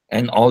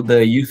 and all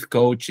the youth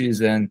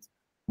coaches and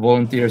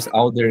volunteers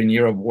out there in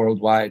Europe,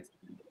 worldwide,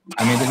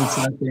 I mean, that is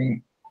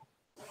something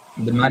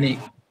the money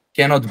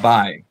cannot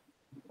buy,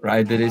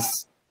 right? That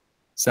is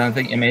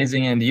something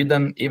amazing, and you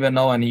don't even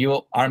know, and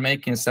you are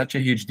making such a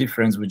huge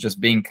difference with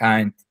just being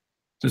kind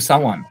to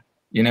someone.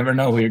 You never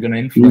know who you're going to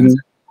influence.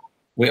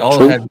 We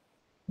all have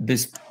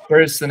this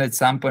person at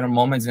some point or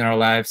moments in our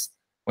lives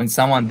when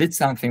someone did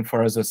something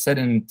for us or said,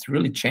 and it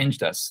really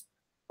changed us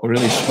or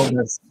really showed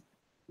us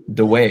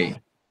the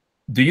way.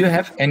 Do you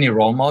have any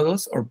role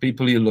models or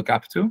people you look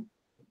up to?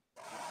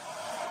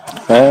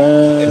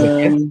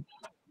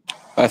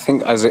 I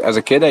think as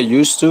a kid I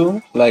used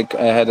to, like,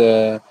 I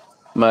had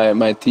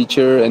my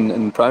teacher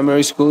in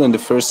primary school in the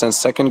 1st and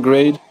 2nd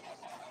grade.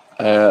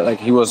 Like,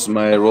 he was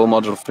my role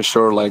model for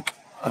sure. Like,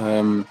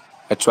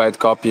 I tried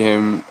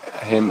copying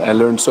him. I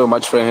learned so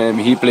much from him.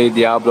 He played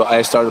Diablo.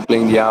 I started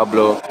playing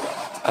Diablo.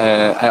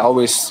 I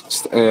always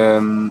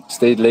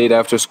stayed late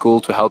after school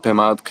to help him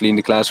out, clean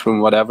the classroom,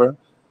 whatever.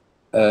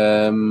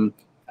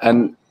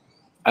 And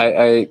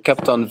I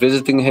kept on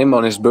visiting him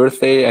on his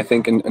birthday, I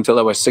think, until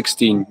I was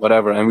 16,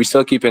 whatever. And we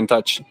still keep in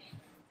touch.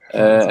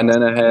 And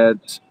then I had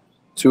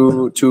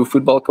two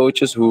football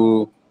coaches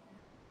who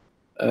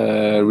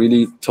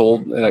really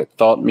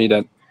taught me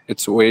that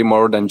it's way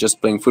more than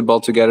just playing football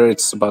together.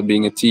 It's about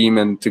being a team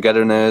and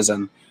togetherness,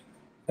 and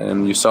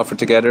you suffer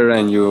together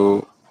and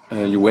you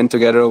win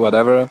together,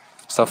 whatever,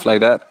 stuff like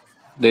that.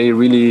 They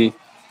really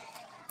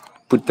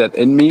put that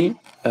in me.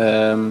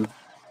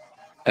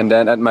 And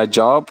then at my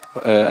job,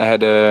 I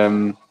had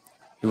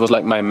he was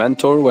like my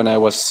mentor when I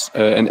was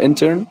an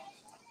intern.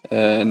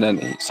 And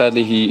then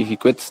sadly he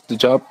quit the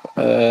job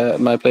at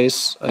my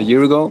place a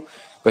year ago.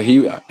 But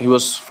he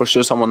was for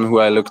sure someone who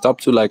I looked up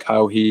to, like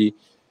how he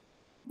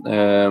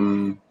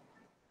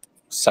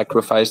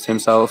sacrificed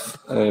himself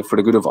for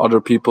the good of other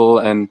people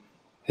and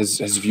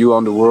his view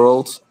on the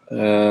world.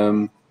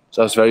 So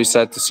I was very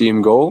sad to see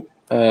him go,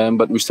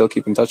 but we still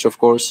keep in touch, of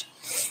course.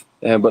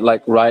 But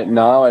like right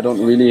now, I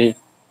don't really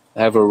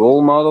have a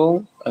role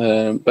model.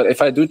 But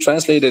if I do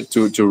translate it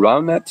to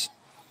Roundnet,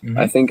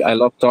 I think I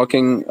love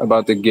talking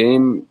about the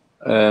game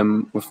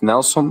with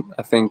Nelson.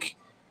 I think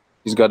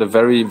he's got a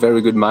very,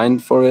 very good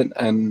mind for it,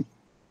 and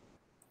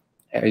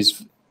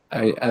he's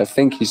I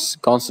think he's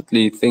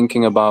constantly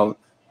thinking about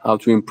how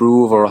to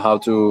improve or how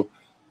to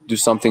do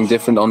something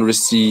different on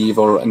receive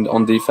or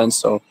on defense.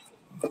 So,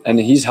 and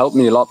he's helped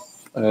me a lot,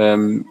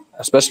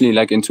 especially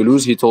like in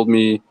Toulouse. He told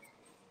me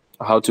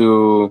how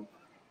to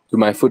do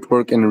my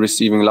footwork in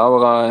receiving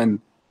Laura, and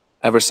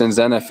ever since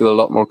then I feel a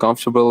lot more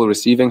comfortable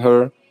receiving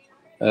her.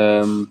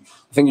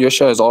 I think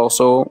Yusha is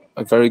also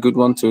a very good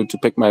one to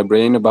pick my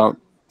brain about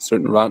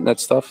certain Roundnet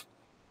stuff,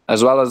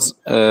 as well as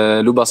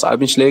Lubas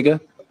Albenschläge.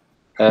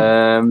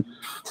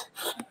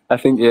 I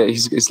think yeah,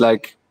 he's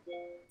like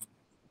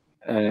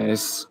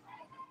he's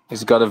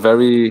got a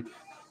very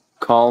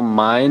calm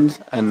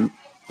mind, and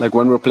like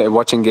when we're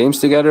watching games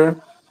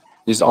together,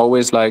 he's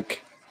always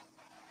like,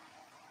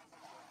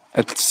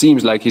 it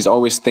seems like he's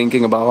always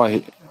thinking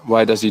about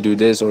why does he do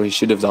this, or he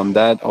should have done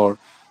that, or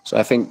so.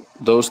 I think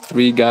those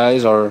three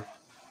guys are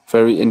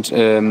very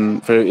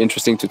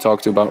interesting to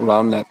talk to about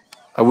Roundnet.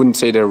 I wouldn't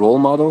say they're role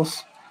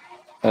models,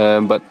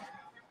 but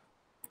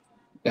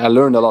I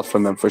learned a lot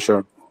from them for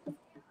sure.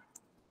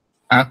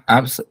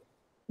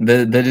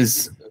 That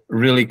is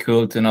really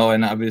cool to know,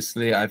 and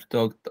obviously I've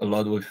talked a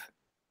lot with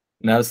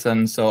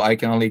Nelson, so I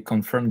can only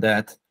confirm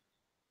that.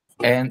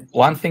 And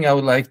one thing I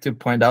would like to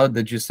point out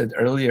that you said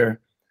earlier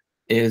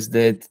is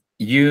that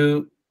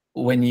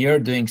when you're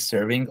doing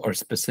serving or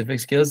specific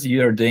skills,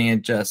 you're doing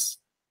it just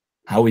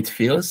how it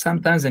feels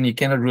sometimes, and you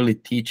cannot really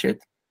teach it.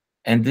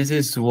 And this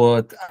is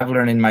what I've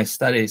learned in my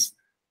studies,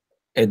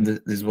 and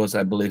this was,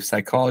 I believe,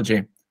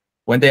 psychology.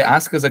 When they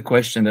ask us a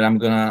question that I'm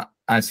gonna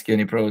ask you,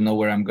 and you probably know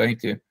where I'm going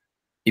to,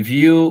 if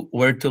you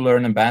were to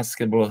learn in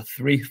basketball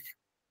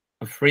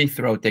a free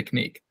throw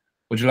technique,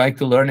 would you like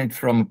to learn it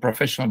from a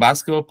professional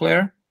basketball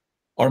player,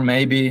 or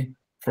maybe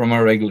from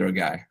a regular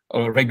guy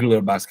or a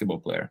regular basketball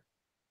player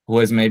who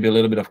has maybe a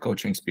little bit of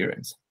coaching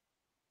experience?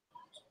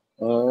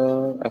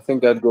 I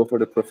think I'd go for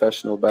the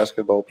professional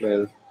basketball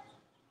player.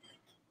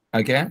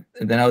 Okay,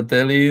 and then I'll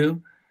tell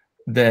you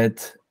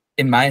that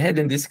in my head,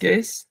 in this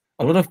case,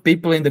 a lot of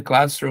people in the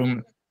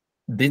classroom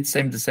did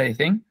the same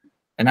thing.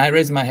 And I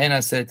raised my hand, I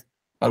said,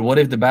 but what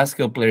if the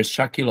basketball player is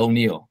Shaquille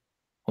O'Neal,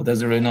 who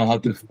doesn't really know how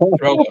to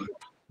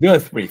do a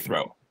free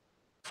throw,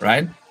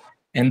 right?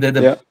 And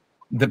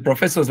the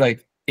professor was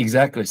like,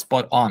 exactly,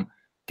 spot on.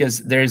 Because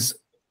there's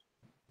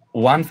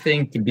one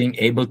thing to being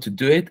able to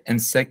do it,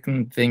 and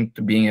second thing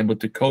to being able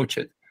to coach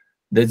it.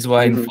 That's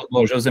why in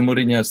football, Jose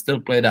Mourinho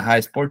still played the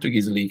highest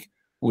Portuguese league,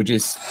 which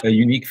is a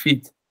unique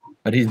feat.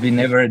 But he's been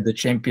never the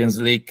Champions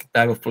League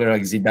type of player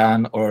like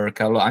Zidane or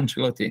Carlo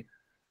Ancelotti.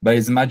 But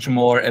it's much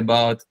more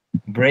about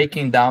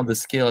breaking down the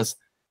skills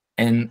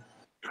and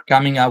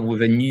coming up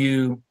with a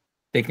new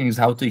techniques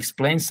how to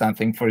explain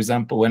something. For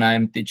example, when I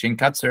am teaching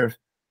cut surf,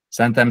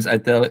 sometimes I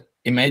tell,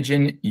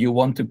 imagine you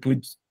want to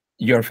put,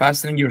 you're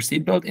fastening your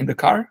seatbelt in the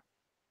car,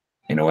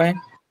 in a way,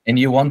 and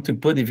you want to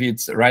put, if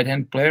it's a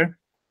right-hand player,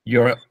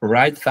 your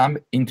right thumb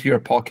into your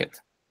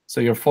pocket. So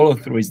your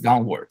follow-through is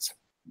downwards.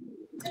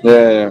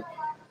 Yeah.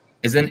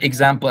 As an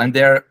example, and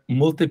there are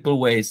multiple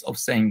ways of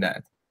saying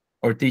that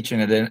or teaching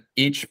it, and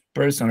each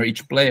person or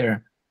each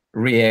player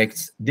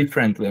reacts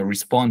differently or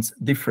responds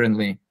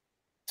differently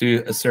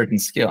to a certain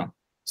skill.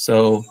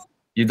 So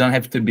you don't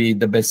have to be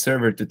the best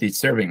server to teach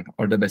serving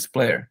or the best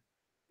player,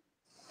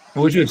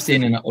 which we've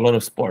seen in a lot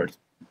of sport.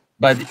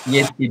 But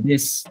yet it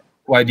is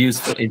quite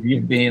useful if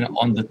you've been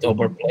on the top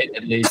or played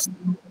at least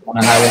on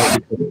a high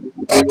level.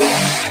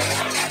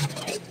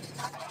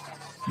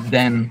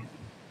 Then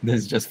this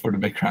is just for the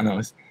background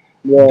noise.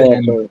 Yeah.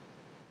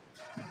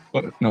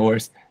 No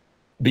worries.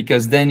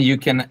 Because then you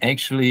can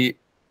actually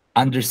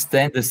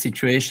understand the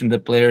situation the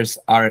players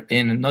are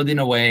in, not in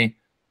a way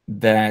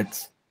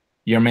that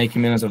you're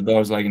making millions of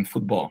dollars like in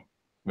football.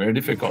 Very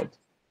difficult.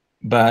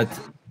 But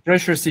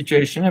pressure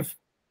situation, if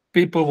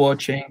people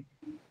watching,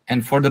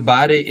 and for the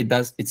body,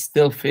 it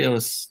still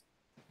feels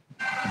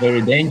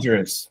very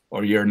dangerous,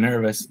 or you're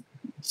nervous.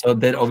 So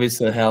that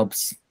obviously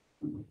helps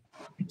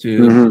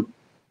to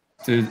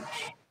do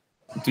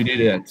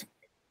that.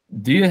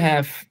 Do you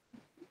have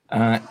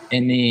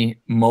any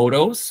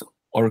mottos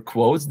or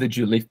quotes that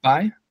you live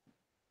by?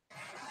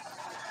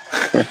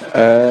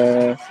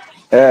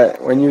 Yeah,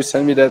 when you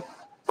send me that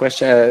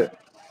question,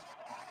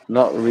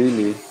 not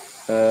really.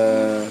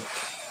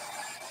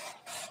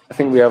 I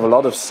think we have a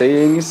lot of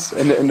sayings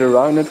in the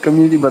Roundnet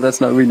community, but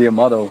that's not really a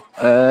motto.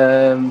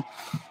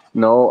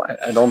 No,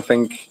 I don't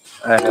think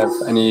I have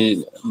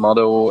any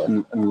motto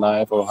in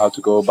life or how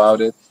to go about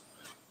it.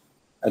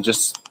 I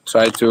just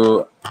try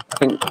to, I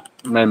think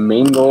my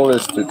main goal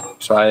is to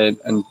try it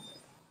and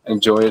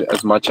enjoy it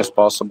as much as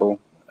possible,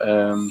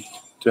 to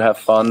have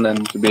fun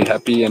and to be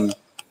happy, and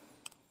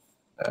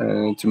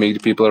to make the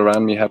people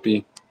around me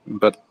happy,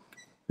 but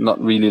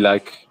not really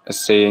like a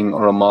saying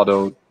or a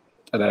motto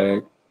that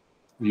I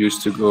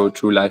used to go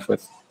through life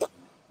with.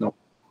 No.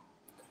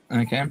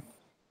 Okay.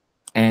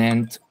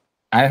 And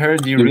I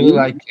heard you really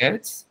like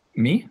cats.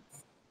 Me?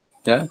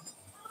 Yeah.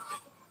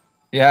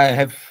 Yeah, I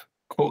have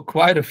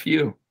quite a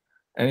few,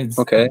 and it's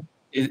okay.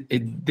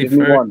 It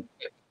differs.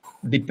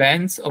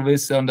 Depends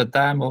obviously on the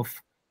time of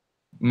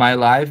my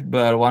life,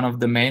 but one of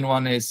the main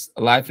one is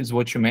life is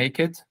what you make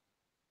it.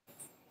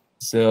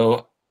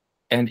 So,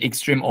 and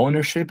extreme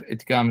ownership,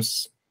 it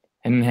comes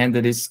hand in hand.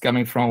 That is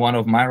coming from one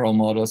of my role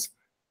models,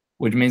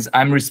 which means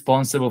I'm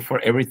responsible for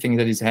everything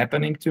that is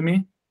happening to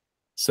me.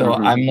 So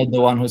I'm not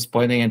the one who's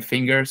pointing at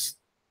fingers.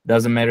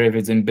 Doesn't matter if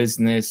it's in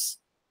business,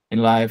 in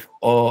life,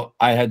 or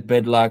I had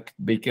bad luck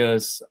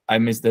because I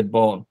missed that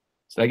ball.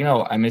 It's like,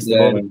 no, I missed the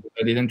ball because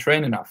I didn't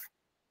train enough.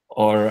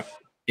 Or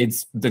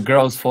it's the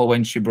girl's fault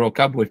when she broke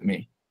up with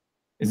me.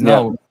 It's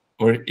no,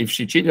 or if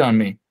she cheated on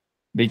me,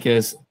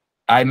 because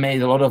I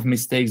made a lot of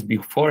mistakes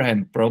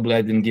beforehand. Probably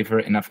I didn't give her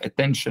enough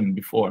attention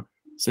before.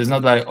 So it's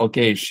not like,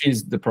 okay,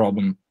 she's the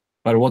problem,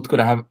 but what could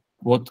I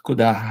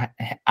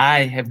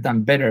have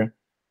done better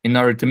in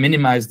order to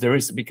minimize the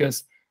risk?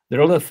 Because there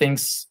are a lot of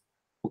things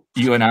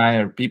you and I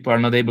or people are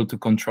not able to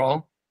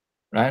control,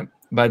 right?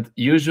 But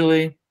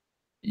usually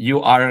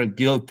you are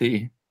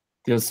guilty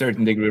to a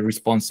certain degree,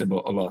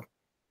 responsible a lot.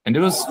 And it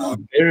was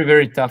very,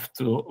 very tough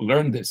to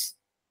learn this,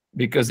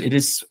 because it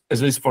is, at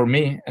least for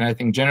me, and I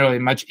think generally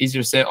much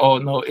easier to say, oh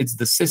no, it's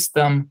the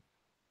system.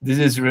 This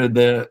is where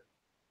the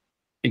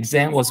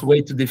exam was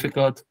way too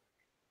difficult.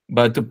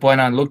 But to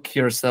point out, look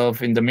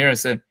yourself in the mirror and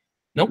say,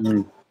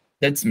 nope,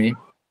 that's me.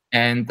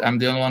 And I'm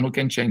the only one who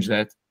can change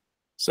that.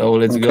 So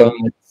let's go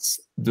and let's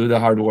do the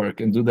hard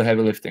work and do the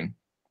heavy lifting.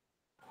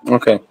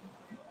 Okay.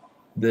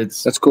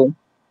 That's cool.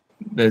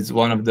 That's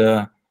one of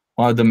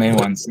the main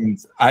ones. And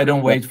I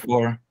don't wait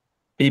for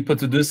people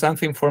to do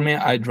something for me.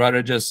 I'd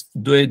rather just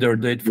do it or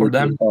do it for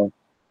them.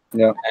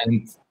 Yeah.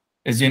 And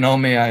as you know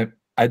me,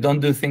 I don't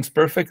do things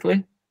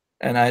perfectly,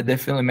 and I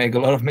definitely make a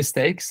lot of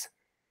mistakes,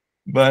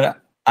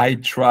 but I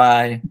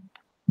try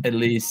at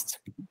least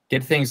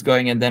get things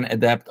going and then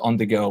adapt on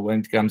the go when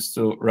it comes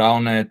to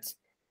Roundnet,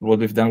 what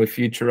we've done with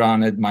Future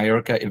Roundnet,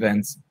 Mallorca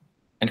events,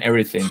 and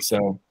everything.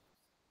 So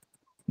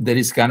that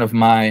is kind of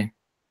my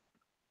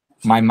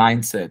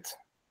mindset.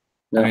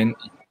 I mean,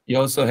 you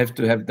also have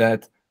to have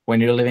that when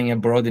you're living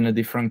abroad in a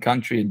different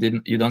country.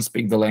 You don't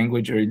speak the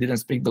language, or you didn't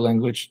speak the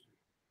language,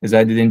 as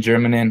I did in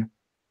Germany.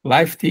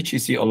 Life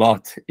teaches you a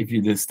lot if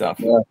you do stuff.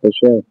 Yeah, for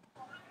sure.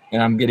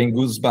 And I'm getting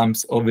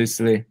goosebumps,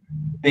 obviously,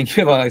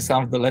 thinking about like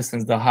some of the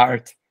lessons, the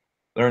hard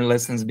learned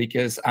lessons,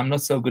 because I'm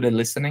not so good at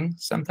listening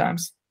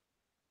sometimes.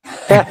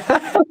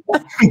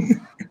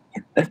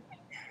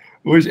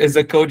 Which, as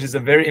a coach, is a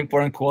very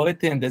important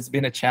quality, and that's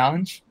been a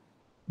challenge.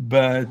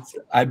 But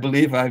I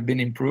believe I've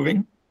been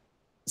improving.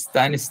 It's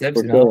tiny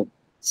steps,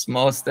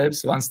 small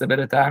steps, one step at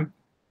a time.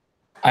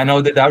 I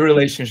know that our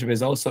relationship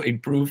is also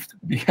improved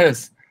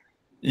because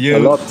a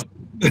lot.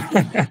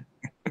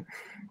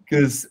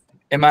 Because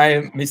am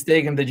I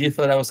mistaken that you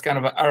thought I was kind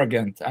of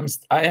arrogant?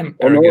 I am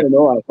arrogant.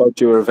 No, I thought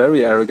you were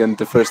very arrogant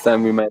the first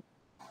time we met.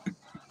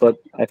 But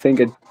I think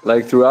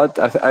throughout,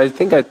 I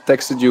think I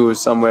texted you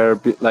somewhere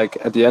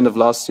like at the end of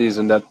last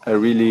season that I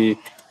really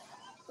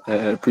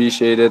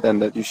appreciate it,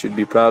 and that you should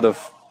be proud of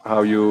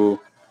how you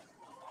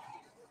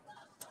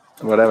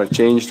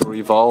changed or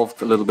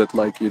evolved a little bit.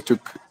 Like you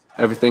took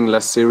everything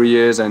less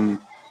serious, and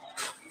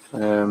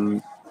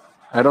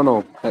I don't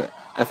know.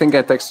 I think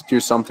I texted you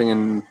something,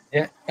 and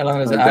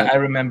along as I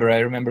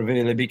remember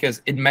vividly,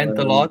 because it meant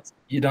a lot.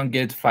 You don't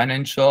get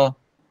financial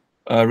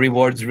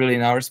rewards really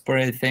in our sport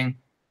or anything,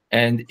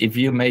 and if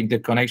you make the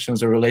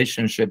connections or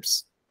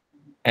relationships,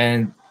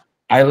 and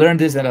I learned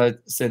this, and I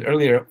said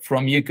earlier,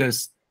 from you,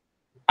 because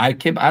I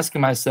kept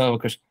asking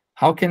myself,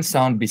 how can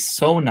someone be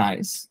so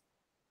nice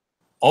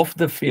off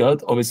the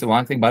field, obviously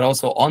one thing, but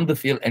also on the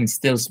field, and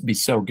still be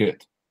so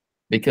good?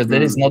 Because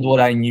that is not what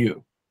I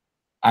knew.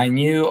 I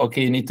knew,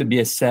 okay, you need to be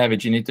a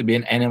savage, you need to be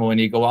an animal. When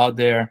you go out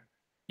there,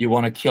 you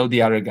want to kill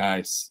the other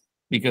guys,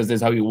 because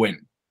that's how you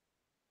win.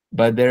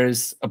 But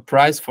there's a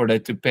price for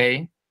that to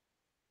pay.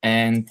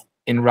 And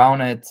in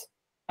Roundnet,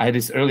 I had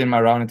this early in my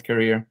Roundnet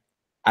career,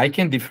 I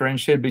can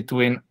differentiate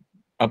between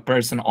a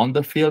person on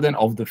the field and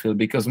off the field,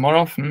 because more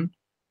often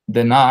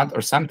than not,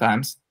 or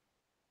sometimes,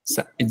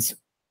 it's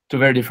two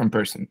very different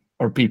person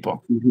or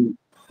people.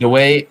 The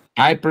way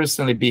I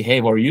personally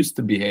behave, or used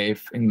to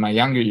behave in my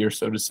younger years,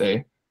 so to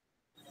say,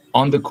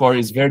 on the court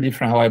is very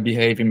different how I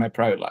behave in my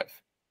private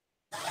life.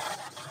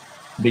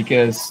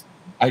 Because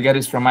I got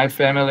this from my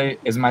family.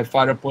 As my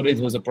father put it,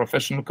 he was a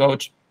professional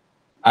coach.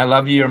 I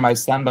love you, you're my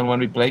son, but when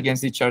we play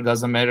against each other,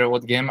 doesn't matter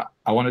what game,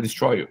 I want to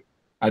destroy you.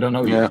 I don't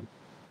know you.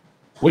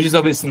 Which is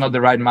obviously not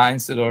the right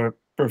mindset or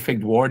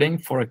perfect wording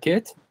for a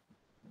kid,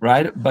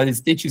 right? But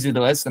it teaches you the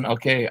lesson,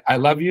 okay, I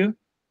love you,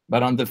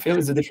 but on the field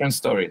it's a different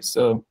story.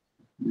 So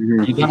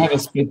you don't have a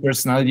split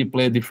personality, you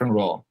play a different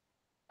role.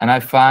 And I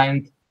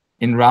find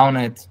in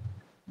Roundnet,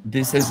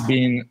 this has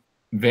been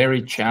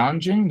very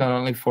challenging, not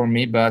only for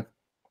me, but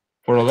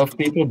for a lot of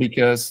people,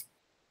 because,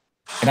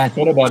 and I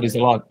thought about this a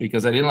lot,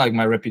 because I didn't like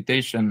my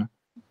reputation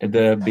at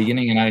the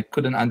beginning, and I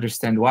couldn't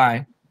understand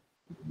why.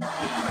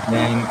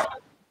 And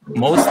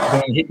most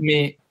when it hit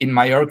me in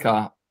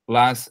Mallorca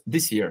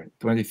this year,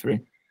 23,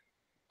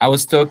 I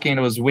was talking,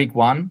 it was week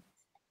 1,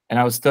 and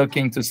I was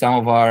talking to some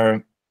of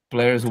our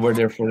players who were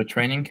there for the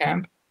training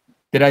camp.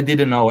 that I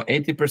didn't know.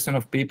 80%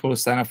 of people who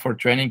sign up for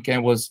training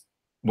camp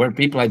were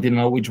people I didn't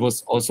know, which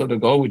was also the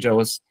goal, which I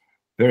was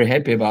very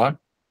happy about.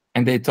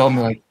 And they told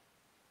me like,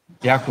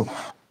 Jakub,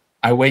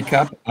 I wake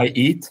up, I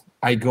eat,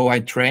 I go, I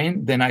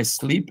train, then I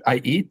sleep,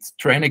 I eat,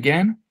 train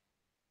again,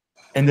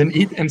 and then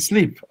eat and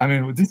sleep. I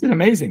mean, this is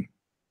amazing.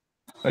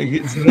 Like,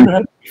 it's never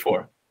happened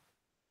before.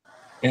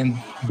 And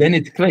then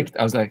it clicked.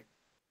 I was like,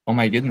 oh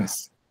my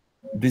goodness,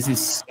 this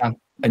is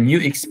a new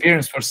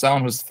experience for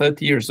someone who's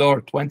 30 years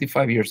old,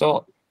 25 years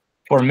old.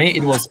 For me,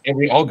 it was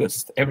every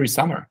August, every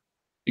summer.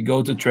 You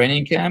go to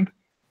training camp,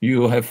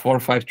 you have 4 or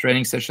 5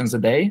 training sessions a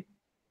day.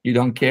 You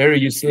don't care.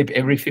 You sleep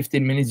every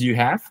 15 minutes you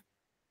have.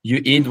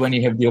 You eat when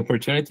you have the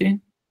opportunity.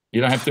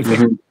 You don't have to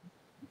think.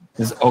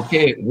 It's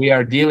okay. We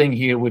are dealing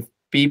here with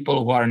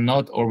people who are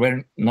not or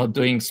were not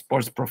doing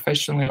sports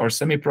professionally or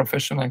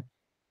semi-professionally.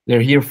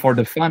 They're here for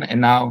the fun,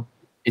 and now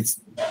it's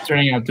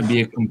turning out to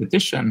be a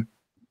competition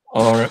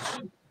or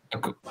a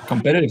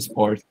competitive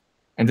sport.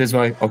 And that's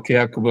why, okay,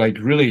 I could be like,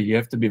 really, you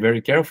have to be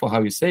very careful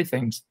how you say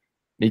things,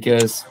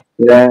 because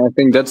yeah, I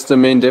think that's the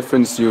main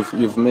difference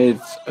you've made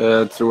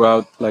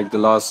throughout like the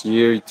last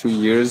year, 2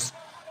 years.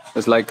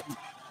 It's like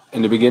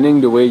in the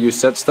beginning, the way you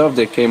said stuff,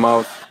 they came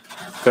out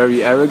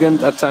very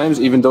arrogant at times,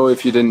 even though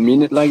if you didn't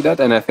mean it like that.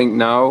 And I think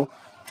now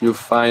you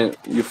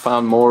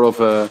found more of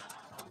a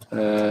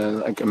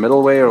like a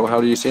middle way, or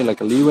how do you say, like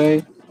a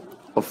leeway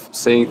of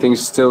saying things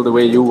still the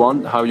way you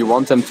want, how you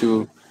want them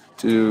to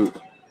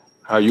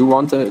how you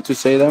want to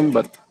say them,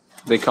 but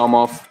they come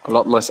off a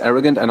lot less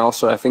arrogant. And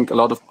also, I think a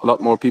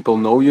lot more people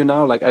know you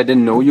now. Like, I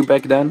didn't know you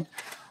back then,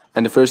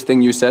 and the first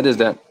thing you said is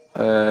that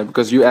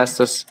because you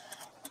asked us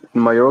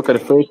in Mallorca the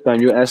first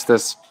time, you asked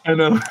us, I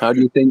know. how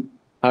do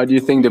you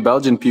think the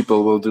Belgian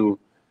people will do?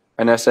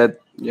 And I said,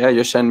 yeah,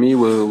 Josh and me,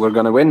 we're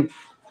gonna win.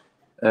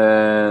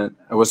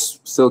 I was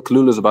still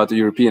clueless about the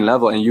European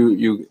level, and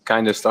you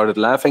kind of started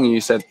laughing, and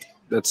you said,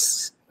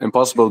 that's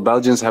impossible.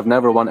 Belgians have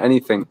never won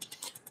anything.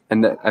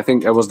 And I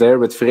think I was there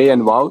with Frey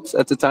and Wout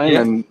at the time,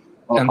 Yeah. and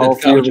And all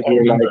that three of couch, us I were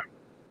remember. like,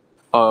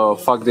 oh,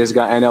 fuck this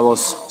guy. And I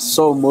was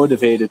so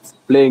motivated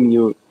playing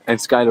you and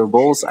Skylar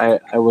Bowles.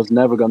 I was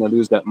never going to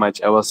lose that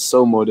match. I was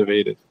so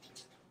motivated.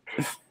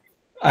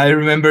 I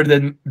remember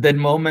that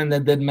moment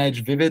and that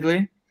match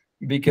vividly,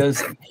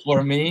 because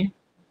for me,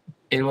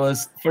 it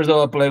was, first of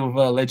all, I played with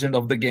a legend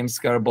of the game,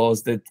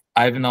 Scarballs, that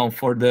I've known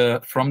from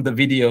the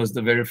videos,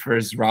 the very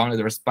first round,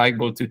 there were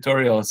Spikeball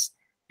tutorials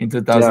in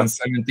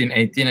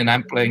 2017-18, and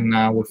I'm playing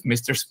now with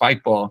Mr.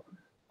 Spikeball,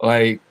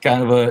 like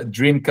kind of a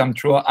dream come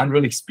true,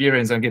 unreal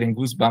experience. I'm getting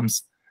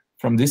goosebumps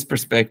from this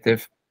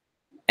perspective.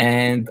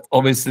 And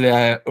obviously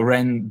I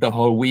ran the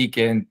whole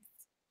weekend,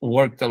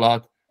 worked a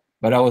lot,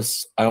 but I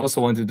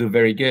also wanted to do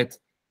very good.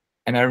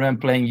 And I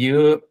remember playing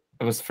you.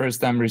 It was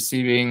first time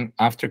receiving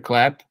after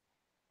clap,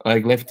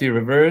 like lefty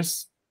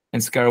reverse,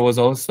 and Scar was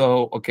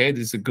also, okay,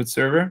 this is a good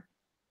server.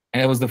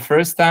 And it was the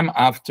first time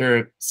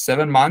after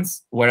 7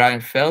 months where I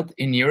felt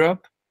in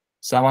Europe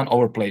someone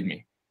overplayed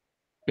me,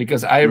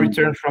 because I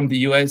returned from the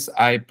US.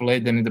 I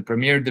played then in the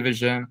Premier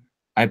Division.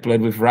 I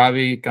played with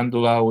Ravi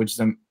Kandula, which is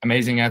an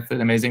amazing athlete,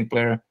 amazing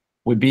player.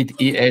 We beat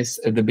ES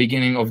at the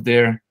beginning of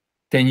their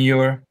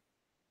tenure,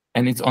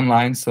 and it's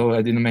online, so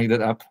I didn't make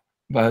that up,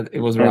 but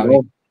it was Ravi.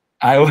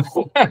 I was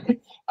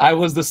I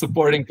was the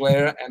supporting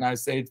player, and I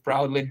say it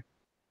proudly.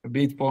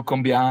 Beat Paul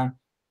Combien,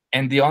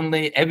 and the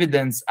only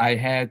evidence I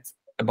had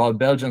about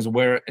Belgians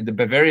were at the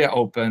Bavaria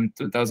Open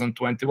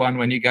 2021,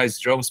 when you guys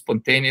drove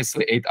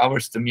spontaneously 8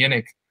 hours to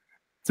Munich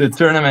to the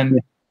tournament.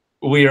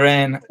 We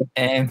ran,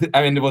 and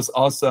I mean, it was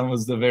awesome. It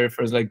was the very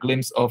first like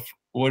glimpse of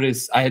what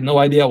is. I had no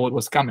idea what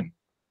was coming,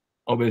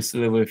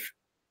 obviously, with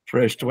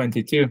Fresh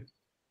 22.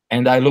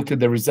 And I looked at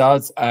the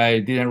results. I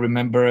didn't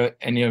remember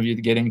any of you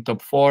getting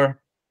top 4.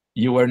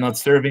 You were not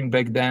serving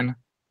back then.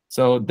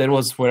 So that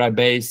was where I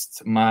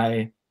based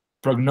my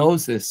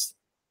prognosis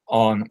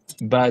on.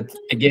 But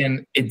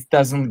again, it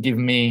doesn't give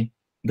me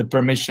the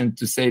permission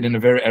to say it in a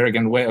very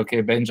arrogant way.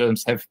 Okay,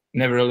 Belgians have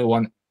never really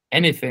won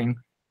anything.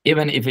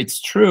 Even if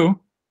it's true,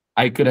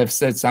 I could have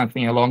said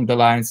something along the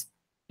lines,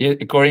 yeah,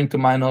 according to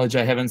my knowledge,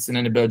 I haven't seen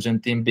any Belgian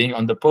team being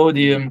on the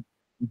podium.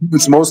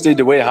 It's mostly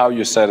the way how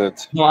you said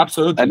it. No,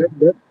 absolutely.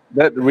 And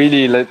that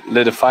really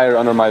lit a fire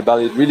under my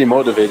belly. It really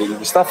motivated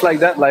me. Stuff like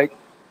that, like,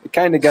 it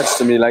kind of gets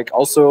to me. Like,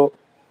 also,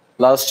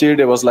 last year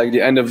there was like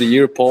the end of the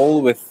year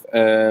poll with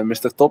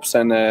Mr. Tops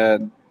and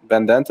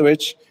Van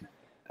Dantovich.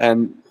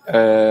 And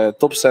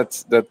Top said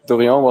that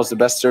Dorian was the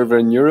best server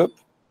in Europe.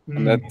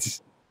 And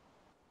that's,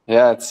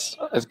 yeah,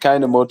 it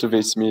kind of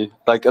motivates me,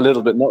 like a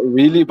little bit, not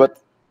really,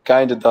 but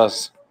kind of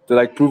does, to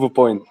like prove a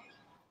point.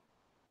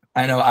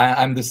 I know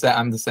I'm the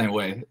same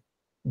way,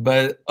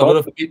 but a lot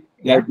of people,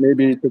 yeah. Like,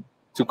 maybe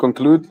to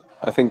conclude,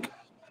 I think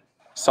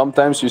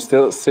sometimes you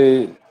still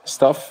say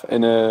stuff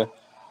in a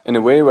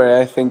way where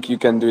I think you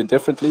can do it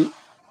differently,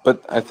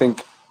 but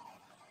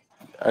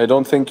I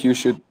don't think you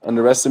should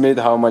underestimate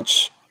how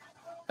much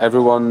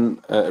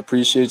everyone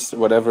appreciates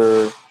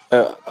whatever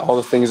all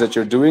the things that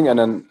you're doing. And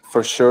then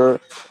for sure,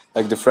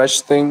 like the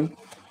fresh thing,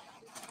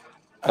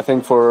 I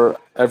think for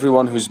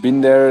everyone who's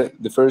been there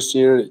the first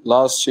year,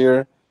 last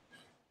year,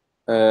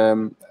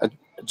 it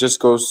just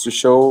goes to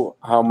show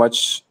how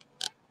much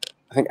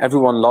I think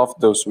everyone loved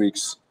those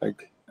weeks,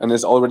 like, and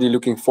is already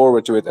looking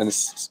forward to it. And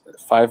it's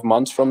 5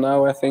 months from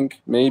now, I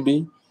think,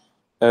 maybe.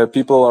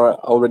 People are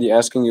already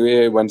asking you,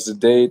 hey, when's the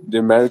date? The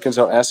Americans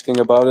are asking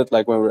about it.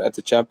 Like when we're at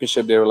the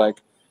championship, they were like,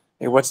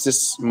 hey, what's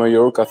this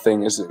Mallorca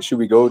thing? Should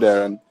we go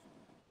there? And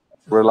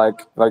we're like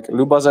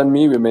Lubas and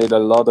me, we made a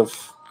lot of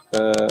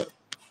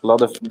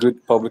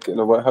good public.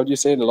 How do you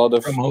say it? A lot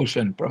of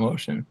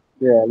Promotion.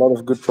 Yeah, a lot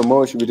of good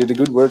promotion. We did a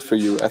good word for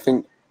you. I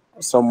think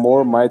some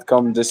more might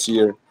come this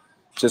year,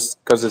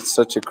 just because it's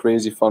such a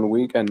crazy fun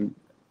week, and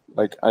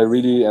like I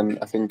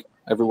think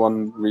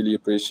everyone really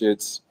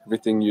appreciates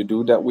everything you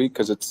do that week,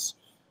 because it's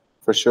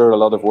for sure a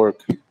lot of work.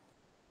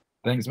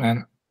 Thanks,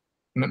 man.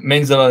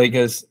 Means a lot,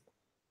 because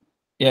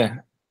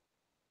yeah,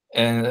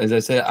 and as I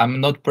said, I'm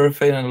not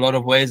perfect in a lot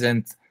of ways,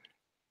 and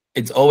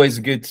it's always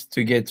good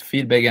to get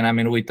feedback. And I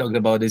mean, we talked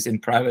about this in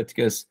private,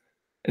 because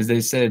as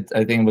they said,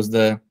 I think it was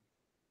the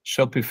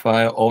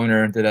Shopify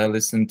owner that I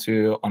listened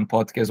to on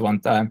podcast one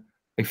time,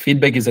 like,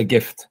 feedback is a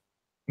gift.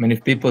 I mean,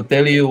 if people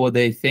tell you what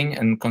they think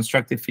and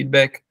constructive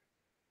feedback,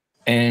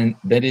 and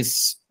that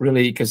is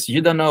really, because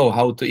you don't know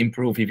how to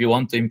improve. If you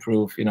want to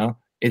improve,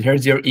 it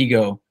hurts your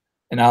ego.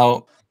 And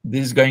now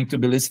this is going to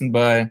be listened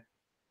by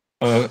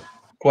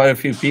quite a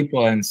few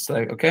people, and it's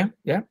like, okay,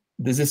 yeah,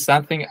 this is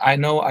something I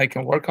know I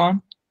can work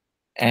on,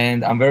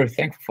 and I'm very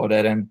thankful for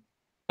that. And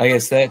like I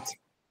said,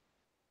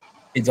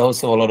 it's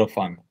also a lot of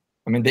fun.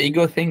 I mean, the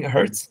ego thing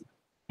hurts,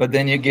 but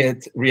then you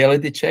get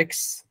reality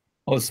checks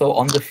also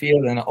on the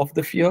field and off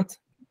the field.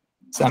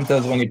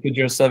 Sometimes when you put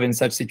yourself in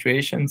such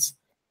situations,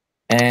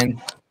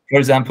 and for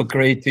example,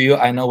 Craig, to you,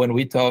 I know when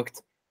we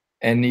talked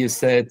and you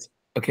said,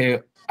 okay,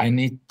 I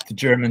need the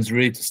Germans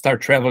really to start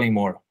traveling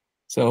more.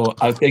 So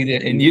I'll take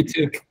it. And you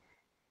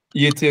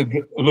took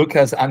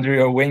Lucas under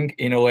your wing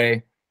in a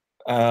way.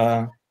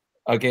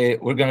 Okay,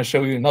 we're going to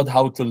show you not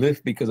how to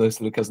live, because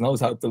Lucas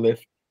knows how to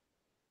live.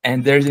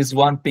 And there's this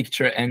one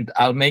picture, and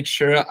I'll make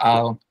sure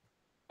I'll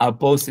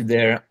post it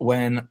there.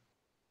 When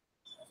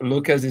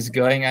Lucas is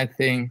going, I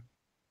think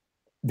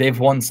they've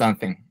won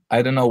something.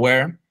 I don't know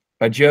where,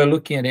 but you're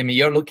looking at him.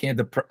 You're looking at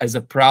as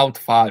a proud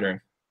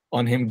father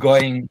on him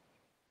going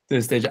to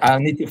the stage. I'll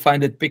need to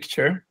find that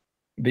picture,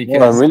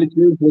 because I'm really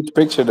curious which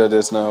picture that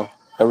is now.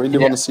 I really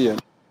want to see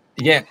it.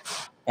 Yeah,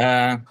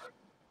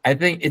 I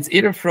think it's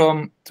either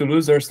from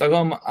Toulouse or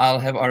Stockholm. I'll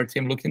have our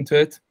team look into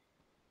it,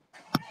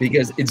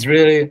 because it's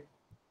really,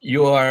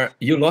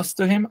 you lost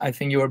to him. I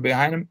think you were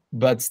behind him,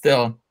 but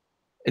still,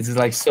 it's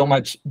like so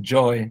much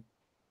joy.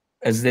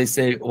 As they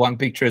say, one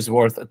picture is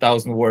worth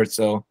 1,000 words.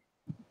 So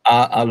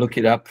I'll look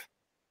it up.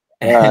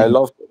 Yeah, I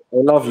love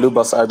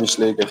Lubas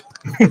Eibenschläger.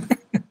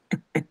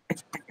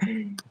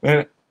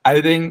 Well,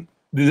 I think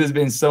this has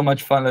been so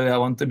much fun. I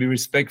want to be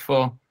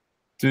respectful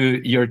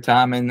to your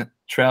time and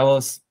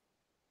travels,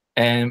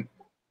 and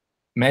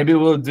maybe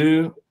we'll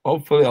do,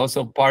 hopefully,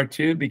 also part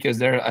 2,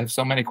 because I have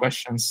so many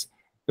questions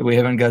that we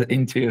haven't got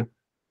into.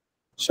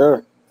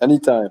 Sure,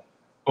 anytime.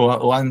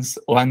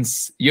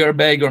 Once you're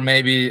back, or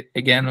maybe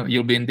again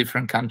you'll be in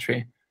different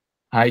country,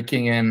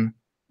 hiking and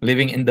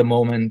living in the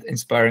moment,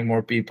 inspiring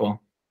more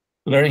people,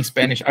 learning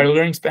Spanish. Are you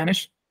learning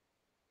Spanish?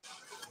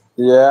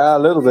 Yeah, a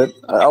little bit.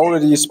 I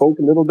already spoke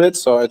a little bit,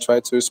 so I try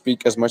to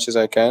speak as much as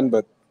I can,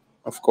 but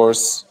of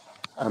course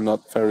I'm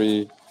not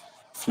very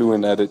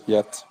fluent at it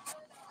yet.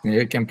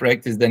 You can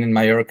practice then in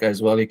Mallorca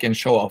as well. You can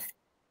show off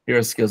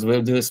your skills.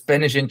 We'll do a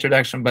Spanish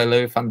introduction by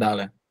Levi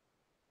Vandaele.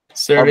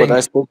 But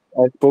I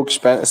spoke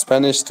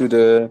Spanish to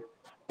the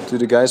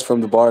guys from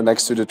the bar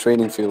next to the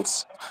training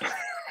fields.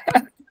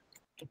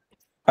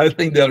 I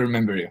think they'll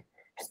remember you.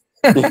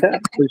 Yeah,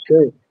 for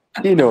sure.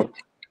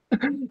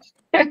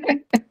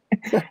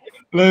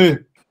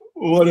 Levi,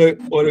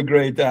 what a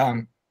great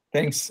time.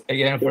 Thanks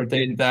again for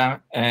taking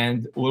time,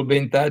 and we'll be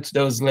in touch.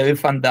 That was Levi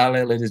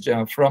Vandaele, ladies and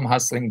gentlemen, from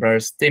Hustling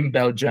Bears, Team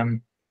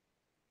Belgium,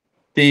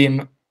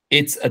 Team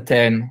It's a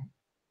 10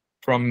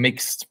 from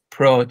Mixed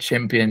Pro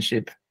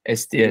Championship,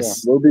 STS. Yeah,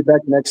 we'll be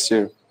back next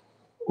year.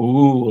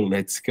 Ooh,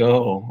 let's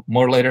go.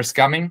 More letters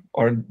coming,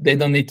 or they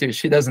don't need to?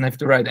 She doesn't have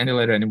to write any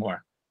letter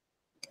anymore.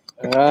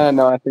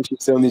 No, I think she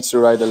still needs to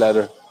write a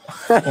letter.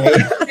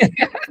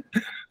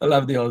 I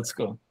love the old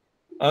school.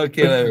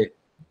 Okay, Levi.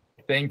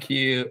 Thank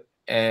you,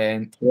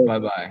 and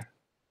bye-bye.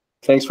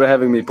 Thanks for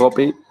having me,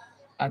 Poppy.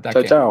 Ataque.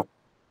 Ciao, ciao.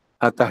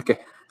 Ataque.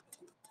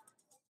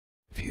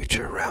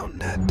 Future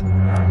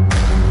Roundnet.